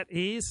quite at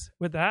ease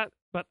with that,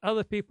 but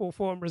other people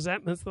formed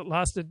resentments that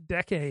lasted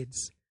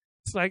decades.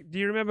 It's like, do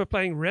you remember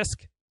playing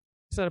Risk?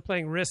 I started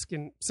playing Risk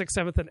in 6th,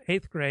 7th, and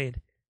 8th grade,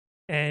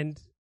 and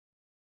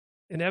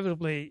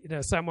inevitably,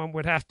 someone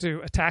would have to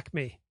attack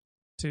me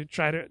to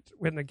try to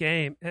win the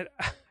game. And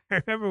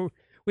I remember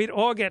we'd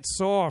all get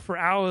sore for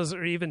hours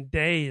or even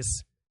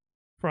days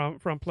from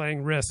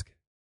playing Risk.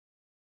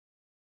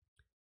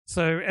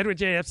 So Edward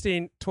J.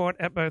 Epstein taught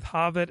at both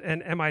Harvard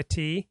and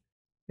MIT.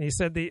 And he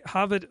said the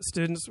Harvard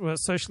students were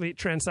socially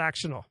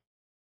transactional.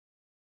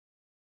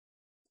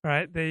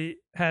 Right? They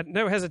had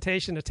no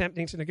hesitation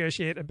attempting to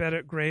negotiate a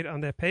better grade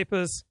on their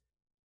papers.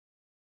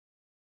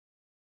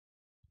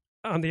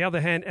 On the other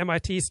hand,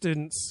 MIT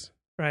students,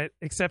 right,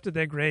 accepted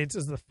their grades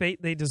as the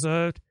fate they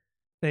deserved.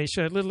 They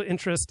showed little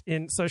interest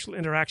in social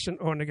interaction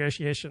or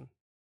negotiation.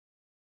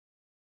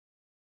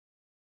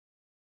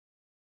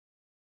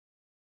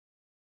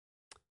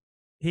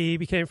 He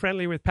became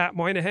friendly with Pat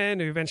Moynihan,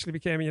 who eventually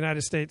became a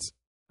United States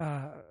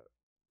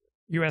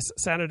U.S.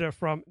 Senator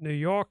from New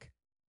York.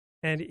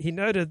 And he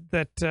noted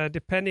that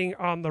depending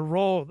on the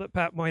role that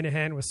Pat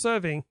Moynihan was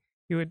serving,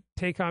 he would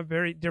take on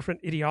very different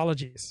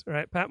ideologies.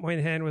 Right? Pat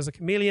Moynihan was a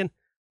chameleon,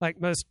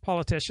 like most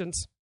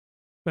politicians,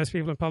 most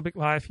people in public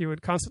life. He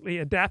would constantly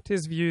adapt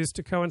his views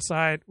to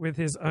coincide with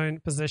his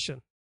own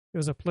position. He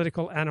was a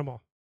political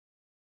animal.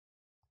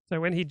 So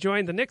when he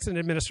joined the Nixon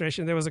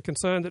administration, there was a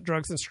concern that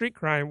drugs and street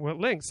crime were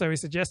linked. So he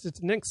suggested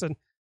to Nixon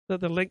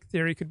that the link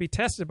theory could be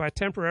tested by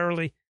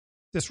temporarily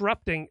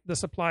disrupting the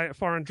supply of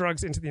foreign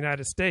drugs into the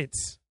United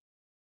States.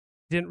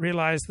 He didn't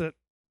realize that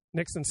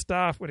Nixon's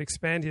staff would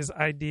expand his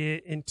idea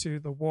into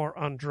the war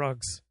on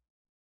drugs.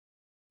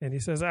 And he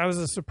says, I was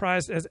as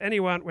surprised as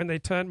anyone when they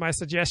turned my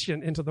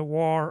suggestion into the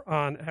war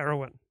on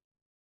heroin.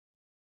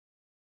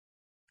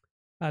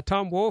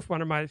 Tom Wolfe,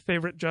 one of my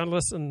favorite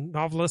journalists and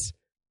novelists,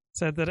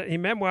 said that a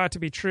memoir to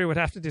be true would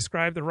have to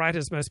describe the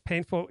writer's most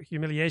painful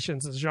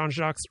humiliations, as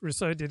Jean-Jacques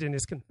Rousseau did in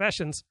his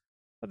Confessions.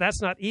 But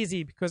that's not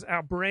easy because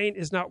our brain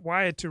is not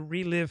wired to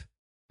relive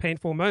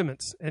painful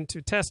moments. And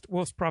to test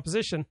Wolfe's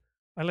proposition,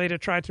 I later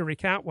tried to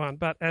recount one,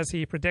 but as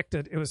he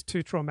predicted, it was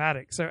too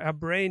traumatic. So our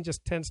brain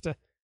just tends to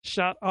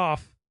shut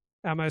off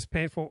our most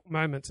painful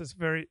moments. It's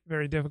very,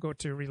 very difficult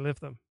to relive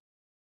them.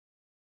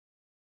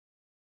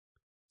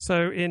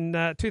 So in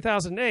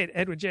 2008,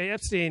 Edward J.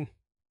 Epstein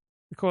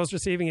recalls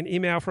receiving an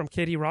email from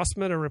Katie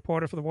Rossman, a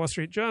reporter for the Wall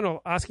Street Journal,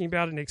 asking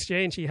about an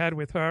exchange he had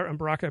with her and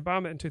Barack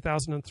Obama in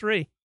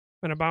 2003,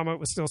 when Obama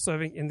was still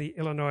serving in the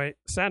Illinois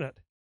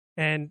Senate.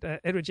 And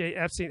Edward J.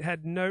 Epstein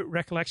had no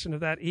recollection of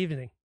that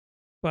evening.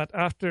 But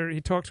after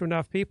he talked to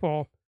enough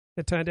people,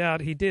 it turned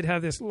out he did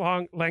have this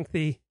long,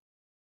 lengthy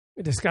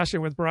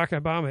discussion with Barack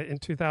Obama in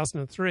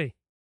 2003.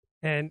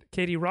 And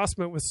Katie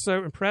Rossman was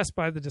so impressed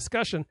by the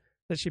discussion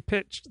that she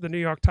pitched the New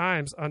York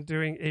Times on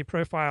doing a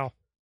profile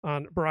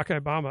on Barack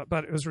Obama,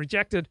 but it was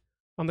rejected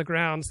on the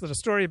grounds that a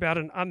story about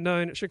an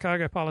unknown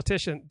Chicago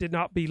politician did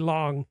not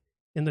belong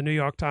in the New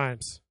York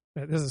Times.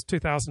 This is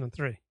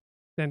 2003.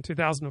 Then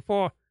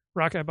 2004,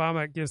 Barack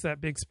Obama gives that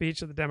big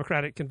speech at the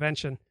Democratic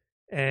Convention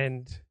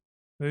and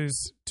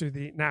moves to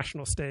the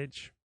national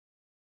stage.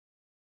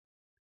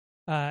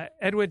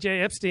 Edward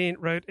J. Epstein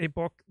wrote a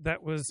book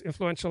that was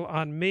influential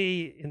on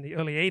me in the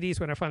early 80s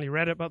when I finally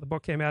read it, but the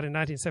book came out in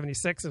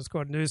 1976. It was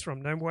called News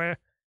from Nowhere,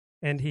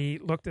 and he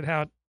looked at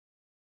how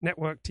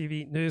network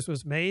TV news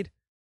was made.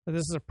 So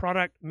this is a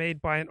product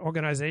made by an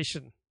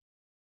organization.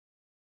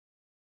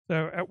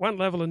 So at one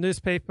level, a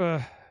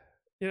newspaper,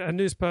 a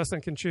news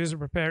person can choose to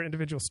prepare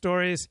individual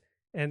stories,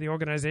 and the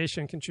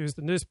organization can choose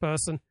the news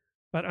person,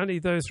 but only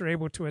those who are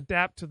able to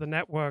adapt to the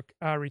network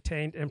are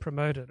retained and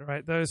promoted,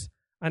 right? Those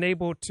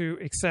unable to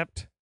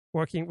accept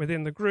working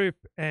within the group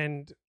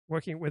and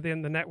working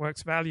within the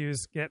network's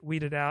values get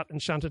weeded out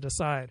and shunted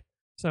aside.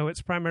 So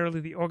it's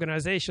primarily the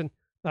organization,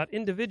 not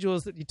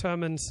individuals, that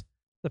determines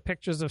the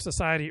pictures of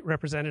society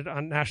represented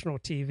on national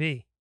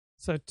TV.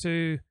 So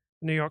to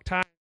the New York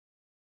Times,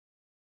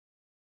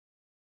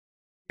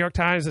 New York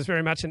Times is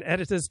very much an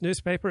editor's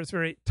newspaper. It's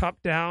very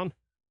top-down,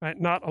 right?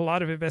 Not a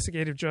lot of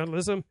investigative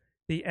journalism.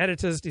 The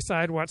editors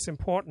decide what's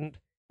important,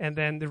 and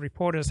then the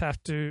reporters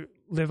have to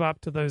live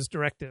up to those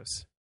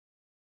directives.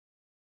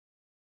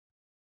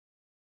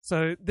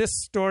 So this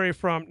story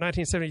from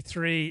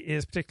 1973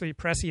 is particularly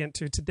prescient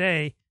to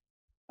today.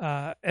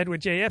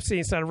 Edward J.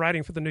 Epstein started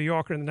writing for The New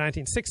Yorker in the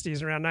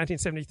 1960s. Around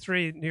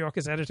 1973, New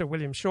Yorker's editor,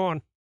 William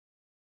Shawn,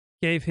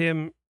 gave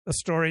him a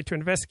story to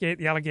investigate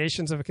the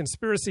allegations of a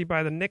conspiracy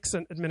by the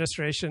Nixon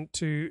administration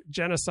to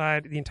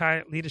genocide the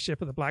entire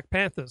leadership of the Black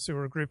Panthers, who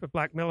were a group of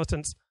black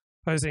militants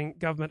opposing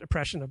government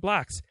oppression of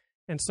blacks.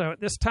 And so at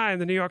this time,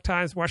 the New York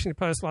Times, Washington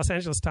Post, Los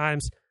Angeles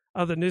Times,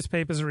 other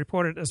newspapers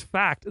reported as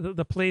fact that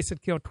the police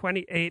had killed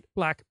 28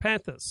 Black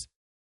Panthers.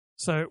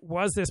 So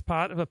was this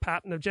part of a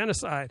pattern of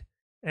genocide?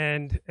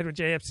 And Edward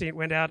J. Epstein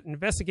went out and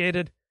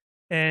investigated,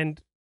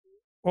 and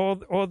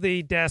all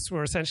the deaths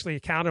were essentially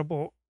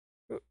accountable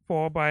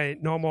for by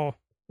normal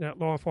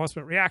law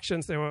enforcement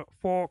reactions. There were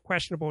 4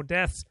 questionable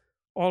deaths.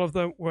 All of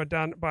them were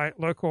done by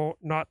local,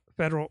 not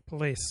federal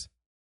police.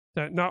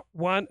 So not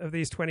one of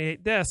these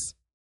 28 deaths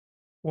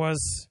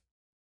was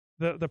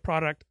the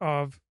product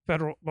of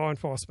federal law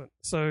enforcement.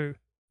 So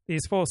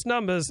these false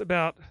numbers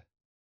about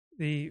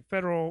the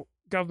federal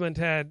government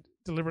had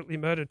deliberately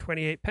murdered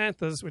 28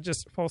 Panthers were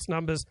just false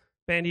numbers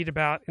bandied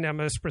about in our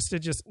most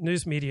prestigious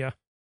news media,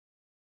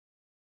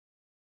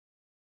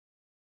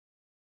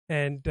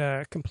 and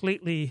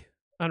completely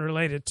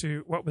unrelated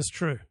to what was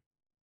true.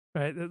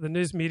 Right? The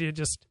news media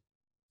just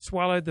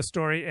swallowed the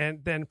story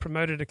and then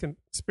promoted a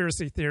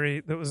conspiracy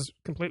theory that was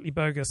completely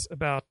bogus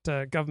about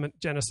government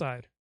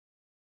genocide.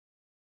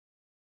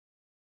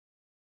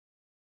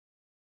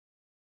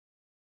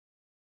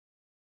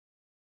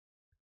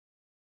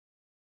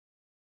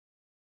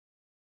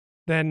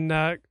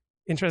 Then,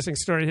 interesting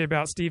story here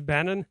about Steve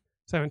Bannon.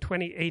 So in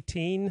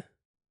 2018,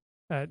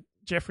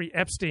 Jeffrey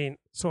Epstein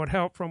sought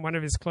help from one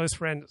of his close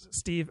friends,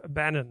 Steve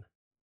Bannon.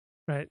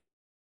 Right?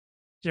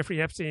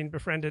 Jeffrey Epstein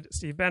befriended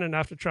Steve Bannon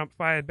after Trump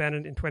fired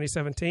Bannon in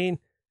 2017,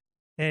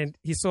 and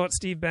he sought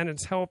Steve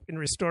Bannon's help in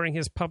restoring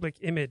his public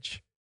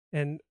image.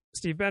 And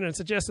Steve Bannon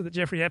suggested that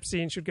Jeffrey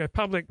Epstein should go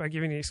public by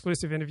giving an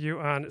exclusive interview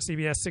on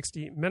CBS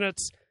 60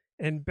 Minutes,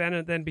 and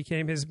Bannon then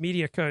became his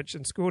media coach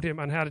and schooled him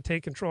on how to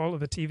take control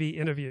of a TV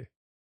interview.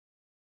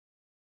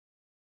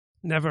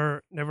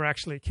 Never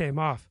actually came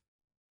off,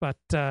 but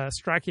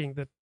striking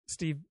that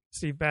Steve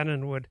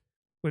Bannon would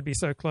be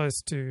so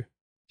close to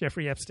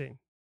Jeffrey Epstein.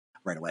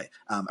 Right away.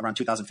 Around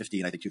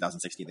 2015, I think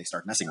 2016, they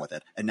start messing with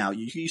it. And now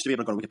you used to be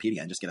able to go to Wikipedia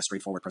and just get a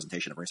straightforward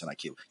presentation of race and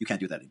IQ. You can't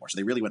do that anymore. So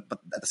they really went, but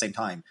at the same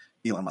time,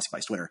 Elon Musk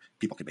buys Twitter.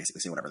 People can basically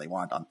say whatever they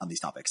want on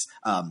these topics.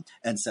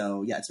 And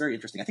so, yeah, it's very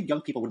interesting. I think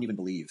young people wouldn't even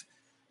believe,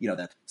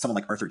 that someone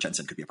like Arthur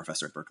Jensen could be a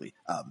professor at Berkeley,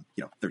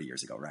 30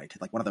 years ago, right?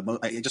 Like one of the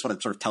I just want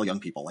to sort of tell young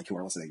people who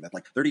are listening that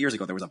 30 years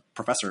ago, there was a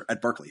professor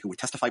at Berkeley who would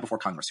testify before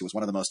Congress, who was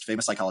one of the most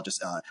famous psychologists,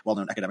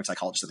 well-known academic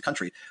psychologists in the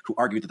country, who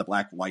argued that the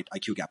black-white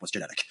IQ gap was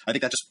genetic. I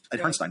think that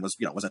Bernstein was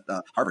at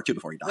Harvard too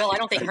before he died. Well, I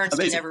don't think Bernstein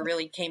Amazing. ever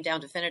really came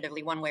down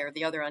definitively one way or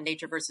the other on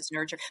nature versus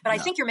nurture. But I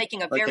think you're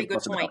making a very good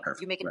point.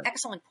 You make an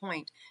excellent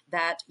point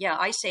that,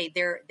 I say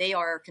they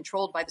are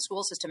controlled by the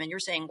school system, and you're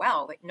saying,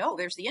 wow, no,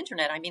 there's the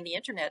internet. I mean, the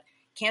internet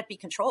can't be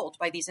controlled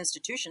by these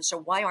institutions. So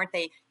why aren't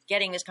they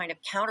getting this kind of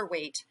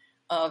counterweight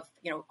of,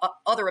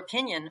 other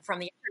opinion from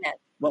the internet?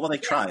 Well, they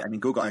try. I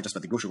mean, Google, I just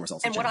put the Google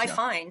results. And what I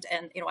find,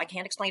 and, I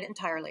can't explain it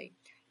entirely,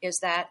 is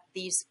that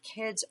these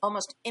kids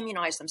almost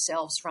immunize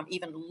themselves from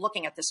even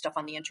looking at this stuff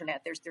on the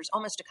internet. There's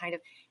almost a kind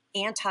of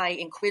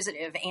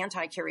anti-inquisitive,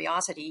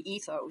 anti-curiosity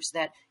ethos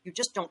that you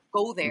just don't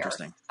go there.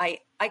 Interesting. I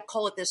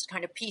call it this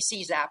kind of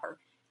PC zapper.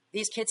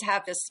 These kids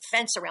have this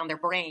fence around their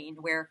brain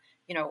where,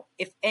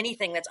 if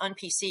anything that's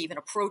un-PC even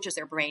approaches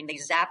their brain, they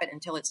zap it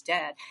until it's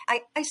dead.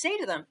 I say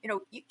to them,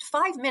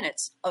 5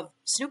 minutes of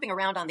snooping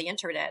around on the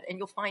internet and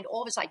you'll find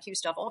all this IQ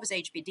stuff, all this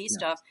HBD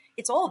stuff.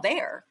 It's all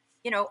there.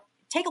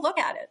 Take a look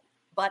at it.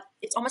 But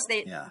it's almost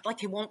like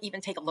they won't even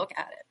take a look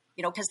at it,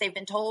 because they've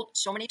been told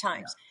so many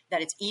times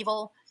that it's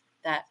evil,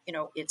 that,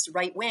 it's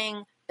right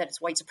wing, that it's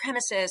white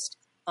supremacist,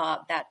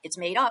 that it's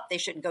made up. They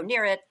shouldn't go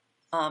near it.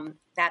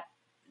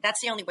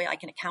 That's the only way I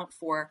can account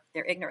for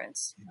their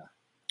ignorance.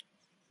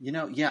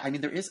 Yeah. I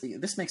mean,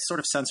 this makes sort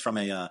of sense from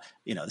a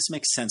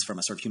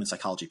sort of human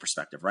psychology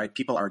perspective, right?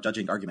 People are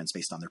judging arguments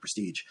based on their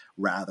prestige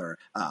rather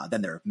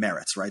than their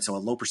merits, right? So a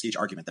low prestige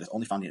argument that is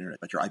only found on the internet,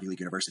 but your Ivy League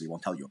university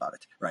won't tell you about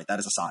it, right? That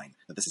is a sign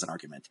that this is an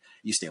argument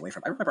you stay away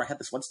from. I remember I had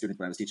this one student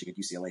when I was teaching at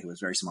UCLA who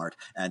was very smart,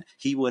 and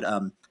he would,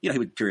 he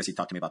would curiously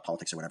talk to me about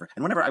politics or whatever.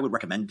 And whenever I would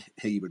recommend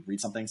he would read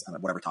something on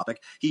whatever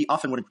topic, he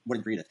often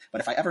wouldn't read it.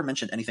 But if I ever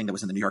mentioned anything that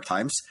was in the New York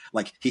Times,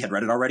 he had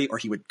read it already, or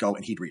he would go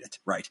and he'd read it,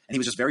 right? And he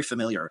was just very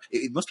familiar.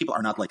 Most people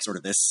are not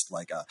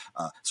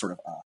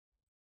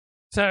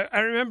So I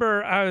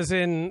remember I was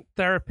in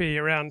therapy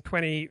around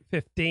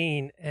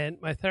 2015, and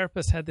my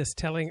therapist had this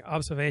telling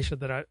observation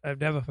that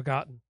I've never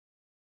forgotten.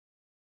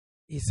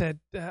 He said,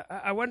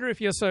 I wonder if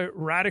you're so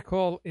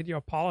radical in your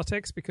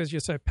politics because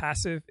you're so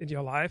passive in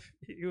your life.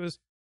 He was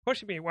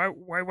pushing me. Why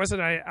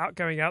wasn't I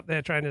going out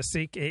there trying to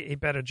seek a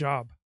better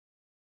job?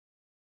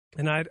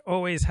 And I'd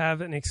always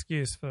have an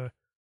excuse for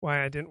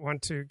why I didn't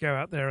want to go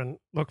out there and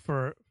look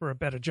for a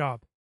better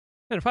job.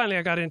 And finally,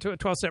 I got into a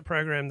 12-step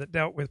program that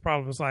dealt with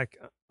problems like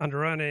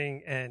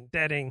under-earning and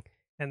debting,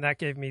 and that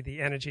gave me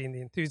the energy and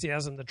the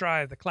enthusiasm, the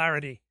drive, the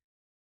clarity,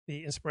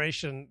 the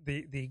inspiration,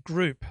 the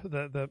group,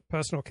 the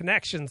personal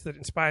connections that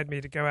inspired me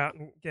to go out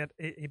and get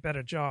a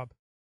better job.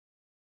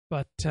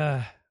 But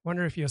I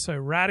wonder if you're so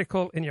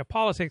radical in your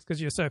politics because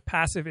you're so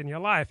passive in your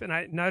life. And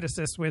I notice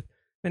this with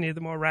many of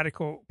the more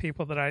radical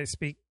people that I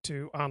speak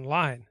to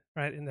online,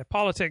 right? In their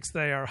politics,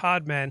 they are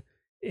hard men.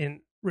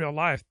 In real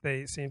life,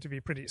 they seem to be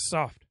pretty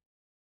soft.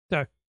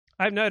 So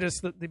I've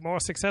noticed that the more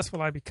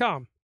successful I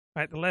become,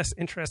 right, the less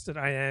interested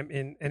I am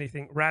in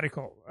anything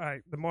radical.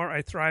 The more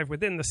I thrive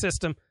within the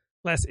system,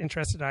 less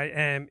interested I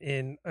am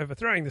in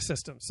overthrowing the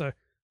system. So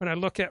when I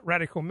look at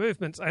radical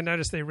movements, I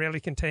notice they rarely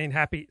contain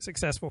happy,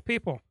 successful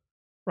people.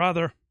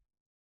 Rather,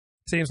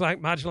 it seems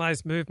like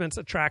marginalized movements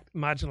attract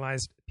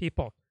marginalized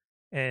people.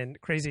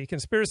 And crazy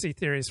conspiracy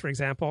theories, for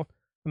example,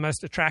 are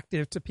most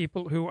attractive to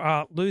people who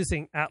are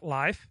losing at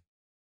life,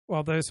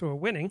 while those who are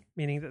winning,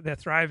 meaning that they're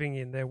thriving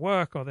in their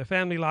work or their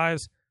family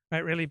lives,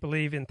 might really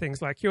believe in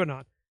things like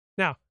QAnon.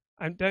 Now,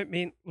 I don't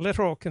mean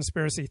literal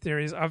conspiracy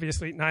theories.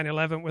 Obviously,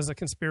 9/11 was a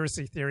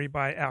conspiracy theory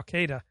by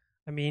Al-Qaeda.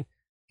 I mean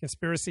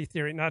conspiracy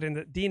theory, not in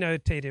the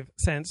denotative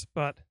sense,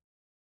 but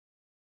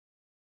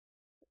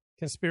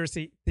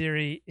conspiracy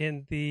theory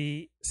in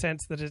the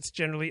sense that it's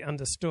generally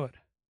understood,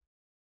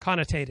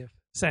 connotative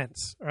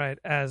sense, right,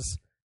 as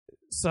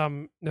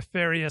some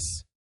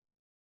nefarious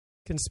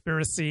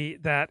conspiracy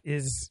that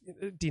is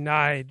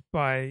denied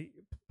by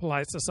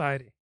polite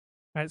society,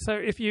 right? So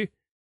if you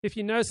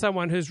know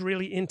someone who's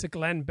really into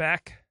Glenn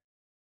Beck,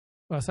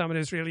 or someone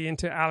who's really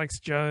into Alex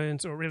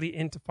Jones, or really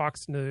into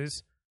Fox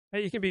News,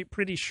 right, you can be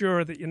pretty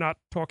sure that you're not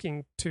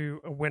talking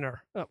to a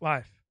winner at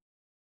life,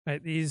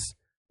 right? These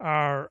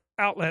are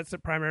outlets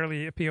that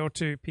primarily appeal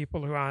to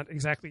people who aren't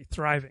exactly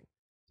thriving.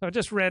 So I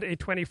just read a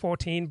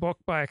 2014 book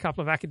by a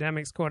couple of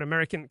academics called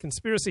American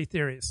Conspiracy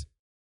Theories.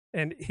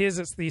 And here's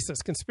its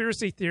thesis.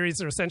 Conspiracy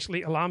theories are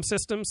essentially alarm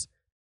systems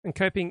and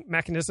coping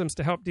mechanisms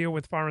to help deal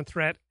with foreign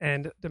threat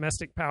and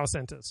domestic power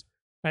centers.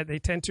 Right? They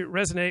tend to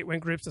resonate when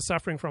groups are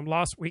suffering from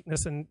loss,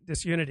 weakness, and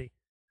disunity.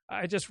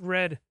 I just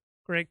read a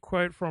great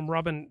quote from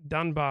Robin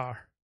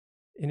Dunbar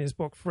in his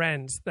book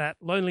Friends, that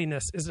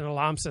loneliness is an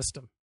alarm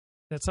system,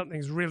 that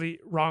something's really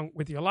wrong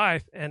with your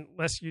life, and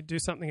unless you do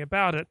something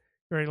about it,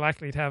 you're very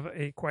likely to have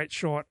a quite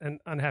short and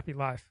unhappy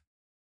life.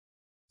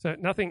 So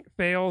nothing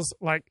fails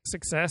like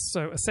success.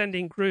 So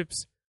ascending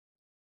groups,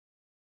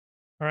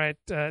 all right,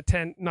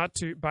 tend not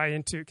to buy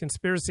into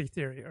conspiracy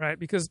theory, all right,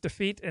 because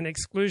defeat and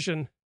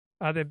exclusion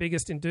are their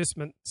biggest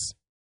inducements.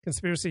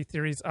 Conspiracy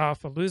theories are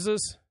for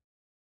losers.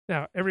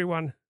 Now,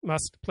 everyone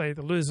must play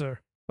the loser,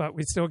 but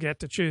we still get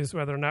to choose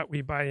whether or not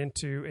we buy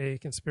into a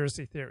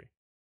conspiracy theory.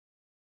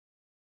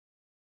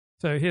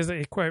 So here's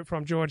a quote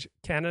from George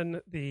Kennan,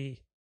 the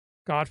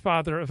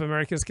godfather of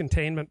America's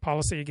containment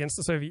policy against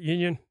the Soviet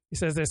Union. He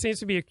says, there seems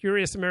to be a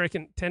curious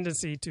American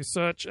tendency to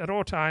search at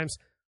all times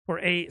for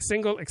a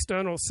single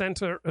external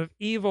center of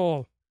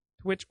evil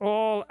to which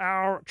all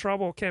our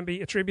trouble can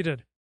be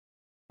attributed,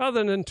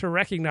 rather than to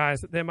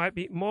recognize that there might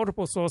be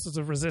multiple sources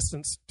of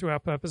resistance to our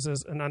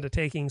purposes and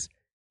undertakings,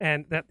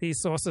 and that these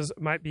sources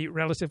might be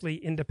relatively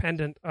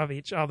independent of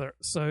each other.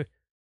 So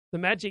the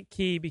magic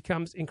key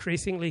becomes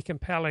increasingly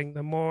compelling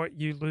the more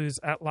you lose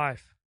at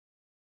life.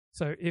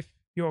 So if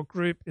your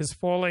group is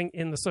falling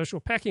in the social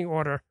pecking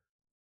order,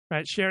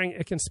 right, sharing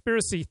a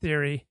conspiracy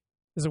theory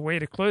is a way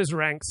to close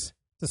ranks,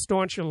 to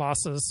staunch your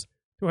losses,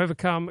 to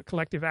overcome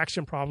collective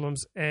action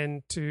problems,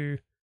 and to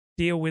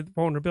deal with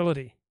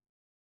vulnerability,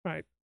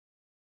 right?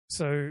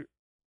 So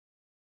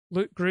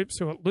groups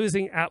who are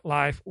losing at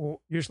life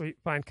will usually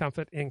find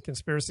comfort in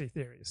conspiracy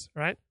theories,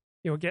 right?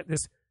 You'll get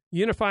this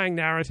unifying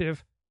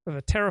narrative of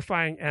a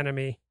terrifying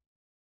enemy,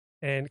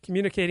 and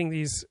communicating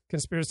these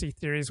conspiracy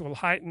theories will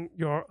heighten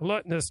your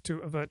alertness to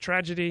avert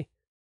tragedy,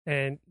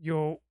 and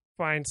you'll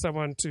find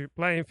someone to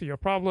blame for your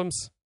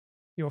problems.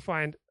 You'll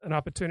find an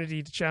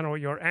opportunity to channel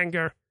your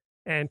anger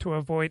and to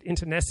avoid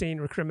internecine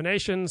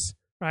recriminations,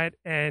 right?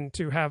 And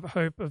to have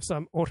hope of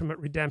some ultimate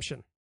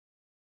redemption.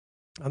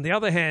 On the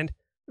other hand,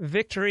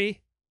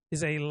 victory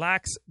is a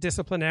lax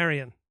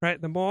disciplinarian,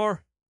 right? The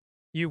more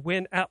you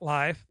win at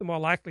life, the more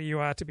likely you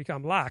are to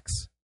become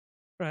lax,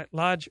 right?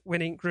 Large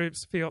winning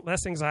groups feel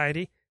less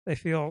anxiety. They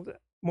feel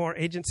more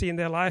agency in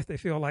their life. They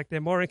feel like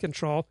they're more in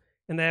control,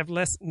 and they have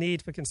less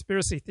need for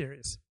conspiracy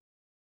theories.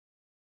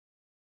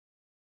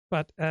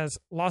 But as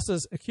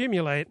losses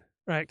accumulate,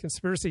 right,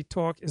 conspiracy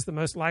talk is the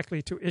most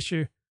likely to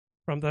issue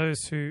from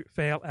those who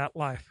fail at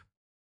life.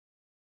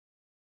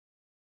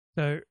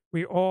 So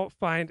we all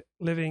find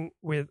living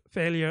with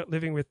failure,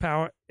 living with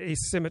power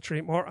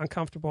asymmetry more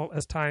uncomfortable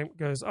as time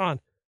goes on.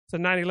 So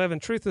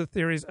 9/11 truth of the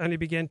theories only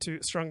began to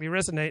strongly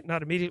resonate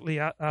not immediately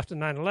after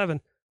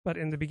 9/11, but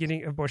in the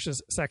beginning of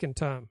Bush's second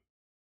term.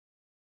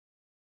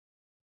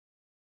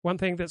 One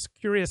thing that's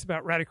curious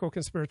about radical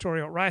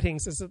conspiratorial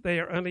writings is that they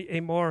are only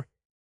a more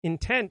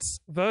intense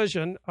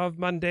version of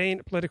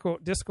mundane political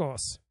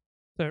discourse.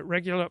 So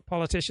regular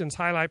politicians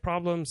highlight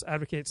problems,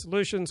 advocate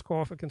solutions,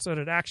 call for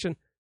concerted action.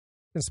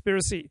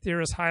 Conspiracy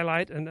theorists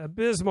highlight an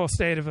abysmal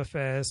state of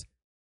affairs.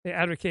 They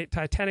advocate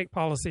titanic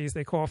policies.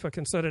 They call for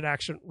concerted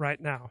action right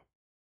now.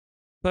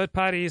 Third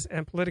parties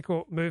and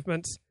political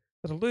movements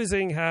that are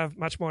losing have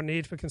much more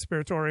need for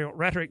conspiratorial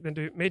rhetoric than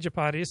do major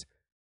parties,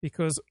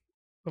 because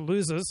the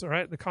losers, all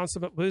right, the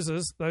consummate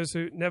losers, those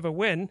who never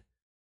win,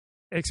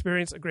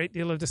 experience a great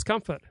deal of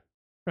discomfort,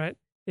 right?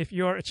 If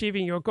you're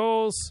achieving your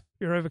goals,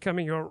 you're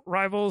overcoming your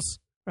rivals,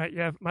 right,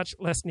 you have much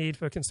less need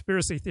for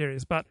conspiracy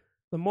theories. But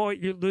the more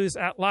you lose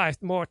at life,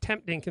 the more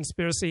tempting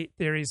conspiracy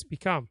theories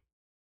become.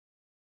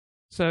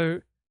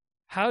 So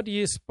how do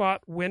you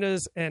spot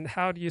winners and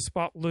how do you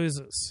spot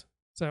losers?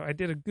 So I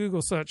did a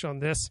Google search on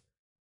this.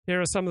 Here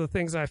are some of the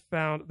things I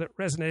found that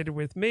resonated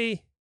with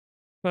me.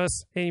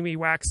 First, Amy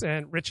Wax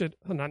and Richard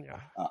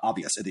Hanania.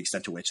 Obvious at the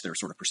extent to which they're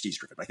sort of prestige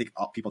driven. I think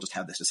people just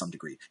have this to some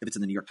degree. If it's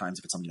in the New York Times,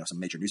 if it's some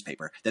major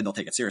newspaper, then they'll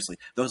take it seriously.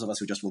 Those of us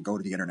who just will go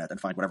to the internet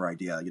and find whatever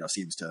idea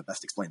seems to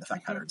best explain the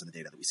fact patterns and the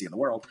data that we see in the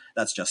world,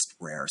 that's just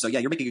rare. So yeah,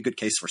 you're making a good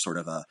case for sort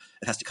of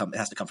it has to come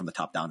from the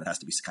top down. It has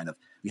to be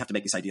we have to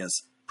make these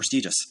ideas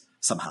prestigious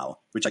somehow,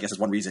 which I guess is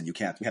one reason you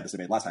can't. We had this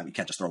debate last time. You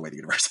can't just throw away the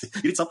university.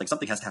 You need something.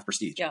 Something has to have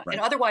prestige. Yeah, right? and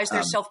otherwise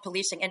there's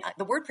self-policing. And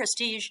the word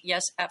prestige,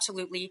 yes,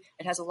 absolutely,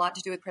 it has a lot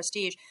to do with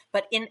prestige.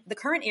 But in the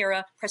current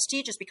era,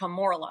 prestige has become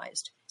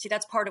moralized. See,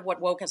 that's part of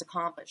what woke has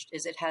accomplished,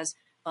 is it has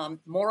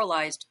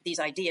moralized these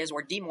ideas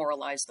or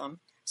demoralized them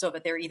so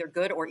that they're either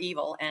good or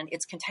evil, and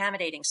it's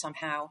contaminating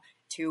somehow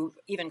to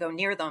even go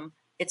near them.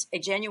 It's a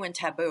genuine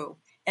taboo.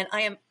 And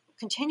I am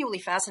continually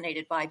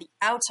fascinated by the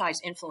outsized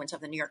influence of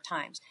the New York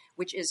Times,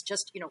 which is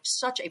just,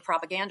 such a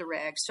propaganda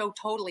rag, so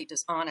totally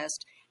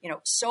dishonest,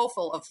 so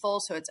full of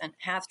falsehoods and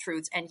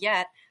half-truths. And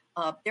yet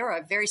there are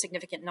a very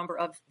significant number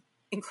of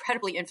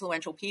incredibly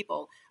influential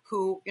people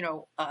who,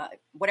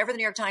 whatever the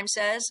New York Times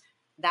says,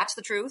 that's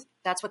the truth.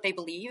 That's what they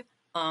believe.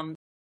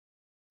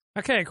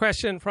 Okay,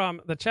 question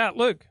from the chat.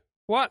 Luke,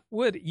 what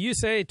would you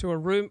say to a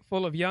room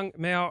full of young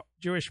male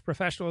Jewish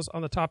professionals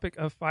on the topic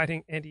of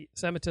fighting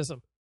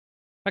anti-Semitism?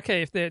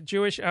 Okay, if they're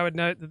Jewish, I would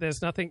note that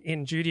there's nothing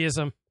in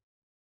Judaism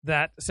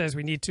that says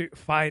we need to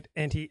fight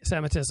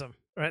anti-Semitism.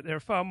 Right? There are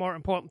far more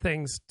important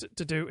things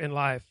to do in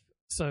life.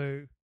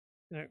 So,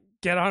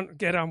 get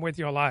on with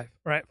your life.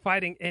 Right?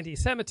 Fighting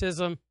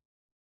anti-Semitism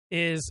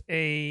is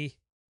a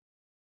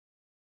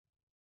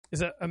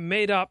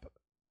made-up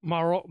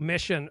moral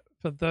mission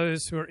for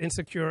those who are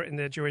insecure in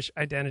their Jewish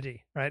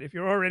identity. Right? If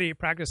you're already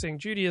practicing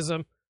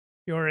Judaism,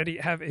 you already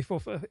have a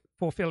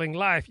fulfilling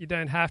life. You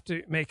don't have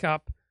to make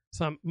up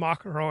some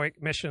mock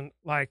heroic mission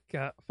like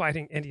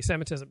fighting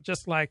anti-Semitism,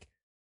 just like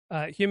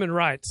human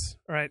rights.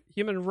 Right?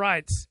 Human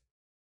rights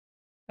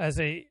as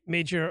a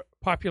major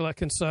popular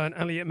concern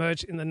only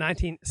emerged in the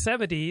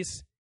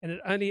 1970s, and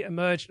it only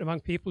emerged among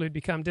people who'd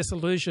become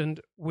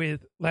disillusioned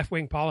with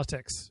left-wing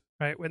politics.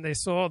 Right? When they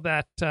saw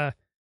that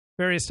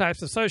various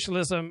types of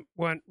socialism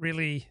weren't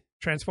really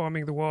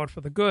transforming the world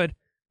for the good,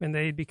 when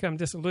they'd become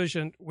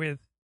disillusioned with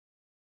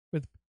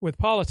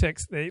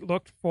politics, they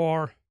looked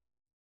for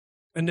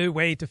a new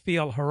way to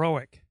feel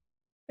heroic.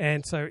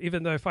 And so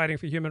even though fighting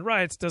for human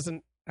rights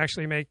doesn't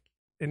actually make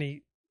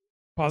any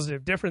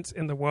positive difference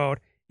in the world,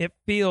 it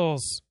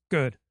feels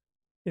good.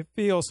 It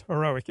feels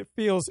heroic. It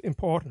feels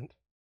important.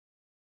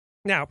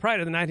 Now, prior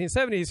to the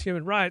 1970s,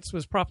 human rights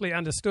was properly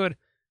understood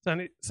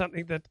as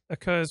something that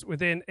occurs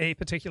within a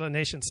particular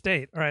nation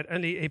state. All right,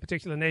 only a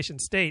particular nation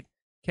state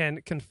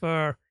can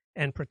confer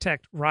and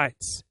protect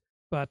rights.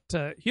 But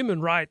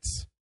human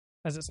rights,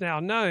 as it's now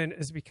known,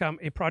 has become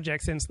a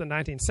project since the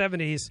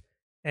 1970s,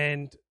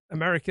 and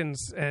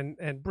Americans and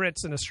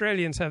Brits and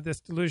Australians have this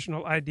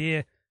delusional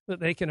idea that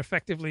they can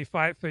effectively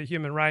fight for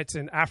human rights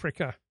in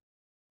Africa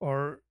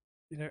or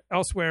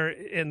elsewhere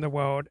in the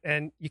world,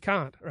 and you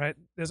can't, right?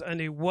 There's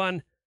only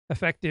one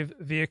effective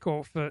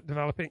vehicle for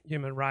developing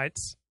human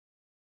rights,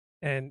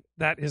 and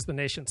that is the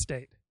nation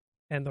state.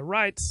 And the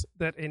rights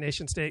that a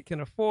nation state can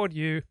afford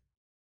you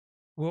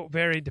will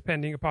vary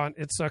depending upon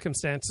its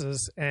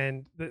circumstances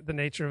and the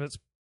nature of its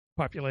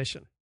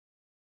population.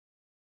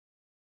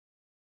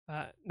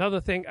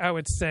 Another thing I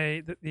would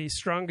say, that the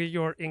stronger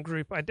your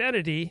in-group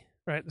identity,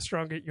 right, the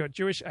stronger your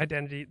Jewish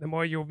identity, the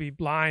more you'll be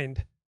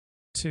blind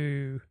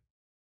to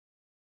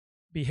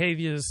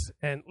behaviors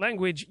and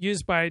language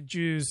used by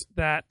Jews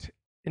that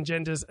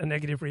engenders a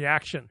negative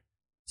reaction.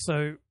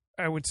 So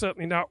I would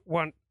certainly not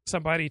want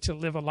somebody to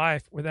live a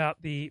life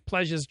without the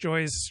pleasures,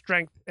 joys,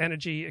 strength,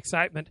 energy,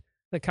 excitement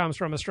that comes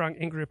from a strong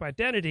in-group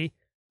identity,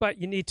 but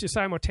you need to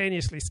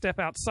simultaneously step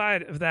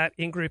outside of that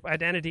in-group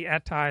identity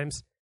at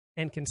times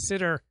and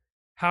consider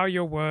how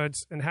your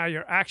words and how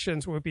your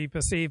actions will be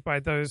perceived by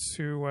those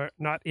who are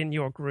not in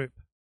your group.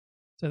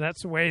 So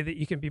that's a way that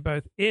you can be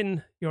both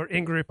in your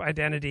in-group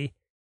identity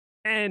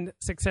and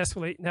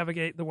successfully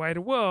navigate the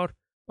wider world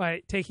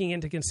by taking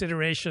into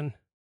consideration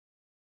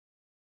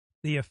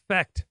the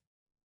effect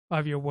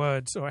of your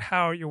words, or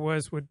how your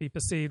words would be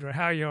perceived, or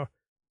how your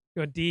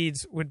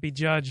deeds would be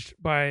judged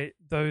by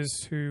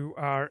those who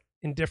are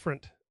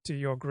indifferent to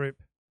your group.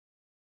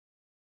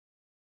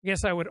 I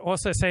guess I would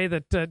also say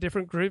that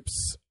different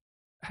groups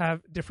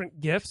have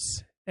different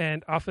gifts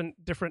and often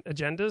different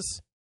agendas,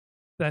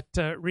 that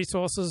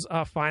resources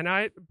are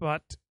finite,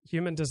 but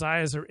human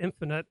desires are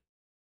infinite.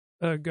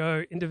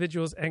 Ergo,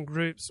 individuals and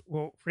groups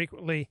will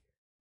frequently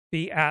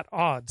be at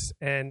odds,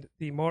 and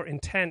the more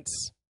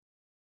intense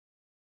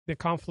the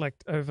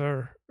conflict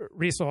over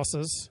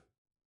resources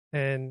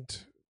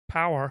and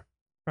power,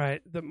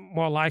 right, the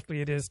more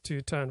likely it is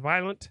to turn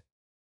violent.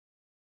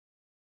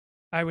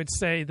 I would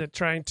say that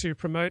trying to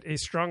promote a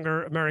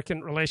stronger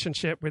American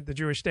relationship with the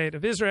Jewish state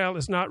of Israel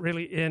is not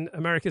really in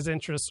America's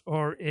interest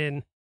or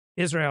in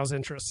Israel's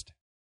interest.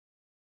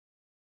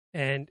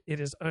 And it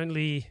is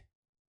only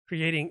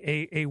creating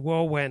a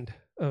whirlwind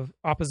of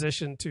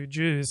opposition to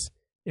Jews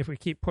if we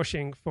keep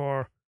pushing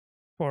for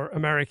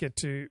America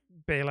to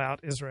bail out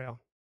Israel.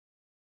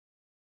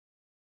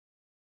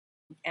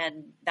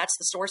 And that's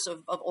the source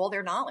of all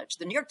their knowledge.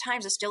 The New York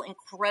Times is still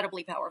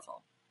incredibly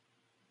powerful.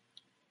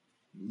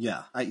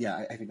 Yeah, I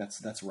think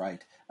that's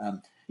right.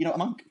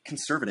 among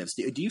conservatives,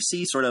 do you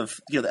see sort of,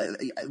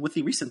 with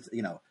the recent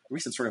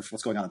sort of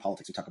what's going on in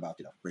politics, we talk about,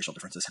 racial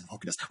differences and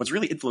wokeness. What's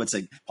really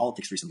influencing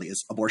politics recently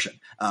is abortion.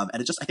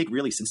 And it just, I think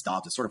really since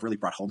Dobbs, it sort of really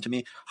brought home to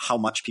me how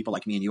much people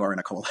like me and you are in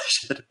a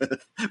coalition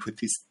with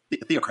these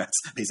theocrats,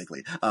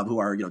 basically, who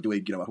are,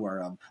 who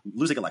are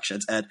losing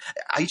elections. And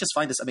I just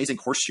find this amazing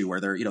horseshoe where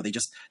they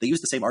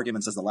use the same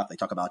arguments as the left. They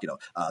talk about,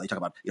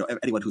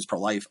 anyone who's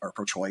pro-life or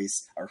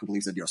pro-choice or who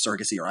believes in,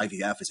 surrogacy or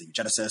IVF is a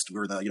eugenicist.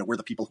 We're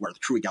the people who are the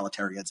true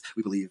egalitarians.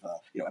 We believe,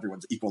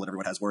 everyone's equal and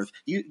everyone has worth.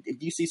 Do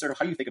you see sort of,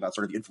 how do you think about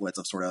sort of the influence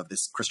of sort of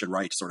this Christian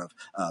right sort of,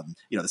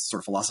 this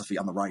sort of philosophy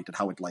on the right and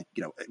how it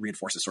it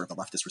reinforces sort of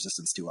the leftist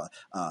resistance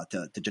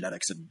to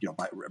genetics and,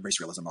 race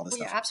realism, all this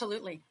stuff? Yeah,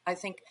 absolutely. I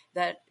think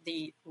that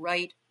the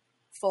right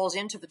falls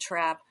into the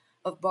trap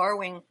of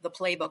borrowing the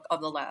playbook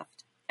of the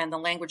left and the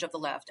language of the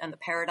left and the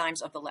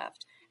paradigms of the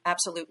left.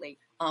 Absolutely.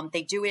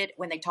 They do it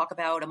when they talk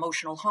about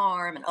emotional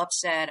harm and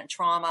upset and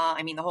trauma.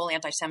 I mean, the whole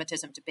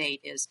anti-Semitism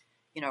debate is,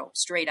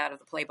 straight out of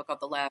the playbook of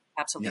the left.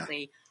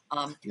 Absolutely.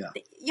 Yeah.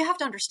 You have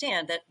to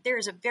understand that there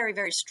is a very,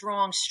 very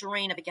strong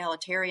strain of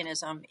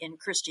egalitarianism in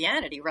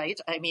Christianity, right?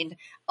 I mean,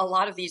 a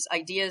lot of these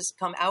ideas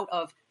come out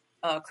of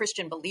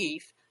Christian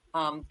belief.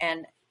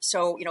 And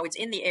so, it's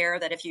in the air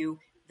that if you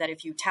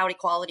tout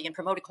equality and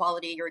promote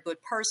equality, you're a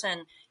good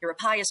person, you're a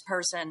pious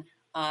person,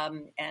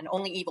 and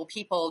only evil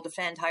people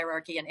defend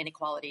hierarchy and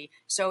inequality.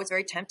 So it's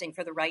very tempting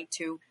for the right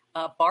to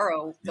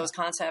borrow those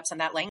concepts and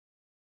that language.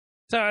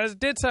 So I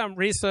did some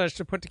research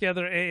to put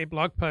together a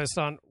blog post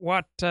on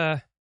what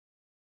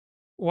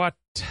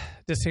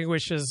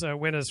distinguishes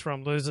winners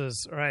from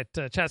losers. All right,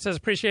 chat says,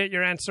 appreciate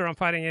your answer on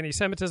fighting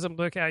anti-Semitism.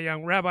 Luke, our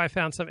young rabbi,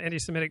 found some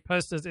anti-Semitic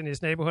posters in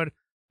his neighborhood,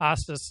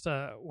 asked us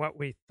what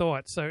we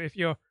thought. So if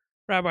your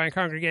rabbi and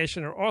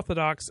congregation are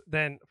Orthodox,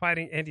 then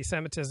fighting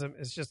anti-Semitism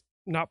is just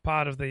not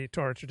part of the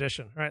Torah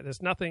tradition. Right?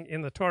 There's nothing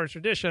in the Torah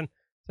tradition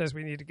that says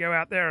we need to go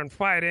out there and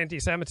fight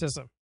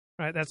anti-Semitism.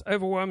 Right? That's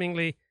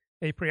overwhelmingly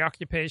a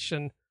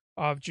preoccupation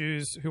of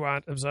Jews who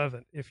aren't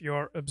observant. If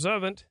you're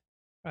observant,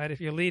 right, if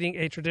you're leading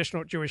a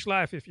traditional Jewish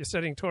life, if you're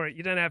studying Torah,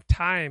 you don't have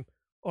time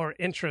or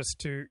interest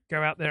to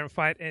go out there and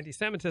fight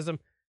anti-Semitism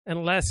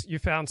unless you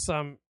found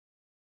some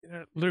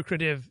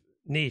lucrative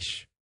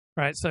niche,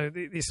 right? So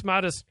the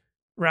smartest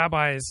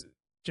rabbis,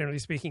 generally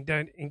speaking,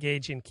 don't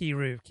engage in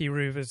kiruv.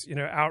 Kiruv is,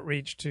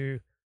 outreach to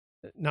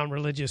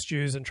non-religious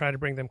Jews and try to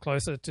bring them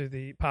closer to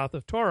the path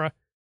of Torah.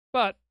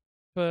 But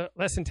for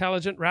less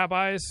intelligent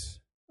rabbis,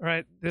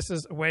 right, this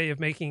is a way of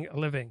making a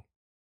living.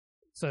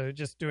 So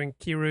just doing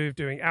kiruv,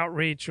 doing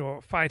outreach,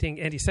 or fighting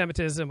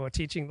anti-Semitism, or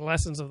teaching the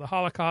lessons of the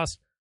Holocaust,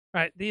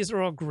 right? These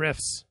are all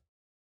grifts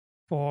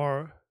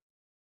for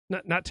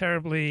not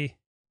terribly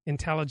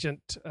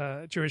intelligent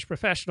Jewish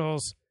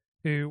professionals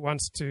who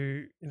want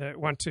to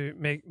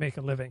make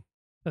a living.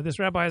 So this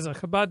rabbi is a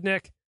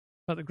Chabadnik,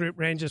 but the group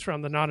ranges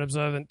from the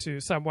non-observant to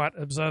somewhat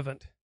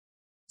observant.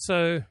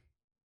 So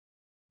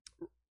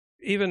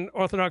even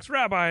Orthodox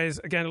rabbis,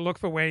 again, look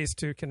for ways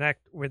to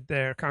connect with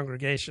their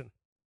congregation.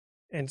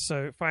 And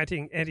so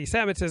fighting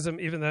anti-Semitism,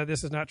 even though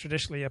this is not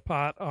traditionally a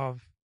part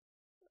of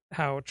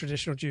how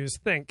traditional Jews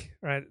think,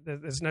 right?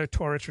 There's no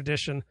Torah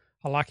tradition,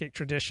 halakhic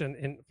tradition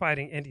in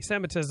fighting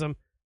anti-Semitism.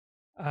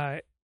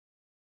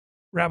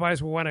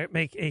 Rabbis will want to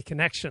make a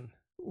connection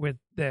with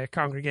their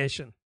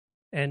congregation.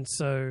 And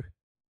so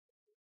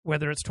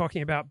whether it's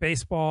talking about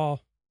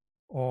baseball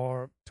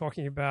or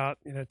talking about,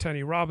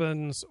 Tony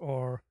Robbins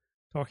or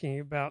talking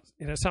about,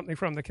 something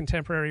from the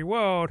contemporary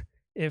world,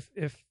 if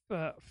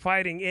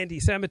fighting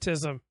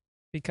anti-Semitism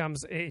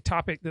becomes a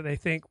topic that they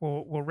think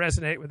will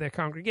resonate with their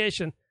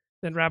congregation,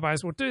 then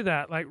rabbis will do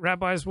that. Like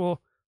rabbis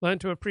will learn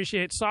to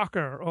appreciate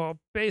soccer or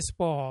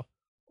baseball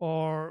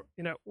or,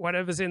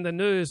 whatever's in the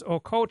news or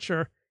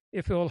culture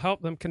if it will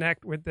help them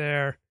connect with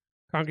their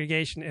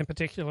congregation, in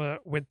particular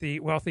with the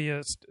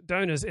wealthiest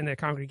donors in their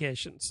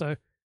congregation. So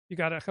you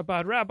got a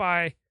Chabad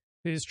rabbi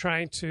who's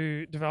trying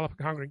to develop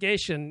a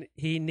congregation,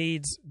 he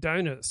needs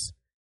donors.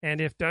 And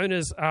if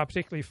donors are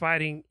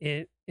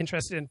particularly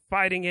interested in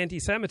fighting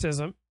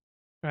anti-Semitism,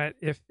 right?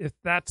 If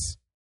that's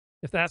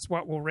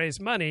what will raise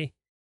money,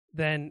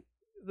 then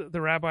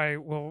the rabbi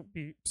will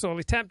be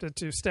sorely tempted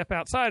to step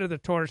outside of the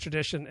Torah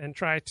tradition and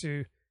try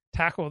to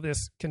tackle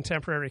this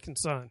contemporary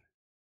concern.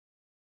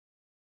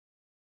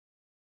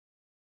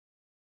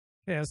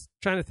 Okay, I was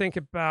trying to think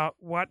about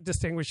what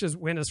distinguishes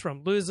winners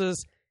from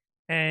losers.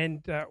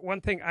 And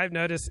one thing I've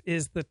noticed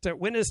is that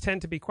winners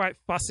tend to be quite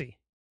fussy,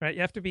 right? You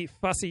have to be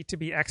fussy to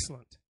be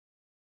excellent,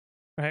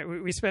 right?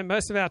 We spend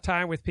most of our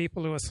time with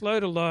people who are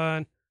slow to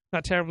learn,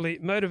 not terribly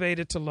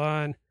motivated to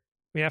learn.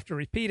 We have to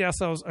repeat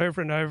ourselves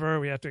over and over.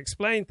 We have to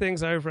explain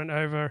things over and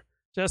over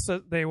just so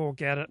they will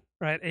get it,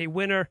 right? A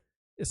winner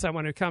is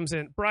someone who comes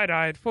in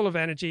bright-eyed, full of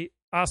energy,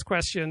 asks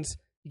questions,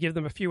 you give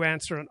them a few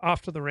answers, and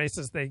off to the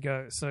races they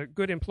go. So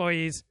good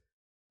employees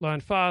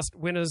learn fast,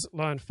 winners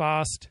learn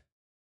fast.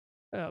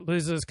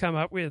 Losers come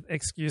up with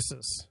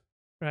excuses,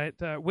 right?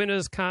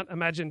 Winners can't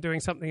imagine doing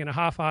something in a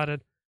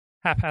half-hearted,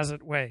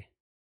 haphazard way.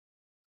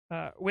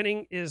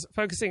 Winning is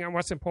focusing on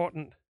what's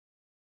important,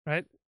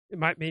 right? It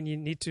might mean you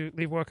need to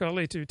leave work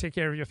early to take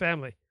care of your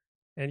family,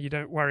 and you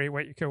don't worry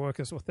what your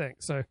coworkers will think.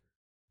 So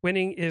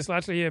winning is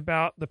largely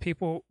about the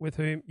people with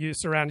whom you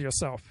surround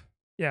yourself.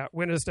 Yeah,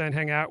 winners don't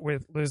hang out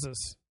with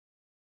losers.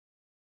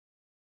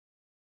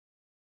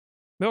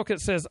 Milkit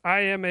says, I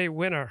am a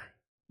winner.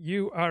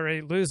 You are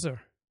a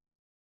loser.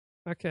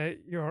 Okay,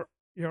 you're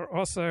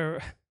also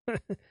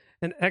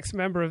an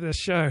ex-member of this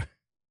show.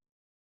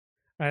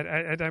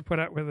 I don't put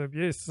up with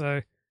abuse,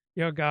 so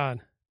you're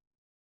gone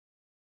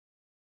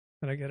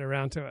when I get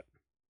around to it.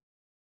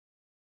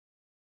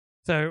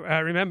 So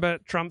remember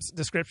Trump's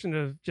description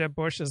of Jeb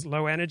Bush as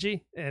low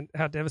energy and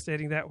how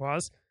devastating that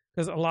was?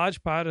 Because a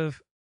large part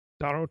of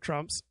Donald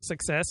Trump's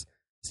success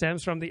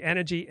stems from the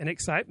energy and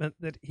excitement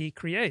that he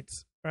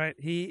creates, right?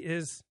 He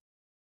is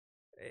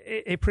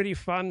a pretty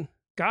fun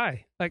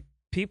guy. Like,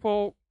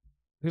 people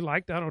who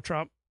like Donald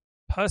Trump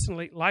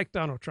personally like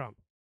Donald Trump.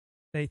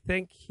 They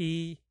think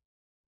he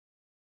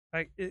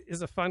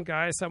is a fun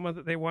guy, someone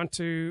that they want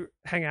to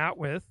hang out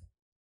with.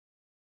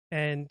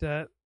 And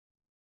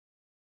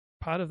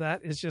part of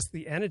that is just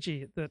the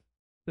energy that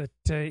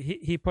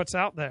he puts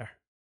out there.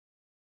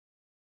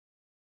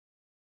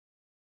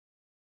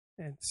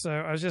 And so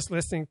I was just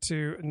listening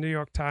to a New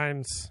York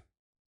Times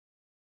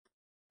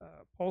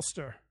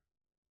pollster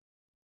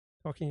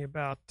talking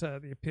about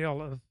the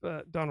appeal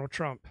of Donald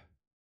Trump.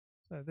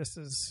 So this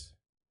is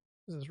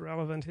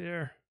relevant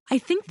here. I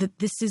think that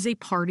this is a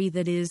party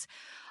that is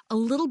a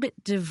little bit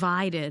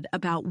divided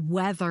about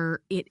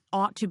whether it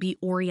ought to be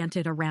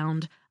oriented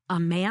around a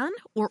man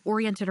or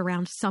oriented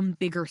around some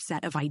bigger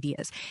set of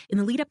ideas. In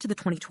the lead up to the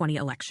 2020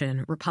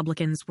 election,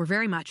 Republicans were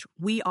very much,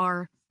 we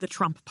are the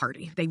Trump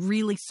party. They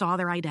really saw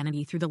their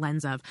identity through the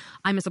lens of,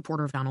 I'm a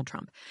supporter of Donald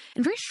Trump.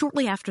 And very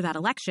shortly after that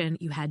election,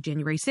 you had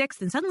January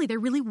 6th, and suddenly there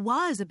really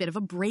was a bit of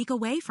a break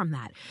away from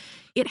that.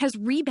 It has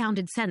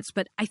rebounded since,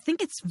 but I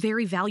think it's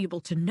very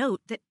valuable to note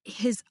that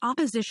his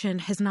opposition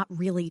has not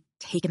really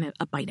taken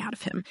a bite out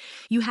of him.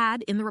 You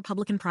had, in the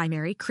Republican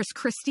primary, Chris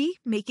Christie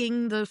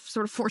making the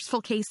sort of forceful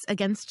case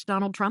against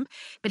Donald Trump,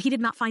 but he did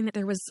not find that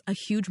there was a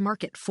huge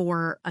market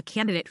for a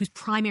candidate whose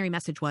primary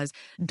message was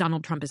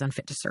Donald Trump is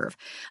unfit to serve.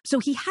 So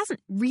he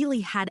hasn't really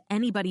had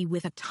anybody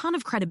with a ton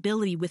of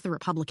credibility with the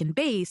Republican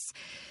base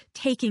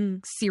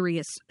taking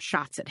serious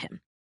shots at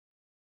him.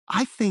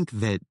 I think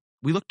that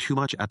we look too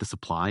much at the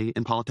supply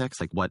in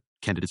politics, like what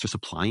candidates are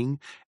supplying,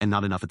 and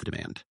not enough at the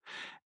demand.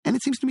 And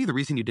it seems to me the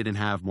reason you didn't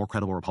have more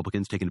credible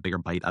Republicans taking a bigger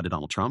bite out of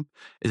Donald Trump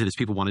is that as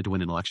people wanted to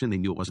win an election, they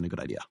knew it wasn't a good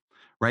idea,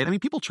 right? I mean,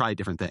 people tried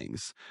different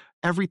things.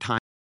 Every time.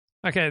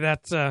 Okay,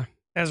 that's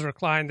Ezra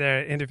Klein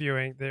there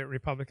interviewing the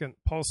Republican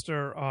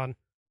pollster on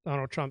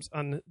Donald Trump's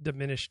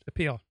undiminished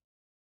appeal.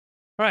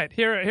 All right,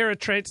 here are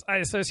traits I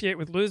associate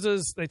with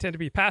losers. They tend to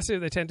be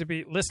passive. They tend to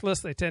be listless.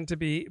 They tend to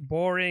be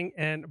boring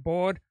and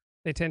bored.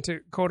 They tend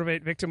to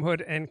cultivate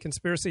victimhood and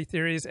conspiracy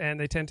theories, and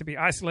they tend to be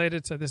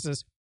isolated. So this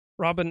is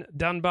Robin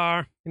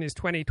Dunbar in his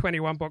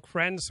 2021 book,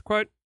 Friends.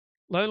 Quote,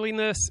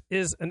 loneliness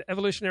is an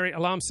evolutionary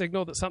alarm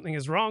signal that something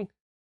is wrong.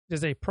 It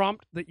is a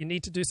prompt that you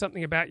need to do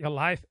something about your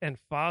life, and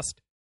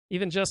fast.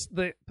 Even just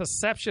the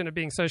perception of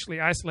being socially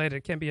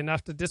isolated can be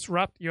enough to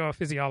disrupt your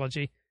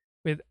physiology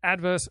with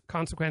adverse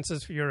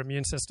consequences for your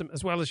immune system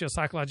as well as your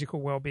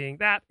psychological well-being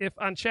that, if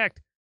unchecked,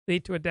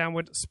 lead to a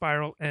downward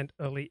spiral and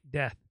early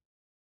death.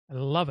 I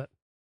love it.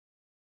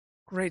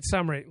 Great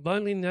summary.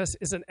 Loneliness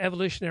is an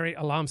evolutionary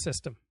alarm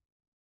system.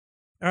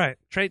 All right,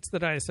 traits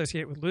that I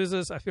associate with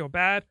losers. I feel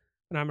bad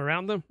when I'm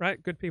around them,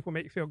 right? Good people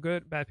make you feel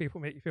good. Bad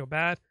people make you feel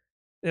bad.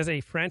 There's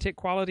a frantic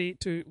quality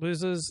to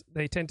losers.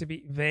 They tend to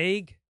be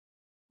vague,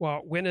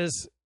 while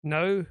winners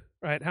know,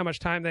 right, how much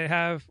time they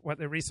have, what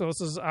their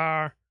resources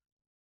are,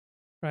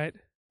 right?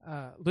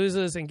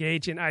 Losers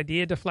engage in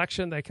idea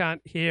deflection. They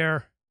can't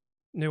hear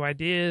new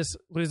ideas.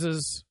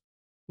 Losers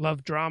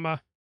love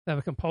drama. They have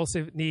a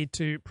compulsive need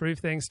to prove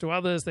things to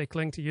others. They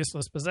cling to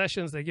useless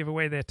possessions. They give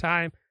away their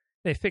time.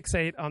 They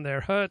fixate on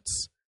their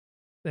hurts.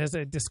 There's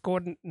a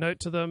discordant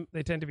note to them.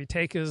 They tend to be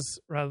takers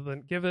rather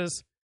than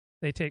givers.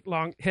 They take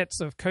long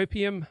hits of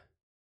copium.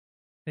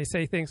 They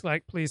say things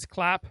like, please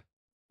clap,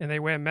 and they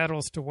wear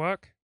medals to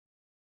work.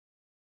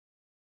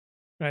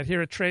 Right,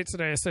 here are traits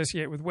that I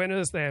associate with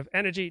winners. They have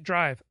energy,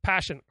 drive,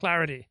 passion,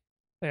 clarity.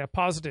 They are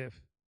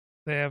positive.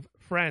 They have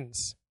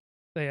friends.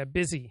 They are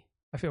busy.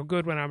 I feel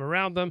good when I'm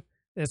around them.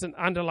 There's an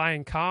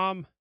underlying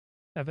calm.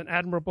 They have an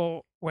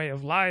admirable way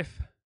of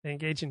life. They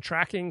engage in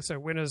tracking, so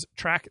winners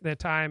track their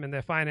time and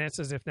their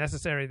finances if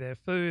necessary, their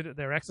food,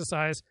 their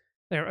exercise.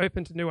 They are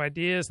open to new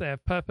ideas. They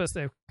have purpose.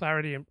 They have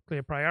clarity and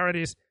clear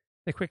priorities.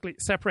 They quickly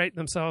separate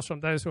themselves from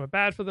those who are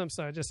bad for them.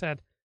 So I just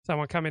had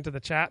someone come into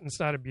the chat and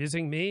start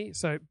abusing me.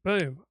 So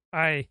boom,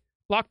 I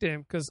blocked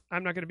him because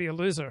I'm not going to be a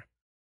loser.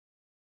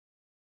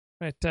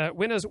 Right,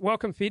 winners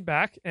welcome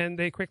feedback and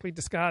they quickly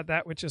discard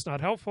that which is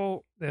not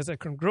helpful. There's a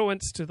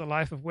congruence to the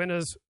life of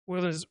winners.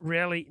 Winners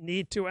rarely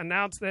need to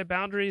announce their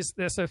boundaries.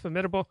 They're so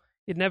formidable,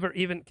 you'd never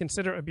even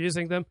consider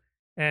abusing them.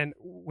 And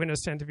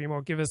winners tend to be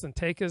more givers than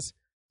takers.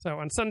 So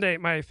on Sunday,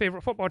 my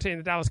favorite football team,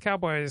 the Dallas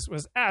Cowboys,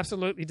 was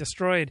absolutely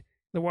destroyed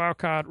the wild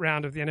card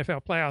round of the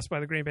NFL playoffs by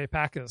the Green Bay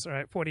Packers, all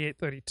right,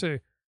 48-32.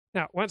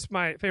 Now, once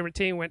my favorite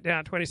team went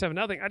down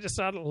 27-0, I just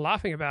started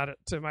laughing about it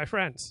to my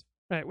friends,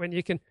 right? When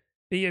you can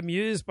be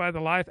amused by the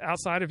life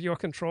outside of your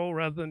control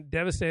rather than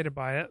devastated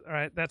by it, all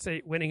right, that's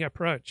a winning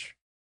approach,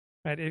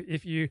 right?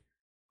 If you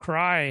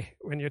cry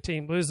when your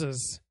team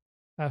loses,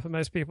 for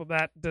most people,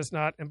 that does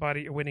not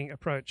embody a winning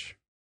approach.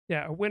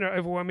 Yeah, a winner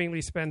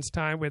overwhelmingly spends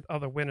time with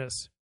other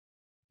winners.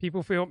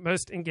 People feel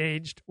most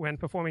engaged when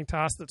performing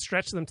tasks that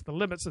stretch them to the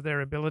limits of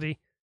their ability,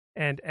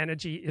 and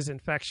energy is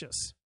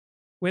infectious.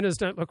 Winners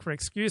don't look for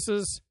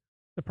excuses.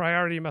 The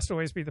priority must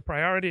always be the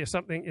priority. If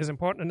something is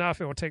important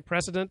enough, it will take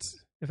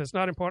precedence. If it's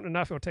not important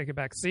enough, it will take a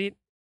back seat.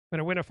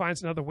 When a winner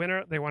finds another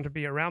winner, they want to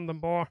be around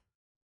them more.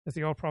 As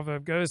the old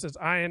proverb goes, as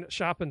iron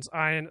sharpens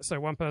iron, so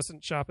one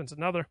person sharpens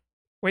another.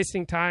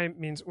 Wasting time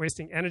means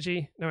wasting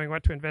energy. Knowing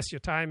what to invest your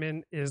time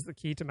in is the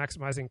key to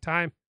maximizing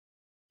time.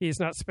 He is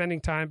not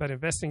spending time, but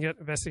investing it,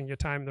 investing your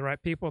time in the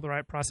right people, the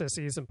right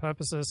processes and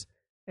purposes.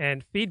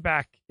 And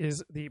feedback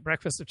is the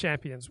breakfast of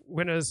champions.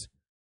 Winners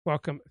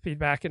welcome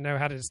feedback and know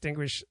how to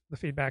distinguish the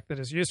feedback that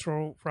is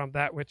useful from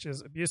that which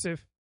is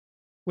abusive.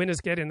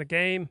 Winners get in the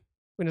game.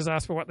 Winners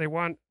ask for what they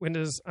want.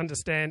 Winners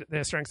understand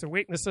their strengths and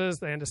weaknesses.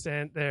 They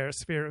understand their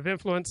sphere of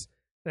influence.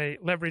 They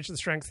leverage the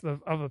strengths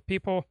of other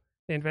people.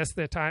 They invest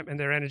their time and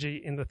their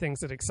energy in the things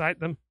that excite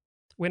them.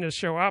 Winners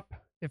show up,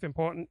 if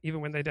important, even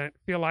when they don't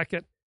feel like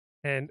it.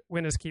 And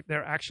winners keep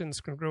their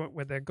actions congruent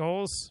with their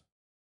goals.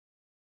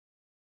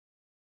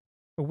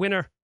 A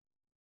winner,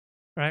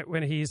 right,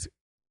 when he's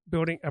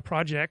building a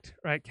project,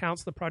 right,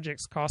 counts the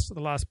project's cost to the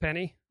last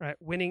penny, right?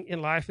 Winning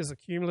in life is a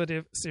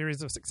cumulative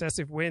series of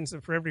successive wins,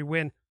 and for every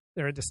win,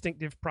 there are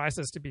distinctive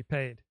prices to be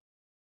paid.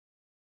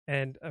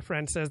 And a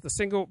friend says the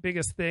single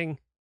biggest thing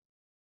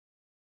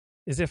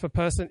is if a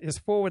person is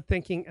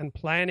forward-thinking and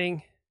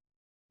planning,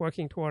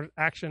 working toward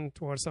action,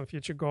 towards some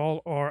future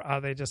goal, or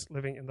are they just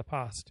living in the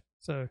past?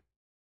 So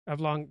I've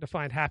long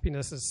defined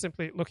happiness as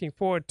simply looking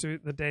forward to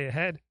the day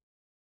ahead.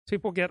 As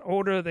people get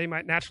older, they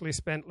might naturally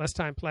spend less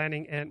time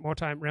planning and more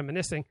time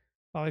reminiscing.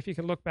 Well, if you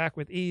can look back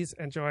with ease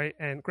and joy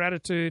and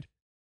gratitude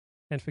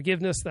and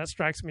forgiveness, that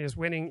strikes me as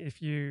winning.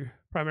 If you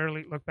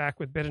primarily look back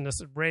with bitterness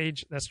and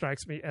rage, that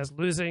strikes me as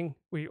losing.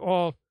 We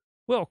all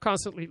will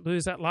constantly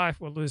lose at life.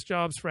 We'll lose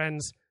jobs,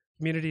 friends,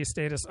 community,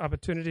 status,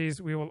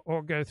 opportunities. We will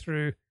all go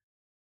through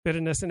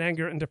bitterness and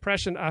anger and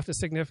depression after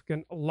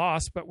significant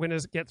loss, but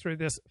winners get through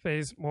this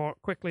phase more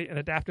quickly and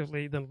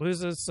adaptively than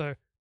losers. So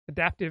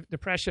adaptive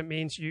depression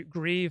means you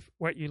grieve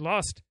what you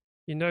lost,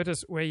 you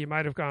notice where you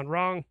might have gone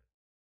wrong,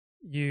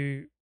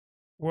 you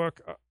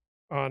work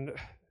on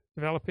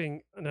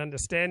developing an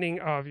understanding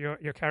of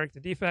your character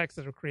defects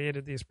that have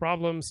created these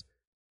problems,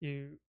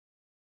 you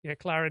get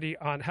clarity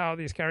on how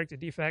these character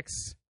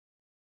defects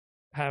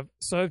have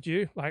served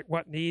you, like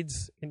what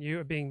needs in you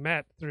are being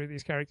met through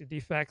these character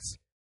defects,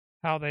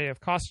 how they have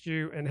cost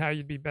you, and how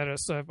you'd be better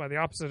served by the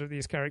opposite of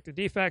these character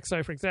defects.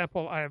 So, for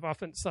example, I have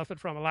often suffered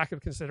from a lack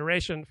of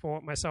consideration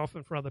for myself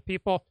and for other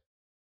people,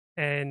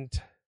 and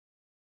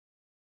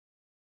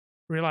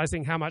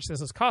realizing how much this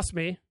has cost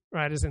me,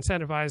 right, has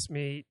incentivized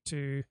me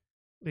to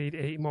lead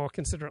a more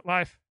considerate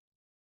life.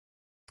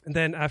 And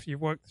then after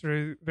you've worked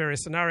through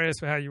various scenarios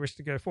for how you wish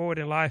to go forward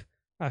in life,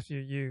 after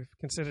you've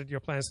considered your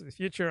plans for the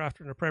future,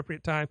 after an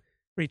appropriate time,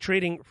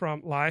 retreating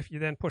from life, you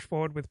then push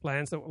forward with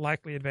plans that will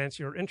likely advance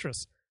your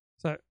interests.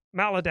 So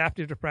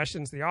maladaptive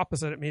depression is the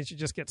opposite. It means you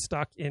just get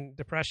stuck in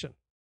depression.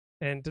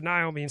 And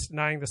denial means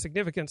denying the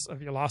significance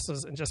of your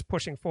losses and just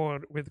pushing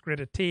forward with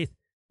gritted teeth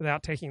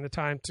without taking the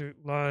time to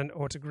learn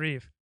or to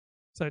grieve.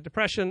 So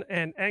depression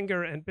and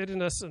anger and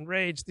bitterness and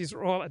rage, these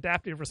are all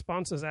adaptive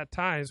responses at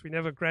times. We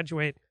never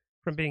graduate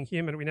from being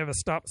human. We never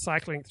stop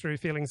cycling through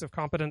feelings of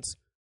competence,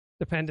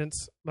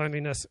 dependence,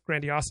 loneliness,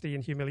 grandiosity,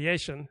 and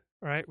humiliation,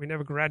 right? We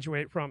never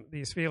graduate from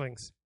these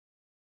feelings.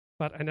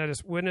 But I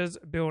notice winners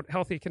build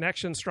healthy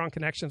connections, strong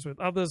connections with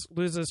others.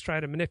 Losers try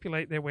to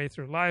manipulate their way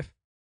through life.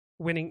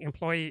 A winning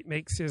employee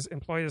makes his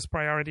employer's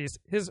priorities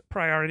his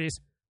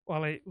priorities,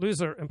 while a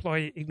loser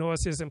employee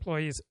ignores his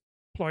employer's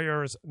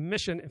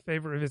mission in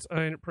favor of his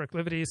own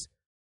proclivities.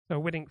 So a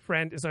winning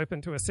friend is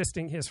open to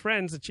assisting his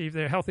friends achieve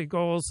their healthy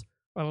goals,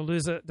 while a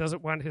loser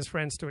doesn't want his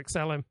friends to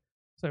excel him.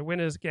 So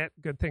winners get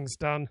good things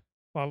done,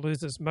 while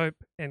losers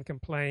mope and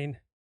complain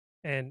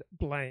and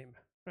blame.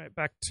 Right,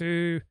 back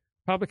to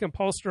Republican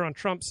pollster on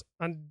Trump's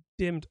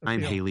undimmed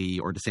appeal. Haley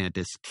or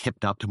DeSantis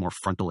tipped up to more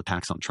frontal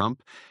attacks on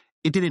Trump.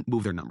 It didn't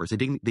move their numbers. They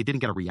didn't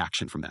get a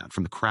reaction from that,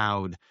 from the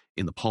crowd,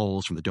 in the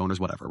polls, from the donors,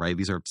 whatever, right?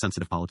 These are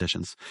sensitive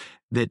politicians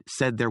that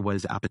said there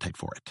was appetite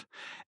for it.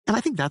 And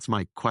I think that's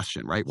my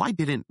question, right? Why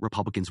didn't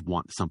Republicans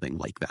want something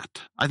like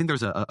that? I think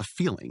there's a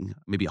feeling,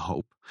 maybe a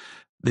hope,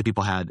 that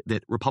people had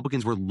that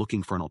Republicans were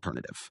looking for an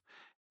alternative.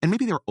 And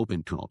maybe they were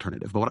open to an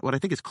alternative. But what I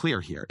think is clear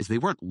here is they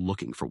weren't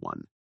looking for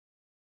one.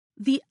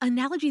 The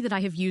analogy that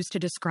I have used to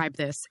describe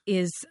this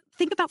is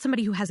think about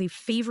somebody who has a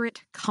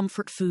favorite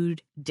comfort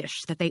food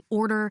dish that they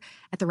order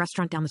at the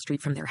restaurant down the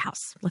street from their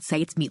house. Let's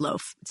say it's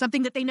meatloaf. It's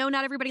something that they know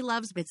not everybody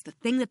loves, but it's the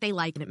thing that they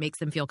like and it makes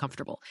them feel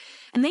comfortable.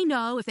 And they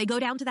know if they go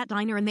down to that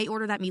diner and they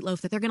order that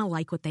meatloaf that they're going to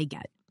like what they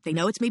get. They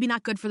know it's maybe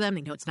not good for them.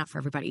 They know it's not for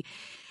everybody.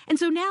 And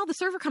so now the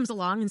server comes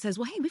along and says,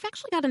 well, hey, we've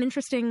actually got an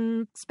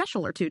interesting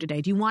special or two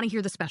today. Do you want to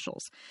hear the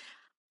specials?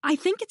 I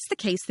think it's the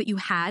case that you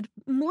had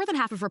more than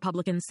half of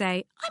Republicans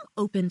say, I'm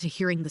open to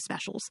hearing the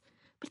specials.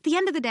 But at the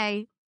end of the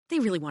day, they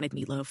really wanted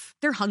meatloaf.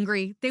 They're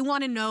hungry. They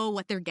want to know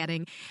what they're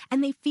getting.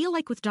 And they feel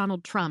like with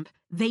Donald Trump,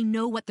 they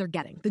know what they're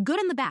getting, the good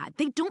and the bad.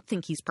 They don't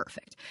think he's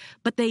perfect.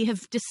 But they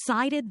have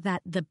decided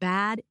that the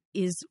bad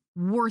is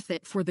worth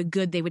it for the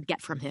good they would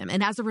get from him.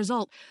 And as a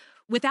result,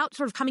 without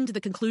sort of coming to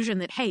the conclusion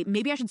that, hey,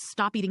 maybe I should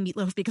stop eating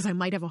meatloaf because I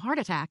might have a heart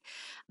attack,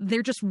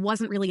 there just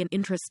wasn't really an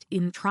interest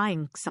in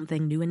trying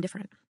something new and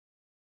different.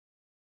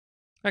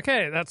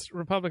 Okay, that's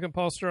Republican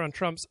pollster on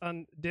Trump's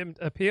undimmed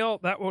appeal.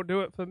 That won't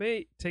do it for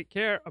me. Take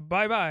care.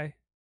 Bye-bye.